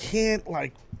 like, you can't,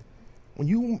 like, when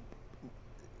you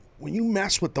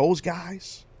mess with those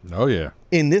guys. Oh, yeah.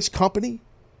 In this company,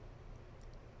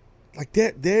 like,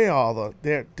 they're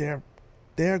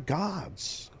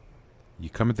gods. You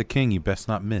come at the king, you best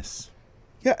not miss.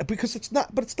 Yeah, because it's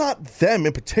not them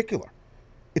in particular.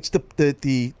 It's the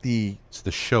It's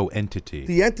the show entity.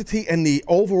 the entity and the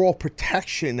overall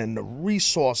protection and the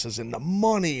resources and the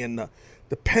money and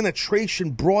the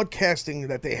penetration broadcasting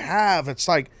that they have. It's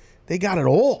like they got it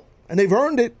all and they've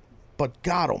earned it. But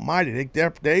God Almighty,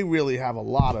 they really have a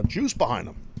lot of juice behind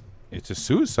them. It's a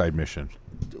suicide mission.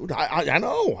 Dude, I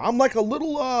know. I'm like a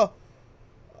little.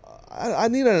 I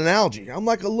need an analogy. I'm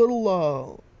like a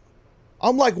little.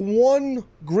 I'm like one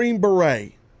Green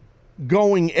Beret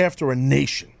going after a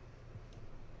nation.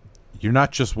 You're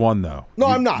not just one, though. No,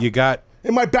 I'm not. You got...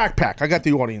 In my backpack, I got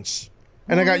the audience.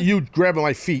 And I got you grabbing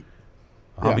my feet.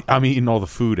 I'm eating all the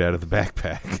food out of the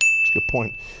backpack. That's a good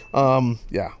point.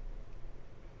 Yeah.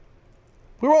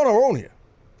 We're on our own here.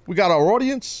 We got our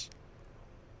audience.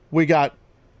 We got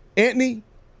Anthony.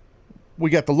 We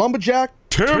got the lumberjack.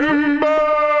 Timber!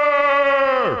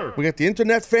 We got the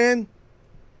internet fan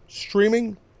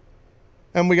streaming.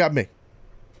 And we got me.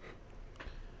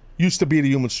 Used to be the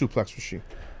human suplex machine.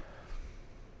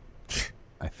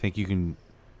 I think you can,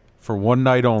 for one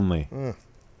night only, I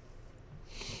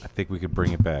think we could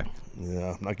bring it back.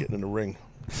 Yeah, I'm not getting in the ring.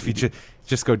 If you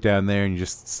just go down there and you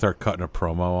just start cutting a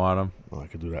promo on them. Oh, I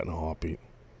could do that in a heartbeat.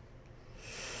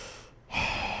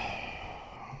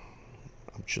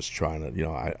 I'm just trying to,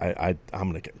 I'm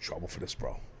going to get in trouble for this,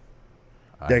 bro.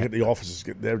 The offices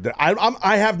get there.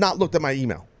 I have not looked at my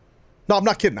email. No, I'm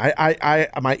not kidding.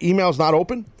 My email's not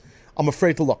open. I'm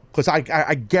afraid to look because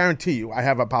I guarantee you I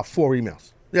have about 4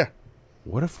 emails. Yeah.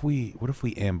 What if we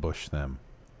ambush them?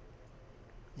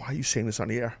 Why are you saying this on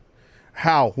the air?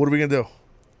 How? What are we gonna do?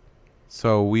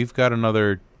 So we've got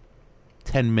another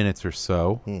 10 minutes or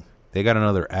so. They got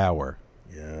another hour.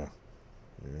 Yeah.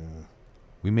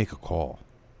 We make a call.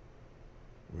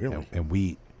 Really? And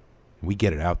we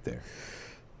get it out there.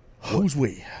 Who's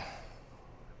we?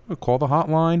 We call the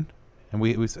hotline, and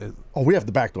we say, oh, we have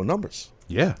the backdoor numbers.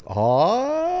 Yeah.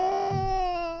 Oh.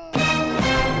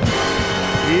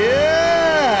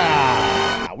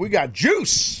 Yeah. We got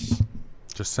juice.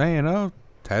 Just saying,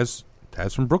 Taz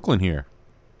from Brooklyn here.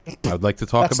 I'd like to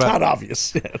talk That's about. not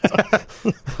obvious.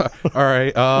 All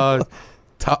right,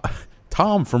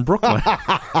 Tom from Brooklyn.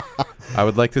 I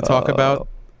would like to talk about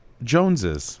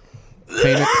Joneses,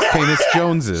 famous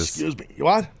Joneses. Excuse me.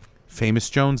 What? Famous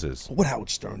Joneses. What would Howard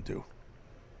Stern do?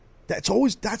 That's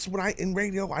what in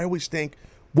radio I always think.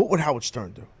 What would Howard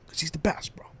Stern do? Because he's the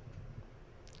best, bro.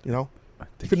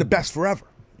 He's been the best forever.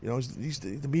 He's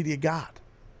the media god.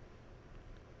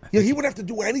 Yeah, he would have to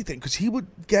do anything because he would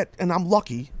get, and I'm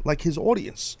lucky, like his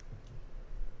audience.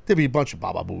 There'd be a bunch of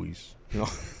Baba Booies,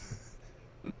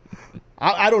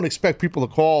 I don't expect people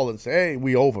to call and say, "Hey,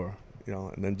 we over,"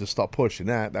 and then just start pushing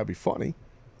that. That'd be funny.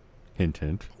 Hint,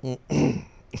 hint.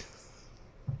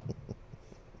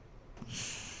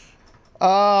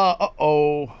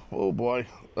 Oh boy.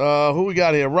 Who we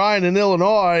got here? Ryan in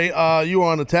Illinois. You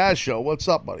are on the Taz Show. What's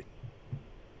up, buddy?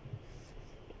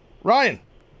 Ryan.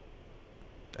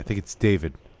 I think it's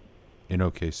David in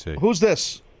OKC. Who's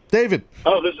this? David.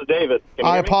 Oh, this is David. Can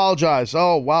you I hear me? apologize.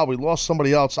 Oh, wow, we lost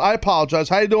somebody else. I apologize.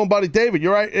 How you doing, buddy? David,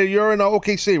 you're right. You're in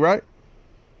OKC, right?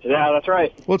 Yeah, that's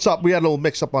right. What's up? We had a little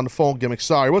mix-up on the phone gimmick.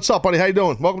 Sorry. What's up, buddy? How you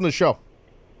doing? Welcome to the show.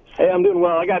 Hey, I'm doing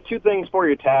well. I got 2 things for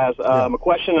you, Taz. A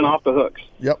question and off the hooks.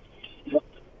 Yep.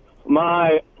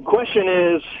 My question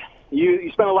is, you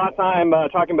spent a lot of time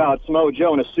talking about Samoa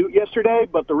Joe in a suit yesterday,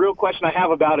 but the real question I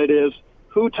have about it is,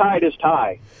 who tied his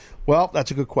tie? Well,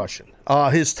 that's a good question.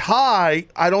 His tie,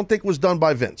 I don't think was done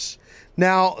by Vince.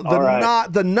 Now,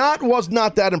 the knot was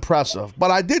not that impressive, but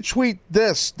I did tweet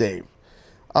this, Dave.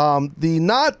 The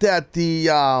knot that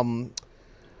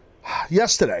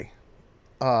yesterday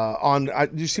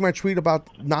did you see my tweet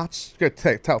about knots?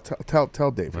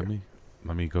 Tell Dave.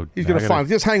 Let me go. He's going to find.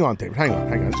 Just hang on, David. Hang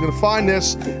on. He's going to find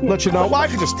this. Let you know. Well, I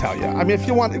can just tell you. I mean, if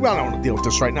you want, I don't want to deal with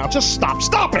this right now. Just stop.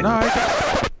 Stop it. No,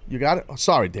 you got it. Oh,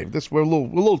 sorry, David. We're a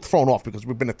little thrown off because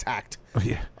we've been attacked. Oh,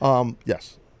 yeah.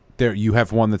 Yes. There you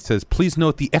have one that says, "Please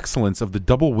note the excellence of the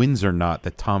double Windsor knot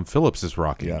that Tom Phillips is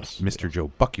rocking." Yes. Mr.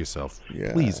 Joe, buck yourself.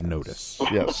 Yes. Please notice.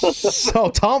 Yes. So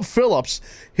Tom Phillips,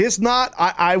 his knot,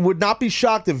 I would not be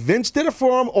shocked if Vince did it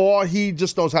for him or he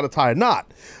just knows how to tie a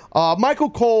knot.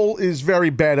 Michael Cole is very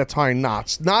bad at tying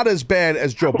knots. Not as bad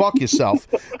as Joe Buck yourself.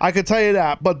 I can tell you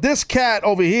that. But this cat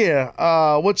over here,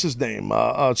 what's his name?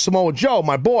 Samoa Joe,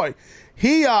 my boy.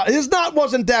 His knot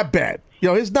wasn't that bad.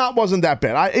 His knot wasn't that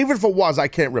bad. Even if it was, I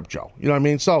can't rip Joe. You know what I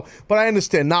mean? So, but I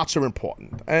understand knots are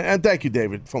important. And thank you,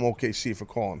 David, from OKC for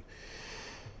calling.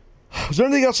 Is there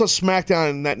anything else on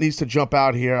SmackDown that needs to jump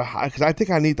out here? Because I think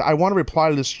I want to reply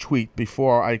to this tweet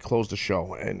before I close the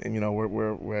show. And you know,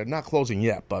 we're not closing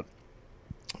yet, but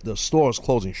the store is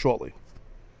closing shortly.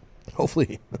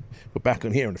 Hopefully, we're back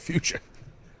on here in the future.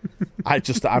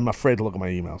 I'm afraid to look at my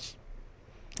emails.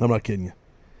 I'm not kidding you.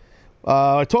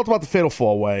 I talked about the Fatal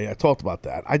 4-Way. I talked about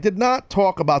that. I did not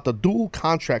talk about the dual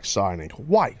contract signing.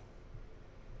 Why?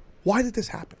 Why did this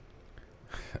happen?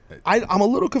 I'm a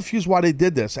little confused why they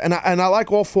did this. And I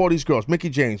like all four of these girls. Mickie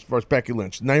James versus Becky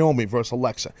Lynch. Naomi versus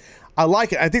Alexa. I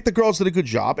like it. I think the girls did a good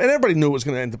job. And everybody knew it was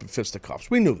going to end up in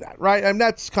fisticuffs. We knew that, right? And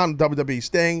that's kind of WWE's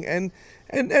thing. And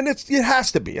it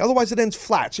has to be. Otherwise, it ends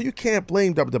flat. So you can't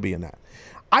blame WWE in that.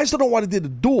 I still don't know why they did a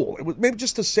duel. It was maybe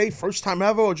just to say first time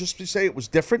ever or just to say it was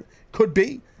different. Could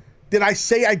be. Did I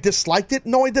say I disliked it?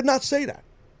 No, I did not say that.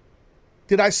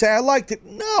 Did I say I liked it?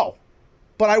 No.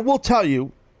 But I will tell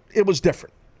you, it was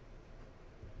different.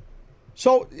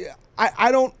 So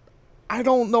I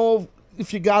don't know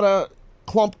if you gotta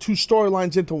clump two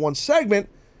storylines into one segment.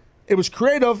 It was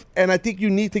creative, and I think you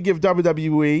need to give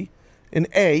WWE an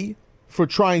A for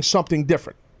trying something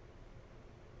different.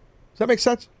 Does that make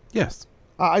sense? Yes.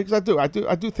 I do. I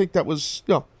do think that was,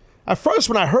 you know, at first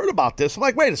when I heard about this, I'm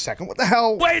like, wait a second, what the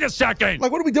hell? Wait a second.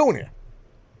 Like, what are we doing here?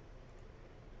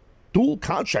 Dual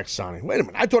contract signing. Wait a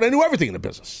minute. I thought I knew everything in the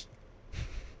business.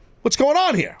 What's going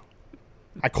on here?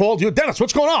 I called you, Dennis.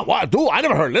 What's going on? Why, dual? I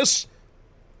never heard of this.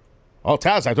 Oh,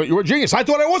 Taz, I thought you were a genius. I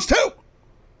thought I was too.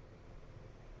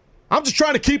 I'm just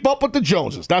trying to keep up with the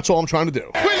Joneses. That's all I'm trying to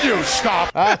do. Will you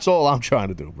stop? That's all I'm trying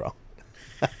to do, bro.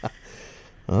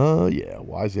 Oh, yeah.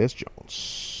 Wise ass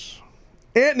Jones.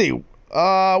 Anthony.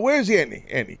 Where's Anthony?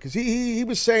 Anthony. Because he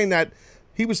was saying that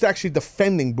he was actually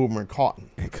defending Boomer and Carton.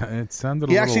 It sounded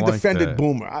a He little actually like defended that.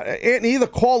 Boomer. Anthony, either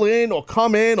call in or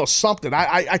come in or something.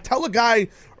 I tell the guy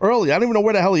early, I don't even know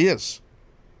where the hell he is.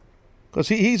 Because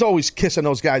he's always kissing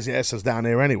those guys' asses down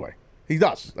there anyway. He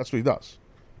does. That's what he does.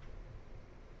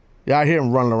 Yeah, I hear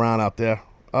him running around out there.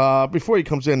 Before he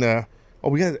comes in there,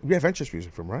 we have entrance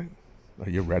music from him, right? Oh,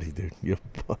 you're ready, dude. You're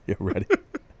ready.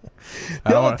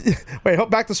 Wait,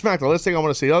 back to SmackDown. Last thing I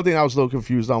want to say. The other thing I was a little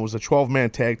confused on was the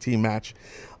 12-man tag team match.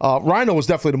 Rhino was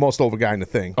definitely the most over guy in the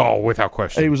thing. Oh, without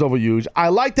question. He was over huge. I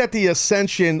like that the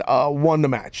Ascension won the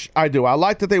match. I do. I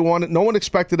like that they won it. No one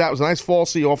expected that. It was a nice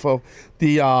falsie off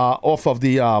the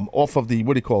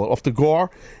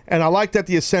Gore. And I like that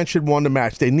the Ascension won the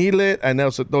match. They needed it, and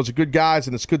those are good guys,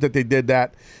 and it's good that they did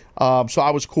that. So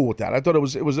I was cool with that. I thought it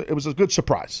was a good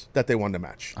surprise that they won the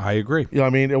match. I agree. You know what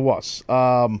I mean? It was.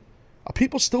 Are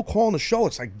people still calling the show?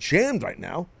 It's like jammed right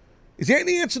now. Is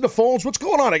Anthony answering the phones? What's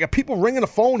going on? I got people ringing the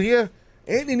phone here.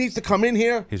 Anthony needs to come in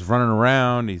here. He's running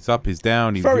around. He's up. He's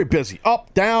down. He's very busy.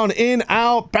 Up, down, in,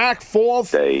 out, back,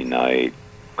 forth. Day, night,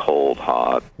 cold,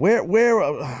 hot. Where?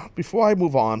 Before I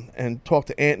move on and talk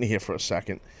to Anthony here for a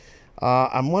second,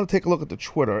 I'm going to take a look at the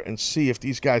Twitter and see if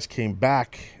these guys came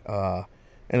back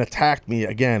and attacked me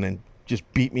again and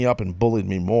just beat me up and bullied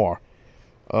me more.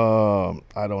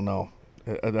 I don't know.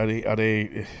 Are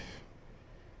they?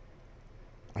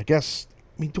 I guess.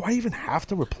 I mean, do I even have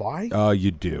to reply? You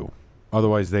do.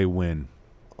 Otherwise, they win.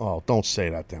 Oh, don't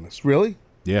say that, Dennis. Really?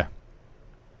 Yeah.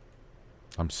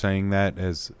 I'm saying that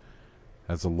as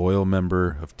a loyal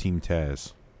member of Team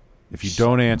Taz. If you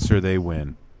don't answer, they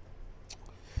win.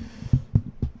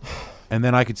 And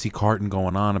then I could see Carton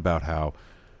going on about how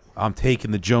I'm taking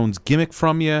the Jones gimmick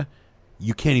from you.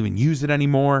 You can't even use it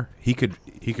anymore. He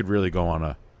could really go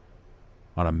on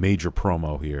a major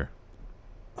promo here.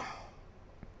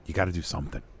 You got to do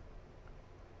something.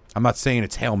 I'm not saying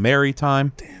it's Hail Mary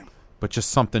time, but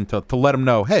just something to let him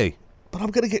know, hey. But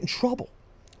I'm going to get in trouble.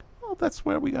 Well, that's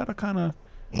where we got to kind of...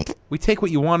 We take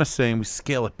what you want to say and we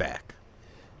scale it back.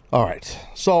 All right.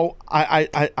 So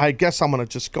I guess I'm going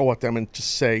to just go at them and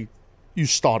just say, you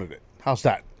started it. How's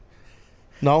that?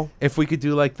 No? If we could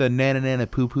do like the nana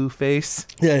poo-poo face.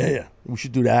 Yeah. We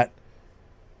should do that.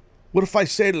 What if I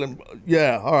say to them,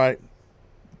 yeah, all right,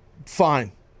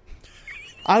 fine.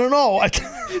 I don't know.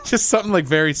 Just something like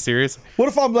very serious. What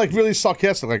if I'm like really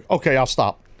sarcastic, like, okay, I'll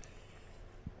stop.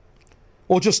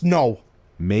 Or just no.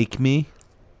 Make me?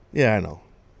 Yeah, I know.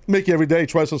 Make you every day,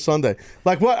 twice on Sunday.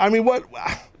 Like what? I mean, what?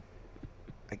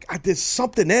 There's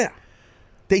something there.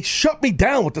 They shut me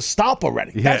down with the stop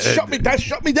already. Yeah, that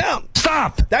shut me down.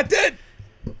 Stop. That did.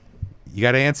 You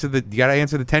got to answer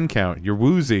the 10 count. You're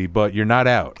woozy, but you're not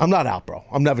out. I'm not out, bro.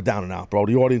 I'm never down and out, bro.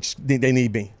 The audience, they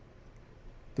need me.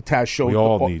 The Taz show. We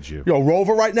all need you. Yo,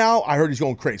 Rover right now, I heard he's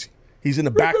going crazy. He's in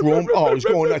the back room. Oh, he's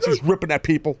going nuts. He's ripping at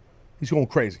people. He's going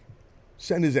crazy.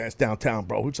 Send his ass downtown,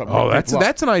 bro.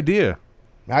 That's an idea.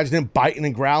 Imagine him biting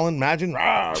and growling. Imagine.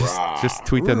 Just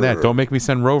tweet them that. Don't make me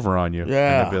send Rover on you.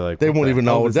 Yeah. And they'll be like, they what won't the even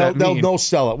hell know. does that They'll mean? no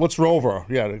sell it. What's Rover?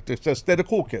 Yeah, they're the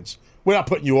cool kids. We're not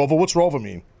putting you over. What's Rover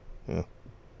mean? Yeah.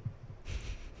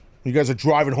 You guys are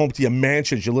driving home to your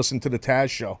mansions. You listen to the Taz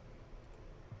show.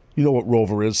 You know what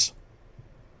Rover is.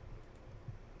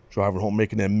 Driving home,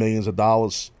 making their millions of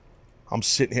dollars. I'm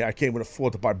sitting here. I can't even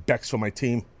afford to buy Bex for my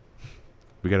team.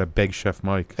 We got to beg Chef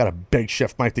Mike. Got to beg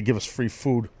Chef Mike to give us free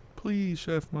food. Please,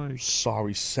 Chef Mike.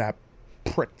 Sorry, sap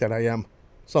prick that I am.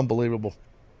 It's unbelievable.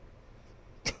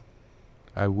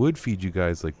 I would feed you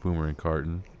guys like Boomer and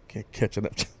Carton. Can't catch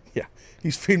it. Yeah.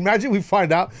 Imagine we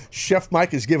find out Chef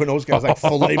Mike is giving those guys like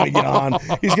filet mignon.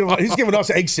 He's giving us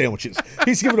egg sandwiches.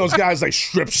 He's giving those guys like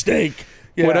strip steak.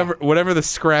 Yeah. Whatever the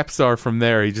scraps are from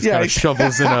there, he just kind of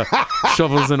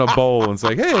shovels in a bowl and it's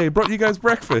like, hey, I brought you guys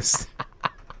breakfast.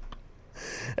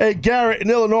 Hey, Garrett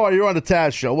in Illinois, you're on the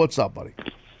Taz show. What's up, buddy?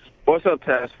 What's up,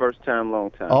 Taz? First time,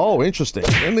 long time. Oh, interesting.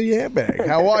 In the airbag.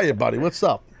 How are you, buddy? What's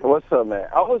up? What's up, man?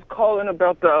 I was calling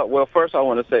about well, first I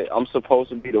want to say I'm supposed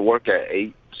to be to work at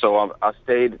 8, so I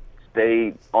stayed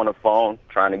on the phone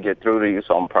trying to get through to you,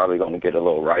 so I'm probably going to get a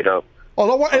little write-up. Oh,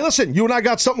 don't worry. Hey, listen, you and I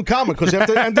got something common because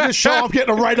after the end of this show, I'm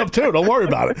getting a write-up too. Don't worry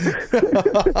about it.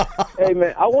 Hey,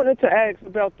 man, I wanted to ask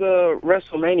about the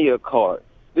WrestleMania card.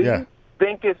 Do you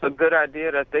think it's a good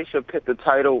idea that they should put the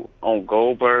title on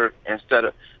Goldberg instead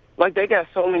of... Like, they got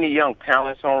so many young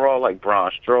talents on Raw, like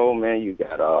Braun Strowman, you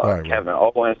got Kevin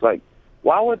Owens. Like,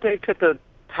 why would they put the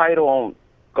title on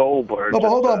Goldberg? No, but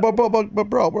hold on, but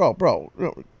bro.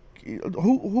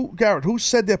 Who, Garrett, who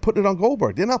said they're putting it on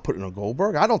Goldberg? They're not putting it on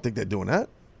Goldberg. I don't think they're doing that.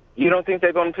 You don't think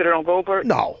they're going to put it on Goldberg?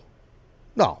 No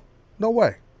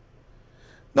way.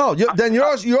 No, then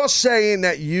you're saying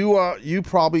that you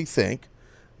probably think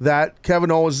that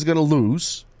Kevin Owens is going to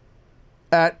lose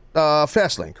at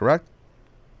Fastlane, correct?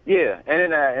 Yeah,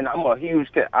 and I'm a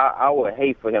huge fan. I would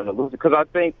hate for him to lose it because I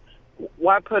think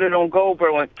why put it on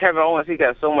Goldberg when Kevin Owens, he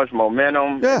got so much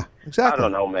momentum? Yeah, exactly. I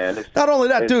don't know, man. Not only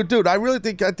that, dude, I really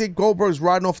think Goldberg's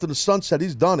riding off to the sunset.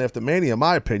 He's done after Mania, in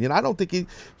my opinion. I don't think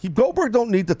Goldberg don't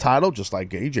need the title, just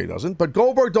like AJ doesn't. But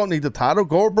Goldberg don't need the title.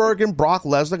 Goldberg and Brock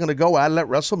Lesnar are going to go at it at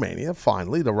WrestleMania,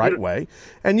 finally, the right way.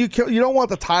 And you don't want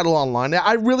the title online.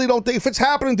 I really don't think, if it's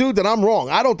happening, dude, then I'm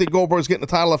wrong. I don't think Goldberg's getting the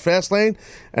title at Fastlane,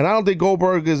 and I don't think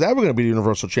Goldberg is ever going to be the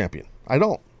Universal Champion. I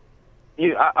don't.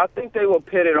 I think they will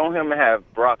pit it on him and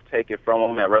have Brock take it from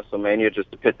him at WrestleMania just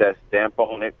to put that stamp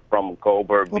on it from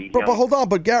Goldberg beat him. But hold on,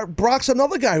 Brock's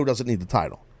another guy who doesn't need the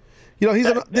title. You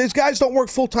know, these guys don't work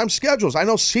full-time schedules. I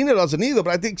know Cena doesn't either,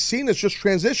 but I think Cena's just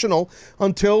transitional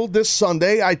until this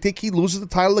Sunday. I think he loses the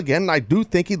title again, and I do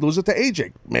think he loses it to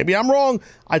AJ. Maybe I'm wrong.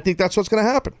 I think that's what's going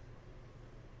to happen.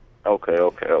 Okay.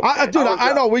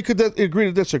 I know we could agree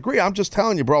to disagree. I'm just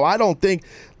telling you, bro. I don't think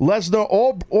Lesnar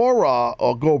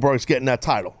or Goldberg's getting that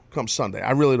title come Sunday. I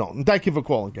really don't. And thank you for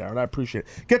calling, Garrett. I appreciate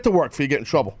it. Get to work before you get in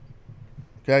trouble.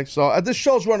 Okay? So this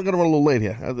show's going to run a little late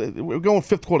here. We're going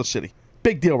fifth quarter city.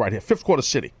 Big deal right here. Fifth quarter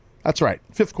city. That's right.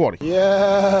 Fifth quarter.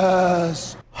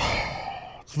 Yes.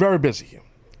 It's very busy here.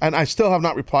 And I still have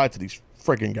not replied to these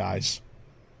friggin' guys.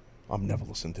 I'm never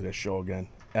listening to this show again.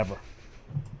 Ever.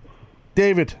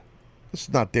 David. This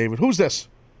is not David. Who's this?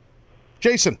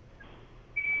 Jason.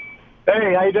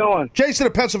 Hey, how you doing? Jason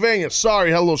of Pennsylvania.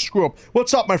 Sorry, had a little screw up.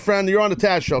 What's up, my friend? You're on the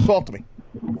Taz show. Talk to me.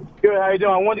 Good, how you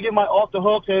doing? I wanted to get my off the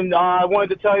hook, and I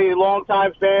wanted to tell you,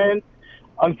 long-time fan,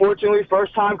 unfortunately,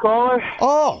 first-time caller.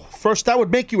 Oh, that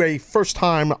would make you a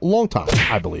first-time, long-time,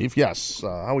 I believe. Yes.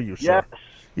 How are you, sir?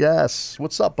 Yes.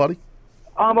 What's up, buddy?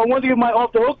 I wanted to get my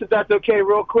off the hook, if that's okay,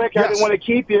 real quick. Yes. I didn't want to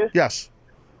keep you. Yes.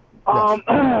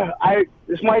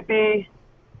 This might be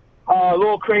a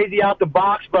little crazy out the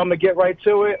box, but I'm going to get right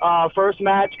to it. First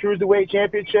match, Cruiserweight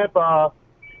Championship,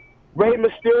 Rey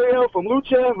Mysterio from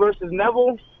Lucha versus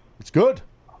Neville. It's good.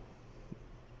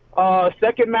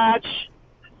 Second match,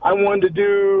 I wanted to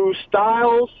do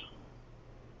Styles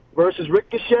versus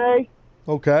Ricochet.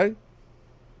 Okay.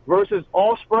 Versus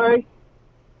Ospreay,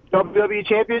 WWE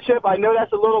Championship. I know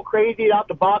that's a little crazy out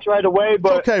the box right away,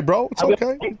 but it's okay, bro. It's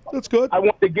okay. That's good. I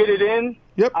want to get it in.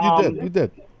 Yep, you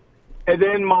did. And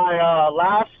then my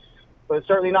last, but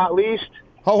certainly not least.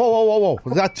 Whoa.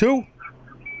 Was that 2?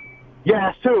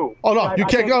 Yeah, it's 2. Oh, no. You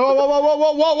can't go.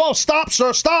 Whoa. Stop,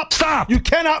 sir. Stop. You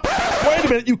cannot. Wait a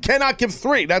minute. You cannot give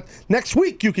 3. Next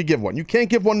week you could give 1. You can't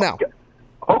give 1 now.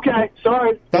 Okay.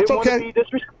 Sorry. That's Didn't okay. want to be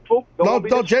disrespectful. No,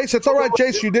 Jace. It's all right,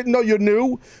 Jace. You didn't know. You're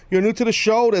new. You're new to the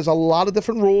show. There's a lot of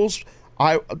different rules.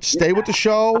 I stay with the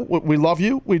show. We love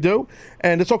you. We do,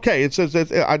 and it's okay.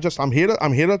 I'm here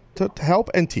to help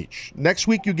and teach. Next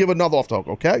week you give another off the hook.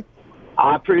 Okay.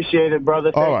 I appreciate it,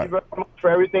 brother. All Thank right. you very much for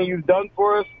everything you've done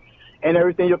for us and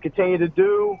everything you'll continue to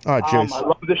do. All right, Jace. I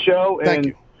love the show. Thank and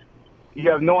you. You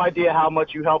have no idea how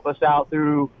much you help us out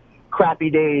through crappy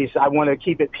days. I want to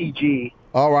keep it PG.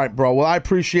 All right, bro. Well, I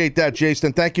appreciate that,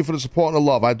 Jason. Thank you for the support and the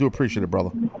love. I do appreciate it,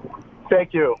 brother.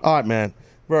 Thank you. All right, man.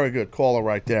 Very good caller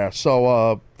right there.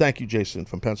 So, thank you, Jason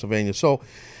from Pennsylvania. So,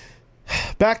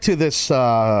 back to this.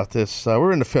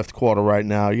 We're in the fifth quarter right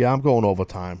now. Yeah, I'm going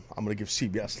overtime. I'm going to give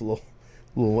CBS a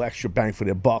little extra bang for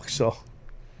their buck. So,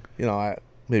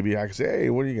 maybe I could say, hey,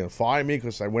 what are you going to fire me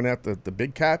because I went after the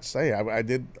big cats? Hey, I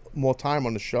did more time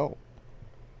on the show.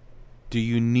 Do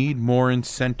you need more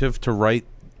incentive to write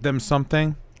them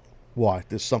something? Why?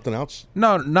 There's something else?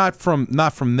 No, not from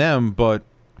them, but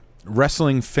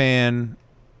Wrestling Fan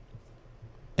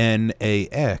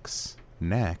NAX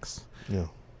Yeah.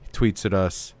 tweets at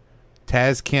us.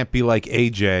 Taz can't be like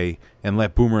AJ and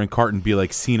let Boomer and Carton be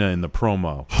like Cena in the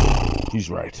promo. He's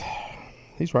right.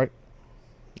 He's right.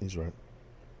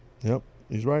 Yep,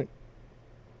 he's right.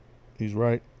 He's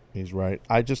right.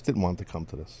 I just didn't want to come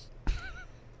to this.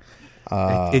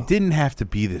 It didn't have to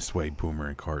be this way, Boomer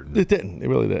and Carton. It didn't. It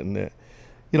really didn't.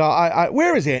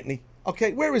 Where is Anthony?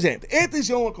 Okay, where is Anthony? Anthony's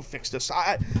the only one who can fix this.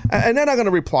 And then I'm going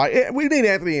to reply. We need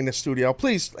Anthony in the studio.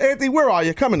 Please, Anthony, where are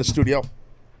you? Come in the studio.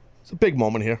 It's a big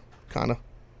moment here, kind of.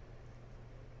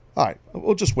 All right,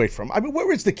 we'll just wait for him. I mean,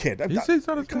 where is the kid?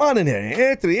 Come on in here.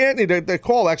 Anthony, the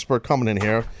call expert coming in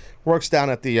here. Works down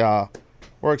at the,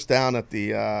 you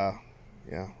can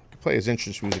play his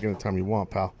entrance music anytime you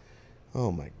want, pal.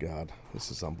 Oh, my God.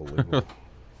 This is unbelievable.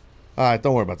 All right,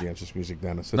 don't worry about the entrance music,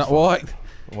 Dennis. No, well,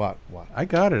 What? I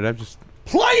got it. I just...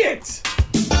 Play it!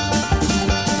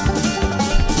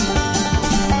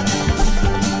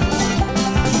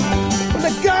 When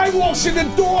the guy walks in the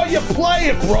door, you play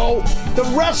it, bro. The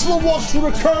wrestler walks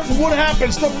through the curtain, what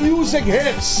happens? The music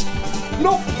hits. You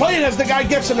don't play it as the guy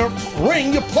gets in the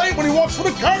ring. You play it when he walks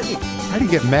through the curtain. How do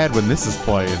you get mad when this is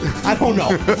playing? I don't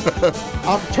know.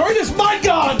 Turn his mic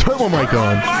on! Turn my mic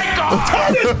on.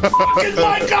 Turn his fucking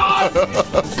mic on!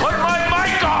 Put my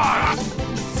mic on!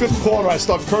 Fifth quarter, I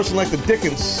start cursing like the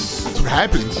Dickens. That's what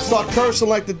happens. I start cursing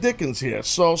like the Dickens here.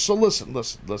 So listen.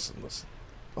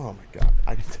 Oh, my God.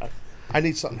 I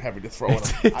need something heavy to throw in.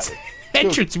 It's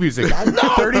entrance music.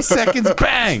 30 seconds,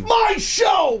 bang! It's my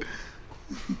show!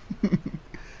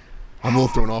 I'm a little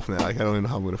thrown off now. I don't even know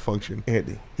how I'm going to function.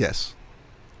 Andy. Yes.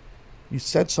 You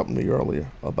said something to me earlier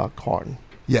about Carton.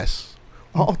 Yes.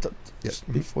 Just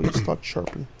before you start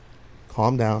chirping,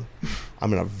 calm down.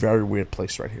 I'm in a very weird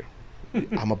place right here.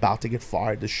 I'm about to get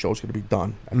fired. This show's going to be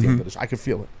done at the end of this. I can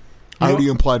feel it. I already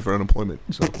applied for unemployment.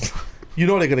 So. You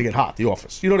know they're going to get hot, the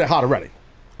office. You know they're hot already.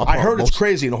 I heard it's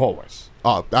crazy in the hallways.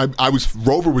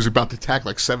 Rover was about to attack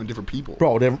like 7 different people.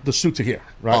 Bro, the suits are here,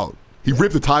 right? Oh, he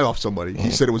ripped the tie off somebody. He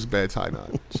said it was a bad tie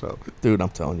knot. So, dude, I'm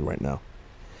telling you right now.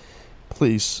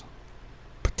 Please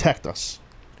protect us.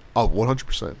 Oh,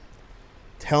 100%.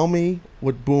 Tell me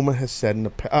what Boomer has said in the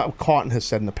Carton has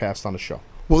said in the past on the show.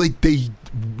 Well, they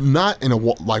not in a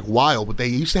while, but they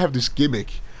used to have this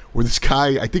gimmick where this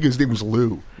guy, I think his name was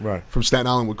Lou, right, from Staten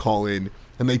Island, would call in,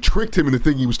 and they tricked him into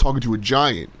thinking he was talking to a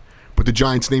giant, but the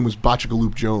giant's name was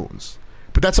Botchagaloop Jones.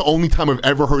 But that's the only time I've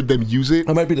ever heard them use it.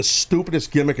 That might be the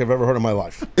stupidest gimmick I've ever heard in my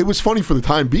life. It was funny for the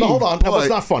time being. No, hold on. No, it's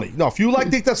not funny. No, if you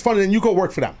think that's funny, then you go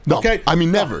work for them. No, okay? I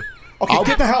mean, never. Okay,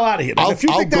 get the hell out of here. I'll If you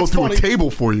think go that's through funny, a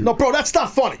table for you. No, bro, that's not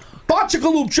funny.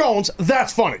 Botchagaloop Jones,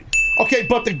 that's funny. Okay,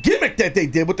 but the gimmick that they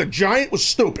did with the giant was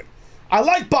stupid. I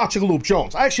like Botchagaloop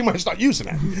Jones. I actually might start using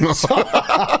that.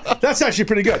 So, that's actually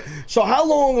pretty good. So how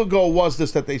long ago was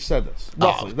this that they said this?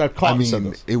 Roughly, that Carton said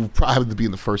this. It would probably have to be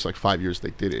in the first 5 years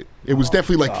they did it. It was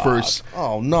definitely first.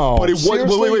 Oh no! But it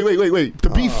was. Wait. To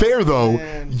be fair though,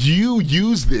 you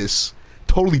use this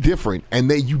totally different, and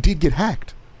you did get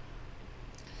hacked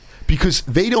because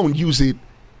they don't use it.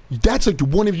 That's like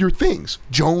one of your things.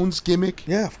 Jones gimmick.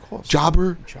 Yeah, of course.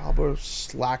 Jobber,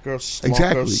 slacker, slunker,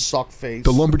 exactly. suckface.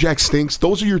 The lumberjack stinks.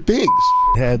 Those are your things.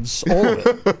 Heads, all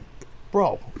of it.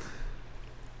 Bro,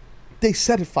 they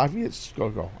said it 5 years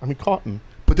ago. I mean, Carton.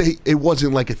 But it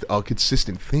wasn't like a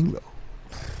consistent thing, though.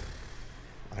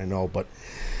 I know, but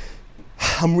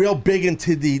I'm real big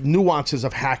into the nuances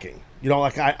of hacking. You know,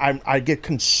 like I get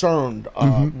concerned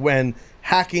when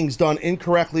hacking's done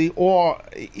incorrectly or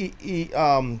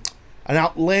an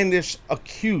outlandish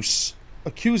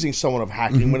accusing someone of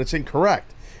hacking when it's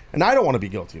incorrect. And I don't want to be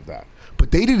guilty of that. But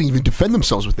they didn't even defend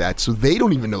themselves with that, so they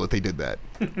don't even know that they did that.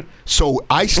 So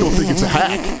I still think it's a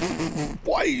hack.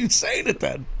 Why are you saying it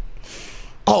then?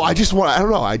 Oh, I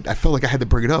don't know. I felt like I had to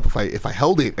bring it up if I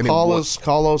held it. And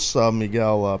Carlos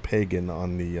Miguel Pagan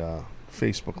on the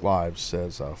Facebook Live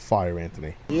says, fire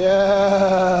Anthony.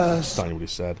 Yes. That's not what he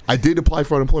said. I did apply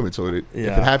for unemployment, so if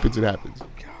Yeah. it happens, it happens.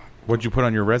 What'd you put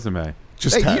on your resume?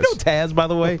 Just Hey, Taz. you know Taz, by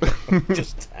the way.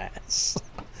 Just Taz.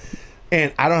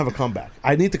 And I don't have a comeback.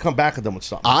 I need to come back at them with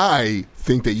something. I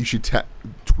think that you should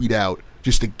tweet out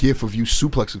just a gif of you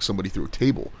suplexing somebody through a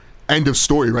table. End of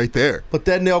story right there. But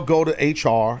then they'll go to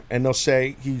HR and they'll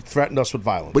say he threatened us with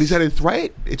violence. But is that a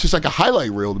threat? It's just like a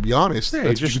highlight reel, to be honest. Yeah,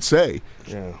 That's what you should say.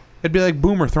 Yeah. It'd be like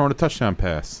Boomer throwing a touchdown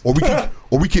pass. Or we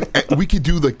could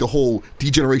do like the whole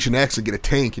D-Generation X and get a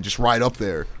tank and just ride up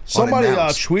there. Somebody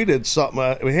unannounced. tweeted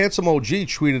something. Handsome OG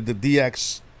tweeted the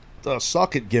DX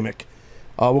suck it gimmick.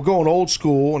 We're going old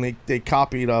school, and they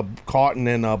copied Carton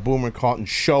and Boomer and Carton's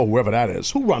show, whoever that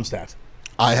is. Who runs that?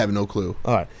 I have no clue.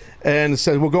 All right. And it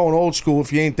says, we're going old school.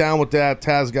 If you ain't down with that,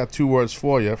 Taz got 2 words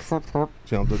for you. That's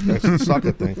the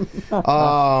sucker thing.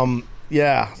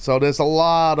 Yeah, so there's a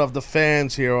lot of the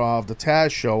fans here of the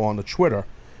Taz show on the Twitter.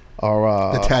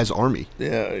 Or, The Taz Army.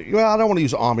 Yeah, well, I don't want to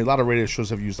use Army. A lot of radio shows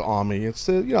have used the Army. It's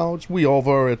it's We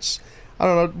Over. It's I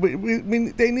don't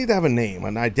know. They need to have a name,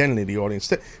 an identity. The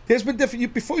audience. There's been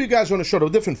different. Before you guys were on the show, there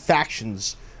were different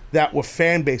factions that were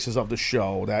fan bases of the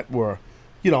show that were,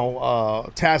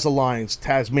 Taz Alliance,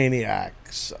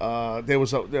 Tazmaniacs. There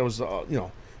was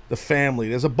the family.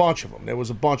 There's a bunch of them. There was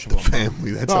a bunch of them.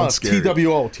 Family. That sounds scary.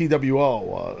 TWO,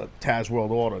 Taz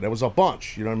World Order. There was a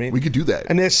bunch. You know what I mean? We could do that.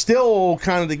 And they're still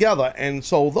kind of together. And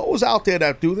so those out there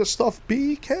that do this stuff,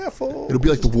 be careful. It'll be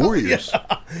like the Warriors.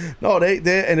 No, they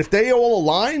and if they all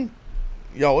align,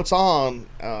 it's on.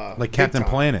 Like Captain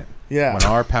Planet. Yeah. When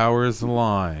our powers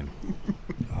align.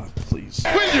 God, please.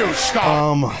 Will you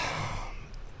stop?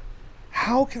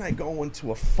 How can I go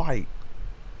into a fight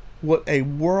with a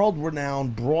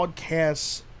world-renowned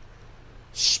broadcast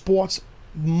sports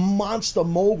monster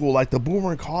mogul like the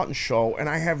Boomer and Carton show, and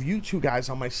I have you two guys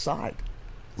on my side?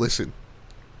 Listen,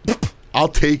 I'll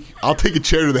take a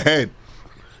chair to the head.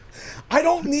 I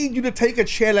don't need you to take a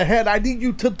chair to the head. I need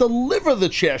you to deliver the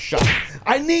chair shot.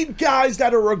 I need guys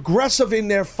that are aggressive in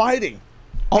their fighting.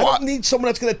 I don't need someone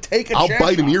that's going to take a chair shot. I'll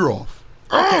bite an ear off.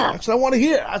 Okay, that's what I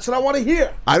want to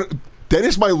hear.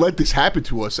 Dennis might let this happen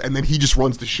to us, and then he just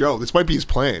runs the show. This might be his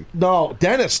plan. No,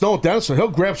 Dennis, he'll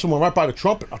grab someone right by the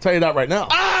trumpet. I'll tell you that right now.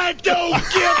 I don't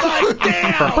give a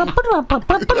damn.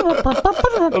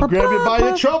 He'll grab you by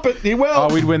your trumpet. He will.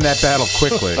 Oh, we'd win that battle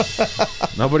quickly.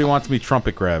 Nobody wants me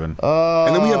trumpet grabbing.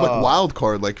 And then we have like wild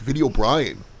card, like Video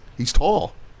Brian. He's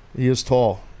tall. He is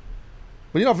tall.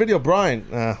 But Video Brian,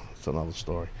 it's another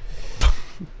story.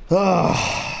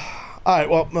 All right.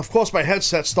 Well, of course, my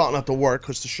headset's starting not to work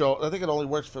because the show. I think it only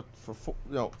works for the For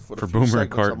few Boomer and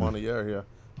segments Carton. I'm on the air here.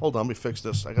 Hold on, let me fix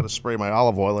this. I got to spray my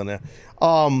olive oil in there.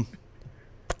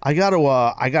 I got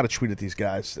to tweet at these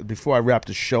guys before I wrap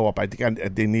the show up. I think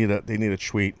they need a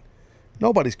tweet.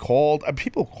 Nobody's called.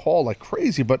 People call like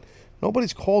crazy, but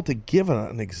nobody's called to give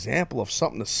an example of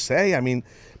something to say. I mean,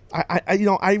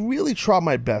 I really try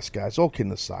my best, guys. All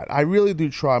kidding aside, I really do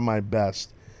try my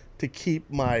best to keep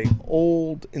my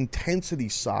old intensity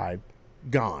side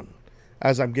gone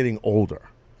as I'm getting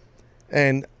older.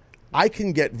 And I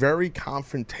can get very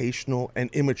confrontational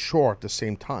and immature at the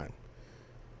same time.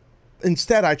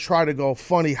 Instead, I try to go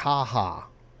funny, ha-ha,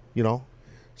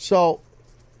 So,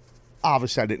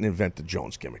 obviously, I didn't invent the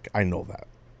Jones gimmick. I know that.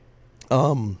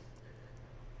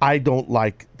 I don't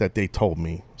like that they told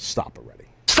me, stop already.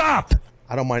 Stop!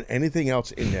 I don't mind anything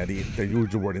else in there. They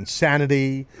use the word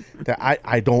insanity. That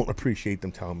I don't appreciate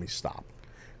them telling me stop.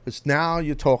 Because now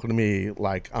you're talking to me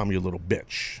like I'm your little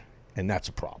bitch. And that's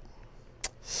a problem.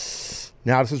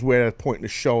 Now this is where the point in the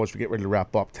show, as we get ready to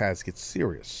wrap up, Taz gets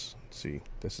serious. See,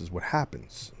 this is what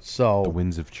happens. So The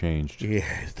winds have changed.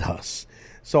 yeah, it does.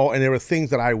 So, and there are things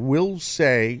that I will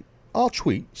say, I'll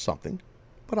tweet something,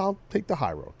 but I'll take the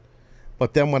high road.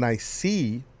 But then when I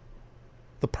see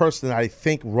the person that I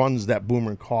think runs that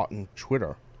Boomer and Carton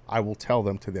Twitter, I will tell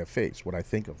them to their face what I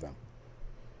think of them.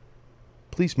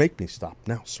 Please make me stop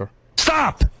now, sir.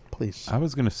 Stop! Please. I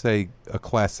was going to say a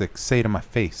classic, say to my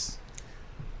face.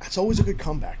 That's always a good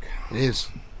comeback. It is.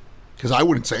 Because I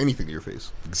wouldn't say anything to your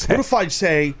face. What if I'd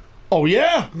say, oh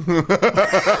yeah?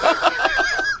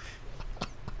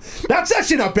 That's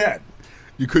actually not bad.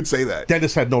 You could say that.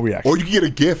 Dennis had no reaction. Or you could get a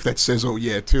GIF that says, oh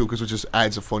yeah, too, because it just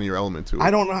adds a funnier element to it. I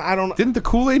don't know. Didn't the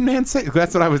Kool-Aid Man say?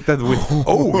 That's what I was.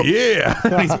 Oh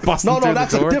yeah. He's busting through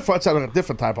that's the door. that's a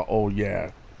different type of oh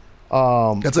yeah.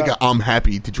 That's like I'm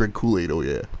happy to drink Kool-Aid, oh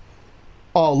yeah.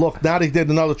 Oh look, now they did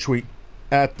another tweet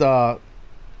at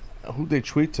who'd they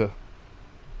tweet to?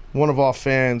 One of our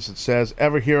fans. It says,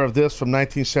 ever hear of this from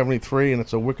 1973? And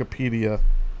it's a Wikipedia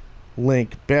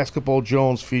link. Basketball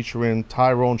Jones featuring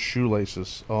Tyrone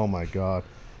Shoelaces. Oh my God.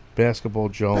 Basketball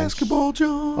Jones. Basketball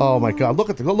Jones. Oh my God! Look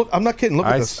at the look. I'm not kidding. Look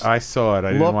at this. I saw it.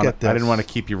 I didn't want to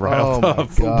keep you riled up.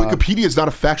 Wikipedia is not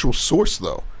a factual source,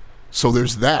 though, so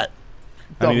there's that.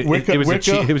 I mean, it was a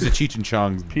Cheech and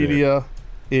Chong. Wikipedia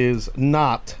is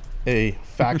not a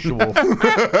factual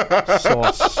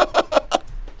source,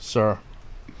 sir.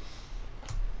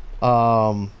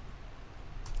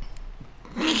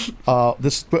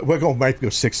 This we're going might go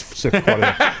six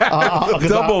quarter.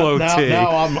 Double OT.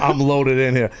 Now I'm loaded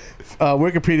in here.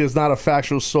 Wikipedia is not a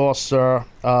factual source, sir.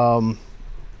 Now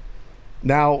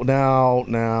we're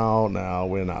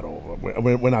not over.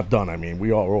 We're not done. I mean,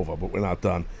 we are over, but we're not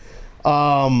done.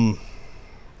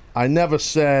 I never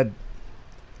said.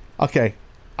 Okay,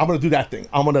 I'm gonna do that thing.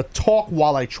 I'm gonna talk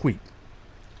while I tweet.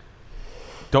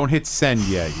 Don't hit send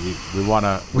yet. We want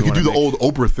to. We could do the old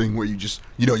Oprah thing where you just,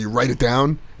 you write it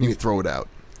down and you throw it out.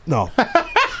 No.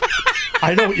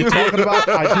 I know what you're talking about.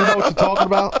 I do know what you're talking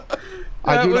about.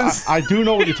 I do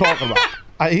know what you're talking about.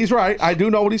 He's right. I do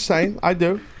know what he's saying. I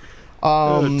do.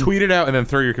 Tweet it out and then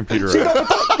throw your computer out.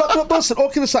 But listen, all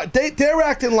kidding aside, they're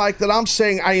acting like that I'm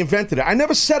saying I invented it. I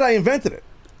never said I invented it.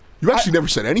 You actually never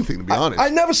said anything, to be honest. I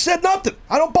never said nothing.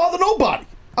 I don't bother nobody.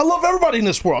 I love everybody in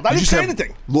this world. I didn't say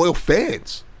anything. Loyal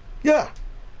fans. Yeah.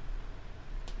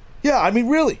 Yeah, I mean,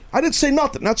 really. I didn't say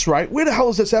nothing. That's right. Where the hell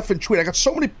is this effing tweet? I got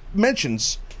so many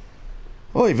mentions.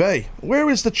 Oy vey. Where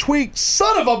is the tweet?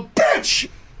 Son of a bitch!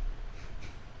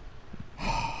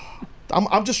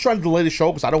 I'm just trying to delay the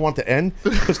show because I don't want it to end.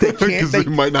 Because they can't. Because they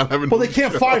might not have. Well, they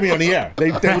can't fire me on the air.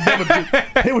 They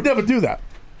would never do that.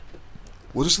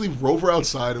 We'll just leave Rover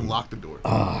outside and lock the door.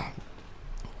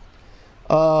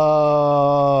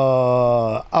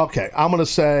 Okay. I'm gonna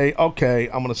say.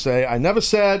 I never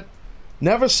said.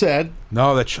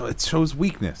 No, it shows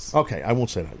weakness. Okay, I won't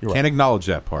say that. You're Can't right. acknowledge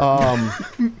that part.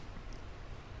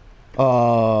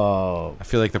 I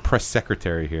feel like the press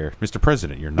secretary here, Mr.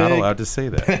 President. You're not allowed to say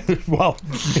that. Well,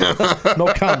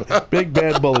 no comment. Big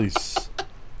bad bullies.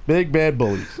 Big bad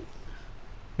bullies.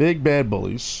 Big bad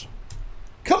bullies.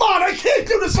 Come on, I can't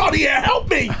do this on the air. Help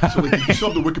me. So did you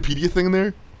still have the Wikipedia thing in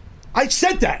there? I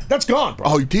said that. That's gone, bro.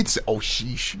 Oh, you did say. Oh,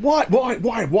 sheesh. Why?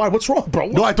 What's wrong, bro?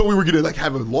 No, I thought we were gonna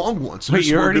have a long one. So wait,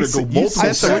 you already gonna go multiple.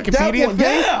 I said Wikipedia one,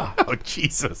 yeah. Oh,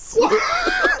 Jesus.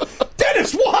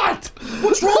 Dennis, what?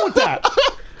 What's wrong with that?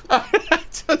 I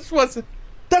just wasn't.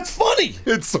 That's funny.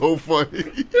 It's so funny.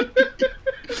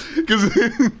 Because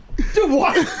dude,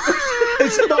 what?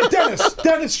 No,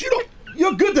 Dennis,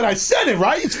 you're good that I said it,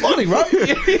 right? It's funny, right?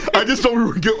 I just thought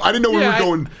I didn't know we were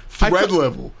going thread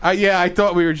level. I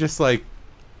thought we were just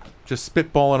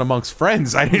spitballing amongst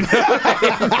friends. I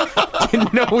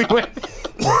didn't know we went.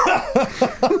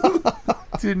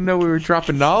 Didn't know we were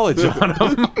dropping knowledge on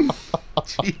them.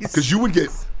 Because you would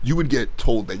get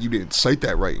told that you didn't cite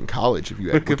that right in college if you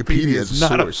had Wikipedia as a source.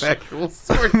 Not a factual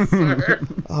source, sir.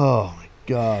 Oh my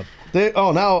God.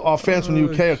 Now our fans from the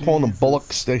UK are calling them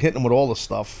bullocks. They're hitting them with all the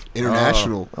stuff.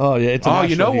 International. Oh yeah, international. Oh,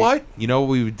 you know heat. what? You know what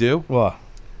we would do? What?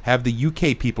 Have the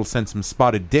UK people send some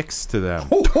spotted dicks to them.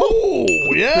 Oh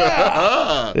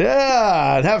yeah,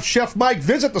 yeah. And have Chef Mike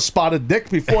visit the spotted dick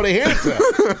before they hand it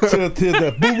to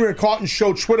the Boomer and Carton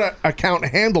Show Twitter account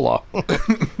handler.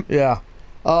 Yeah.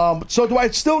 So do I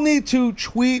still need to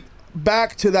tweet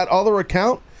back to that other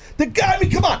account? The guy, I mean,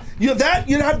 come on. You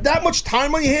have that much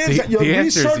time on your hands that you're the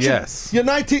answer researching? is yes. You're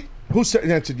 19. Who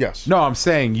answered yes? No, I'm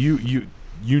saying you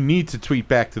need to tweet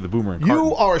back to the Boomer and Carton.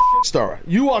 You are a shit stirrer.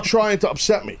 You are trying to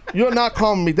upset me. You're not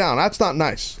calming me down. That's not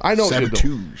nice. I know what you're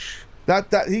doing.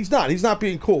 That he's not. He's not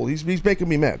being cool. He's making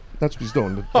me mad. That's what he's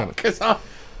doing. Because I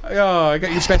got your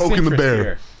best poking the bear.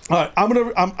 Here. All right, I'm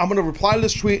gonna reply to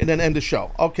this tweet and then end the show.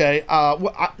 Okay.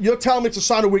 You're telling me it's a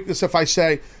sign of weakness if I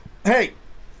say, "Hey,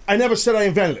 I never said I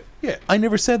invented it." Yeah, I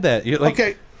never said that.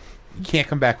 Okay. You can't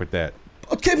come back with that.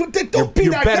 Okay, but don't be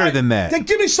you're that better guy. than that. Then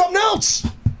give me something else.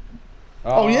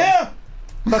 Oh yeah.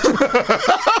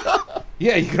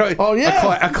 Yeah, you can. Oh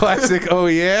yeah. A classic. Oh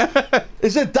yeah.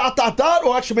 Is it ...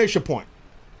 or exclamation point?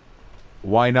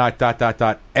 Why not ...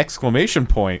 exclamation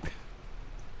point?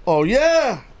 Oh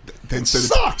yeah. Then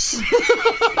sucks.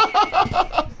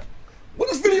 What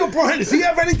is Video Brian? Does he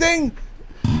have anything?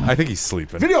 I think he's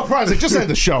sleeping. Video Brian's like, just end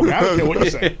the show. Man. I don't care what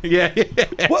you say. Yeah.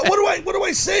 What do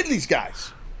I say to these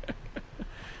guys?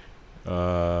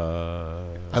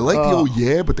 I like the oh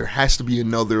yeah, but there has to be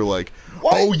another like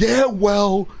what? Oh yeah,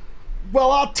 well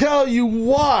I'll tell you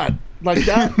what, like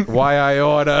that. Why I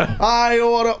oughta.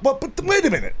 But wait a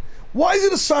minute. Why is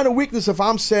it a sign of weakness if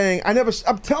I'm saying I'm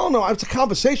telling them it's a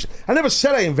conversation. I never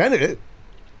said I invented it.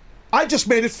 I just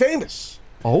made it famous.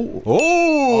 Oh.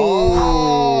 Oh.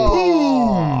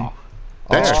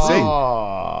 That's There, see?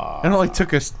 true. It only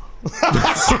took us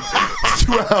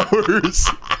 2 hours.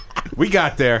 We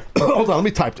got there. Hold on, let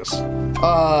me type this.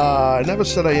 I never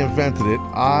said I invented it.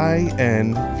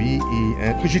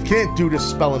 INVEN. Because you can't do this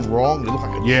spelling wrong. You look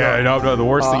like a Yeah, jerk. no. The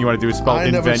worst thing you want to do is spell I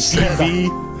never invent. said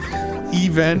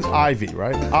Event. Ivy,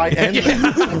 right? IN.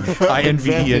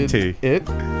 INVENT. It.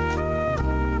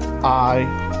 I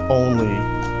only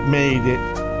made it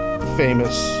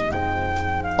famous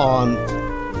on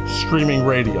streaming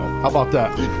radio. How about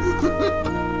that?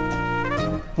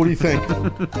 What do you think?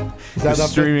 Is that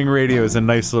Streaming radio is a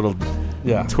nice little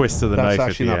twist of the knife That's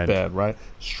actually at the not end. bad, right?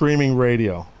 Streaming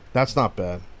radio. That's not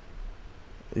bad.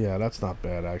 Yeah, that's not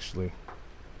bad, actually.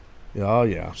 Yeah, oh,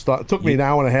 yeah. It took me an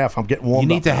hour and a half. I'm getting warmed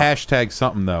You up. need to now. hashtag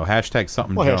something, though. Hashtag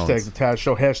something Well, Jones. hashtag the Taz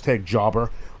Show, hashtag jobber,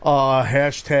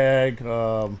 hashtag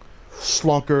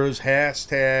slunkers,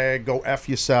 hashtag go F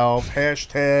yourself,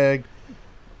 hashtag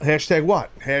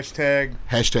what?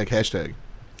 Hashtag.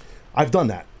 I've done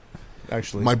that,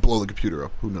 actually. Might blow the computer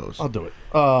up. Who knows? I'll do it.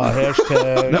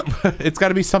 Hashtag. No, it's got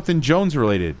to be something Jones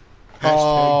related.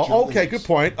 Okay, good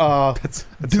point.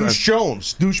 Douche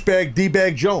Jones. Douchebag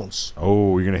D-Bag Jones.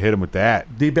 Oh, you're going to hit him with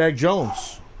that. D-Bag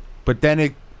Jones. But then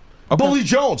it... Bully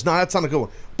Jones. No, that's not a good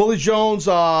one. Bully Jones,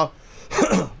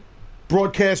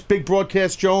 Big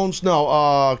Broadcast Jones. No,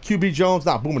 QB Jones.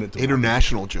 Not booming it.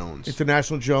 International Jones.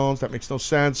 International Jones. That makes no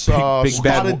sense. Big Bad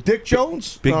Spotted Dick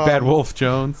Jones. Big Bad Wolf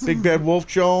Jones. Big Bad Wolf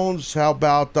Jones. How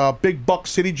about Big Buck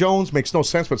City Jones? Makes no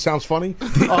sense, but sounds funny.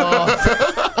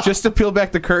 Just to peel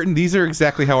back the curtain, these are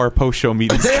exactly how our post-show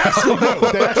meetings They go. actually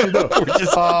do. They actually do.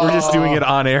 We're just doing it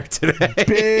on air today.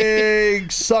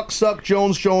 Big Suck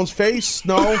Jones face.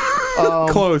 No.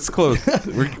 Close. We're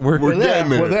there. getting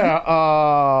there. We're there.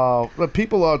 The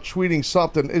people are tweeting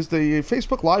something. Is the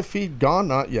Facebook Live feed gone?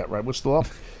 Not yet, right? We're still up.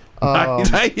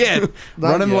 Not yet.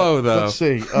 Running low, though. Let's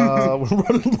see. We're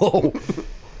running low.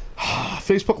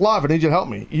 Facebook Live, I need you to help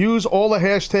me. Use all the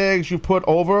hashtags you put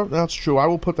over. That's true. I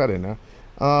will put that in there.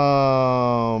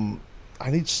 I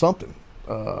need something.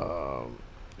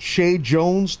 Shay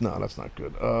Jones? No, that's not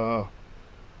good.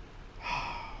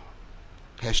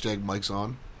 Hashtag Mike's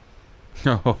on.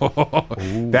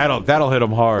 That'll hit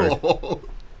him hard.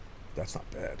 That's not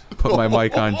bad. Put my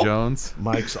mic on Jones.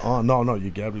 Mike's on. No,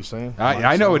 you get what he's saying?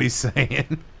 I know on. what he's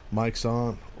saying. Mike's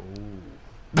on.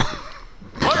 Put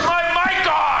my mic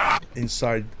on!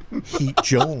 Inside Heat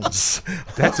Jones.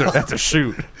 That's a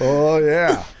shoot. Oh,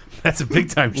 yeah. That's a big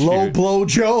time shoot. Low Blow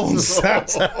Jones.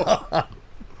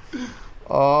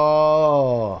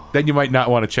 Oh. Then you might not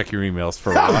want to check your emails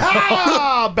for a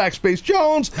while. Backspace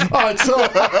Jones. All right, so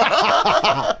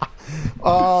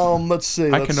let's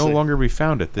see. I can no longer be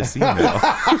found at this email.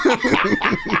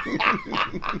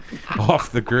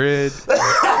 Off the grid.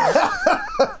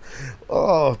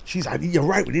 Oh, jeez, you're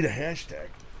right. We need a hashtag.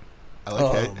 I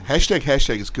like that.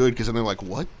 Hashtag is good because then they're like,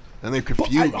 what? And they're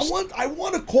confused. I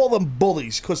want to call them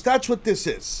bullies because that's what this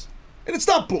is, and it's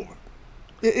not Boomer.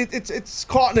 It's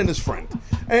Cotton and his friend,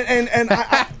 and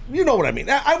I you know what I mean.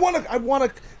 I want to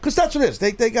because that's what it is.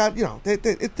 They got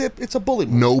it's a bully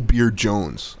move. No Beard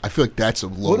Jones. I feel like that's a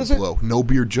low What is it? blow. No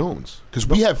Beard Jones because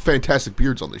we have fantastic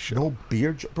beards on this show. No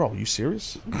beard, bro. Are you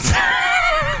serious?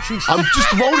 I'm just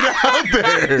throwing it out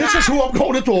there. This is who I'm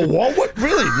going into a war with?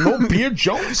 Really? No Beard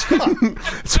Jones? Come on.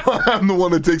 So I'm the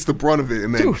one that takes the brunt of it,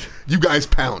 and then you guys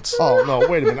pounce. Oh, no,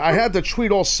 wait a minute. I had the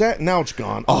tweet all set, and now it's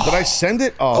gone. Oh, did I send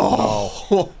it?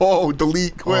 Oh,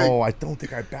 delete quick. Oh, I don't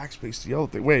think I backspaced the other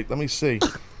thing. Wait, let me see.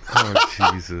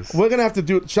 Oh, Jesus. We're going to have to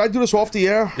do... Should I do this off the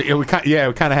air? Yeah, we kind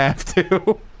of have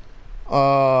to.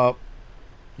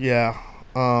 Yeah.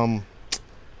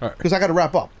 Because I got to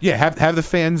wrap up. Yeah, have the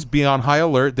fans be on high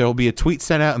alert. There will be a tweet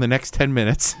sent out in the next 10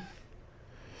 minutes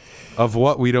of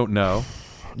what we don't know.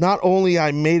 Not only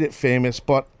I made it famous,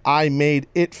 but I made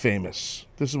it famous.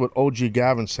 This is what OG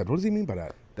Gavin said. What does he mean by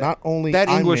that? Not only that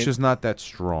I English made- is not that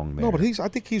strong there. No, but I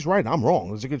think he's right. I'm wrong.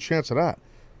 There's a good chance of that.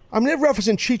 I mean, they're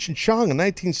referencing Cheech and Chong in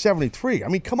 1973. I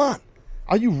mean, come on.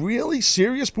 Are you really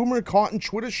serious? Boomer and Carton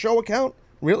Twitter show account?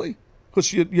 Really?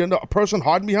 Because you're a person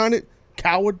hiding behind it?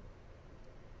 Coward?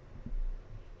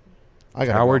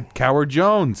 Coward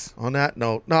Jones. On that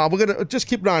note, no, we're gonna just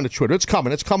keep an eye on the Twitter. It's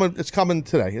coming. It's coming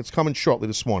today. It's coming shortly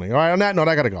this morning. All right. On that note,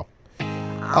 I gotta go.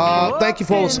 Thank you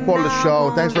for all the support of the show.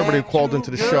 Thanks for everybody who called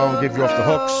into the show and gave you off the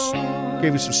hooks,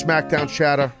 gave you some SmackDown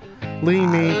chatter.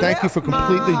 Lean Mean, thank you for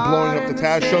completely blowing up the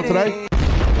Taz show today.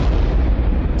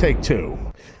 Take two.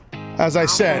 As I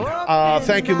said,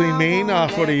 thank you, Lean Mean,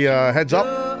 for the heads up.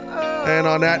 And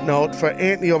on that note, for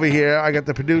Anthony over here, I got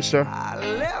the producer,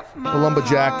 the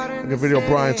lumberjack. I got Video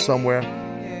Brian somewhere.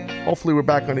 Hopefully we're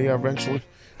back on the air eventually.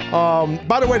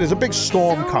 By the way, there's a big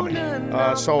storm coming.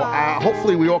 So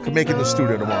hopefully we all can make it in the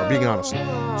studio tomorrow, being honest.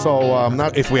 So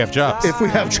not if we have jobs. If we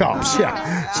have jobs,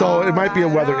 yeah. So it might be a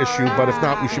weather issue, but if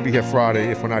not, we should be here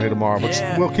Friday if we're not here tomorrow.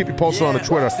 But we'll keep you posted on the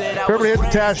Twitter. Everybody hit the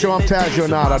Taz Show. I'm Taz. You're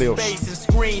not. Adios.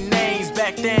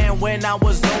 Back then when I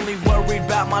was only worried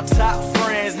about my top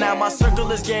friends. Now my circle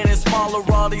is getting smaller,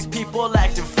 all these people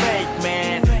acting fake,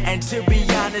 man. And to be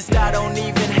honest, I don't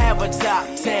even have a top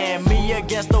 10. Me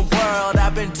against the world,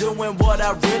 I've been doing what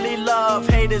I really love.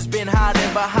 Haters been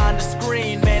hiding behind the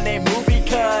screen, man, they movie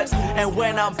cuts. And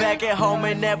when I'm back at home,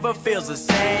 it never feels the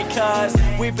same, cause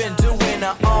we've been doing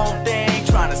our own thing,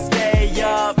 trying to stay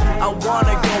up. I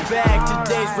wanna go back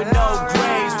to days with no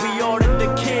grades. We ordered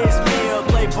the kids meal,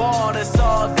 play ball, that's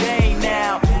all day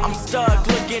now. I'm stuck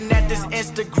looking at this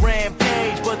Instagram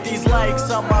page, but these likes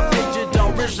on my picture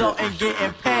don't result in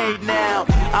getting paid now.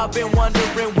 I've been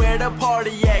wondering where the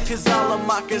party at, cause all of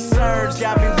my concerns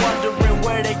got me wondering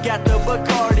where they got the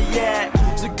Bacardi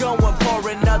at. So go and pour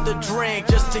another drink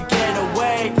just to get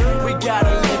away. We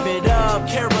gotta live it up,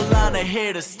 Carolina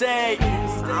here to stay.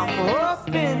 I'm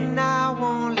hoping I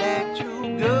won't let